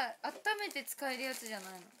これさ温めて使えるやつじゃな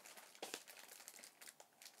いの？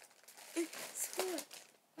すごい。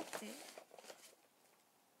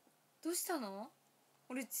どうしたの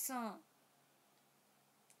オレッチさん。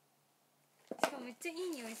しかもめっちゃいい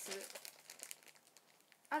匂いする。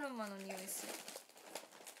アロマの匂いする。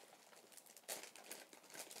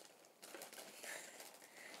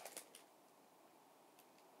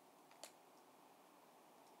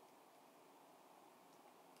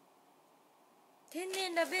天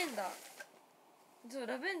然ラベンダー。そう、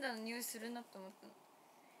ラベンダーの匂いするなと思ったの。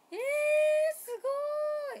す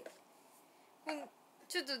ごーい。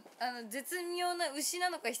ちょっと絶妙な牛な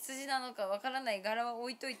のか羊なのかわからない柄は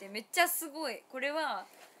置いといて、めっちゃすごい。これは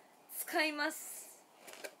使います。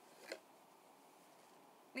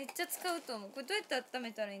めっちゃ使うと思う。これどうやって温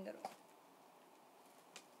めたらいいんだろう。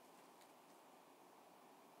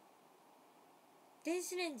電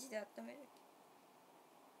子レンジで温める。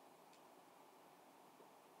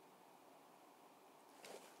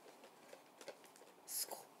す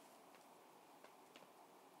ごい。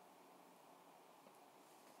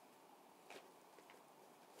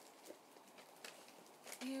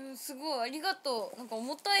すごいありがとう。なんか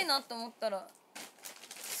重たいなと思ったら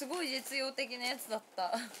すごい実用的なやつだっ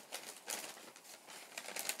た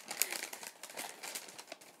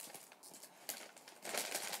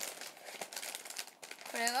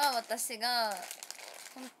これは私が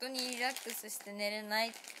本当にリラックスして寝れな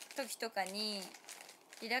い時とかに、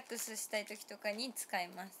リラックスしたい時とかに使い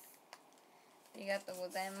ます。ありがとうご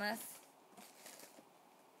ざいます。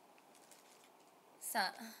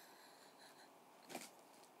さあ、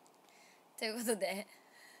ということで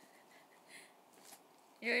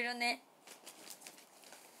いろいろね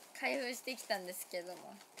開封してきたんですけど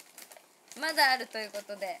も、まだあるというこ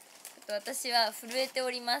とで、私は震えてお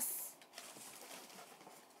ります。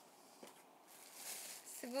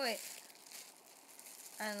すごい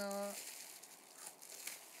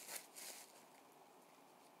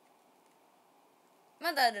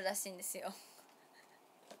まだあるらしいんですよ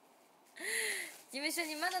事務所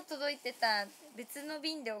にまだ届いてた、別の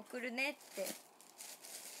便で送るねって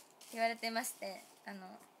言われてまして、ちょ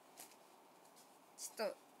っ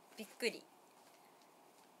とびっくり。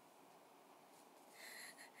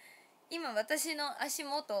今私の足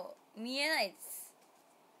元見えないです。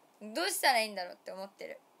どうしたらいいんだろうって思って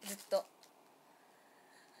る、ずっと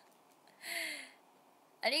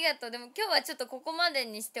ありがとう。でも今日はちょっとここまで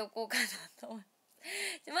にしておこうかなと思っ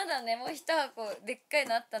てまだね、もう一箱でっかい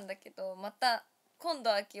のあったんだけど、また今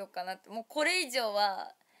度開けようかなって。もうこれ以上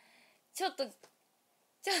はちょっとっ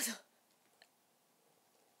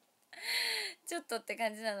て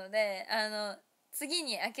感じなので、次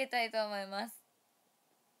に開けたいと思います。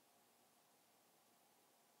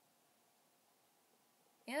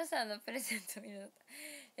皆さんのプレゼント見る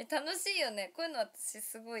の楽しいよね。こういうの私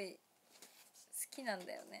すごい好きなん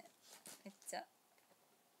だよね、めっちゃ。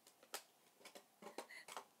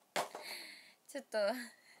ちょっと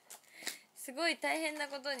すごい大変な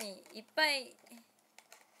ことにいっぱい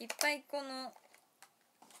この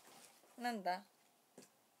なんだ、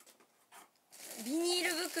ビニー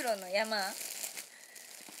ル袋の山な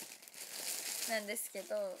んですけ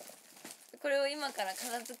ど、これを今から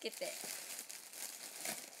片付けてし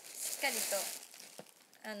っかりと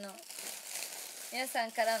皆さ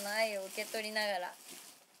んからの愛を受け取りながら、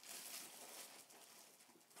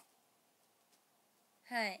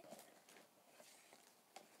はい、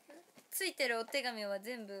ついてるお手紙は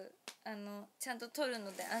全部ちゃんと取る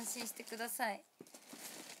ので安心してください。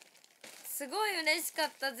すごい嬉しか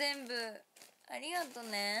った。全部ありがと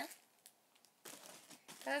ね。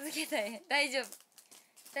片付けたい。大丈夫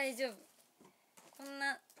こん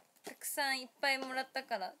なたくさんいっぱいもらった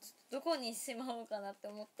から、ちょっとどこにしまおうかなって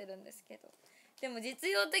思ってるんですけど、でも実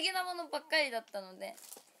用的なものばっかりだったので、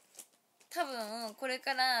多分これ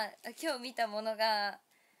から今日見たものが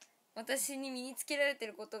私に身につけられて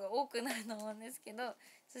ることが多くなると思うんですけど、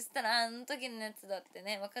そしたらあの時のやつだって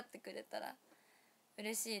ね、分かってくれたら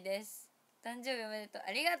嬉しいです。誕生日おめでとう。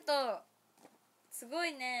ありがとう。すご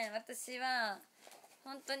いね。私は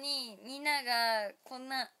本当にみんながこん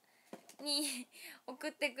なに送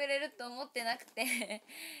ってくれると思ってなくて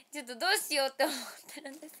ちょっとどうしようって思って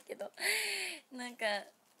るんですけど、なんか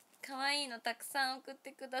可愛いのたくさん送っ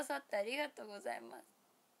てくださってありがとうございます。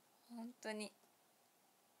本当に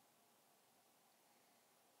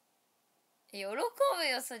喜ぶ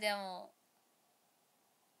よ、そりゃも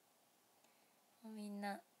うみん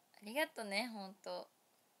なありがとね。本当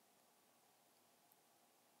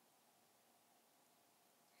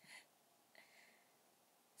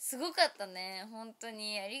すごかったね、本当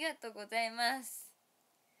にありがとうございます。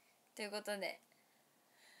ということで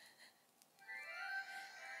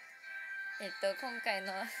今回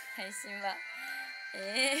の配信は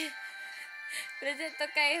プレゼント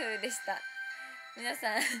開封でした。皆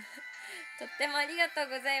さんとってもありがとう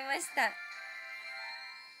ございました。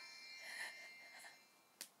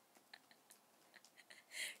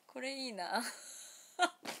これいいな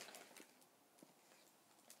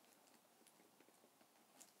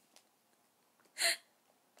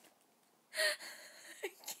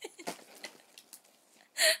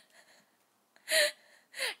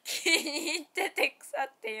気に入ってて草っ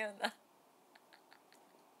て言うんだ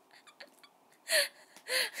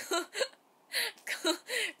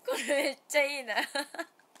これめっちゃいいな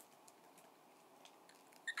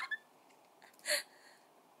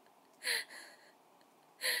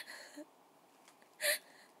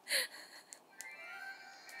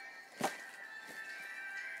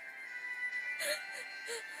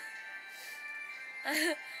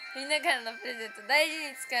みんなからのプレゼント大事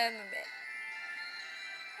に使うので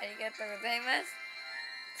ありがとうございます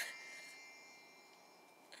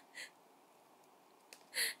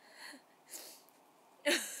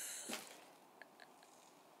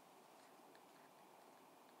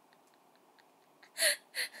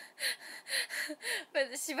こ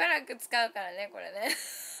れしばらく使うからねこれね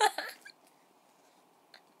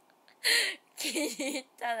気に入っ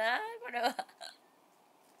たなこれは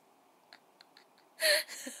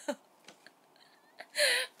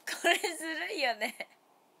これずるいよね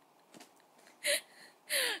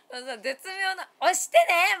そうそう絶妙な押して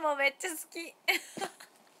ねもうめっちゃ好き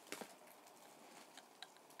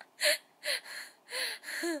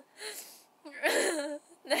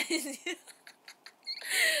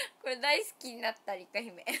これ大好きになったリカ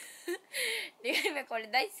姫リカ姫これ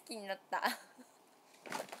大好きになった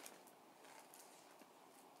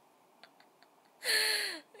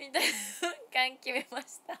みたいな瞬間決めま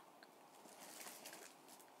した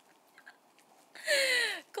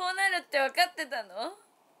こうなるって分かってたの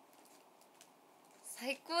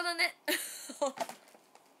最高だね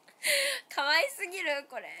可愛すぎる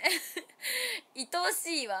これ愛お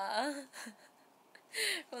しいわ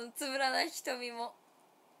このつぶらな瞳も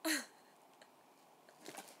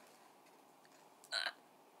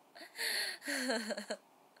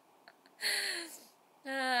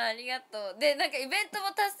ありがとうでなんかイベントも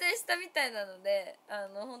達成したみたいなので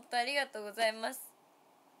本当ありがとうございます。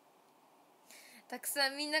たくさ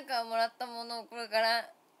んみんなからもらったものをこれから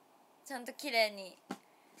ちゃんときれいに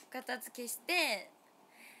片付けして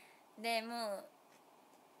でもう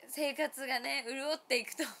生活がね潤ってい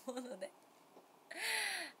くと思うので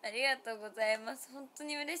ありがとうございます。本当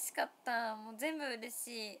に嬉しかった。もう全部嬉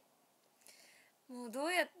しい。もうど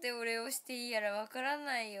うやってお礼をしていいやらわから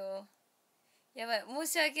ないよ。やばい、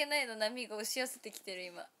申し訳ないの波が押し寄せてきてる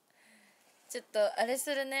今。ちょっとあれ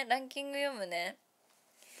するね、ランキング読むね。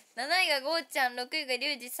7位がゴーちゃん、6位が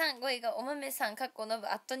リュウジさん、5位がおまめさん、かっこのぶ、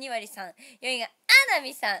2割さん、4位があな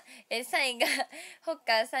みさん、3位がホッ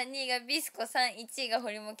カーさん、2位がビスコさん、1位が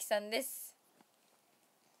堀もきさんです。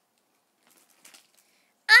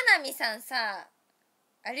あなみさんさ、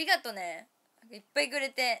ありがとね。いっぱいくれ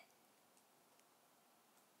て。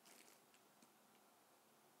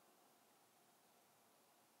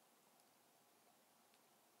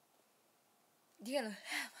リアの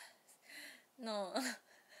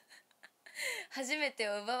初めて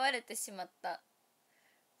を奪われてしまった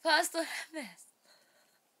ファーストラメス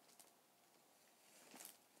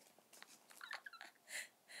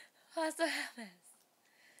ファーストラメ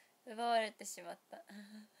ス奪われてしまった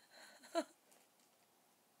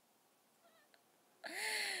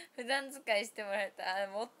普段使いしてもらえた。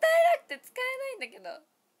もったいなくて使えないんだけ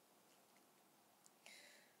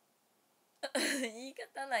ど言い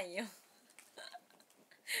方ないよ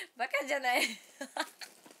バカじゃない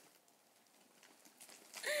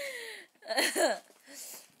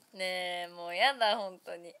ねえもうやだ本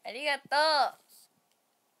当に。ありがとう。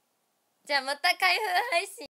じゃあまた開封配信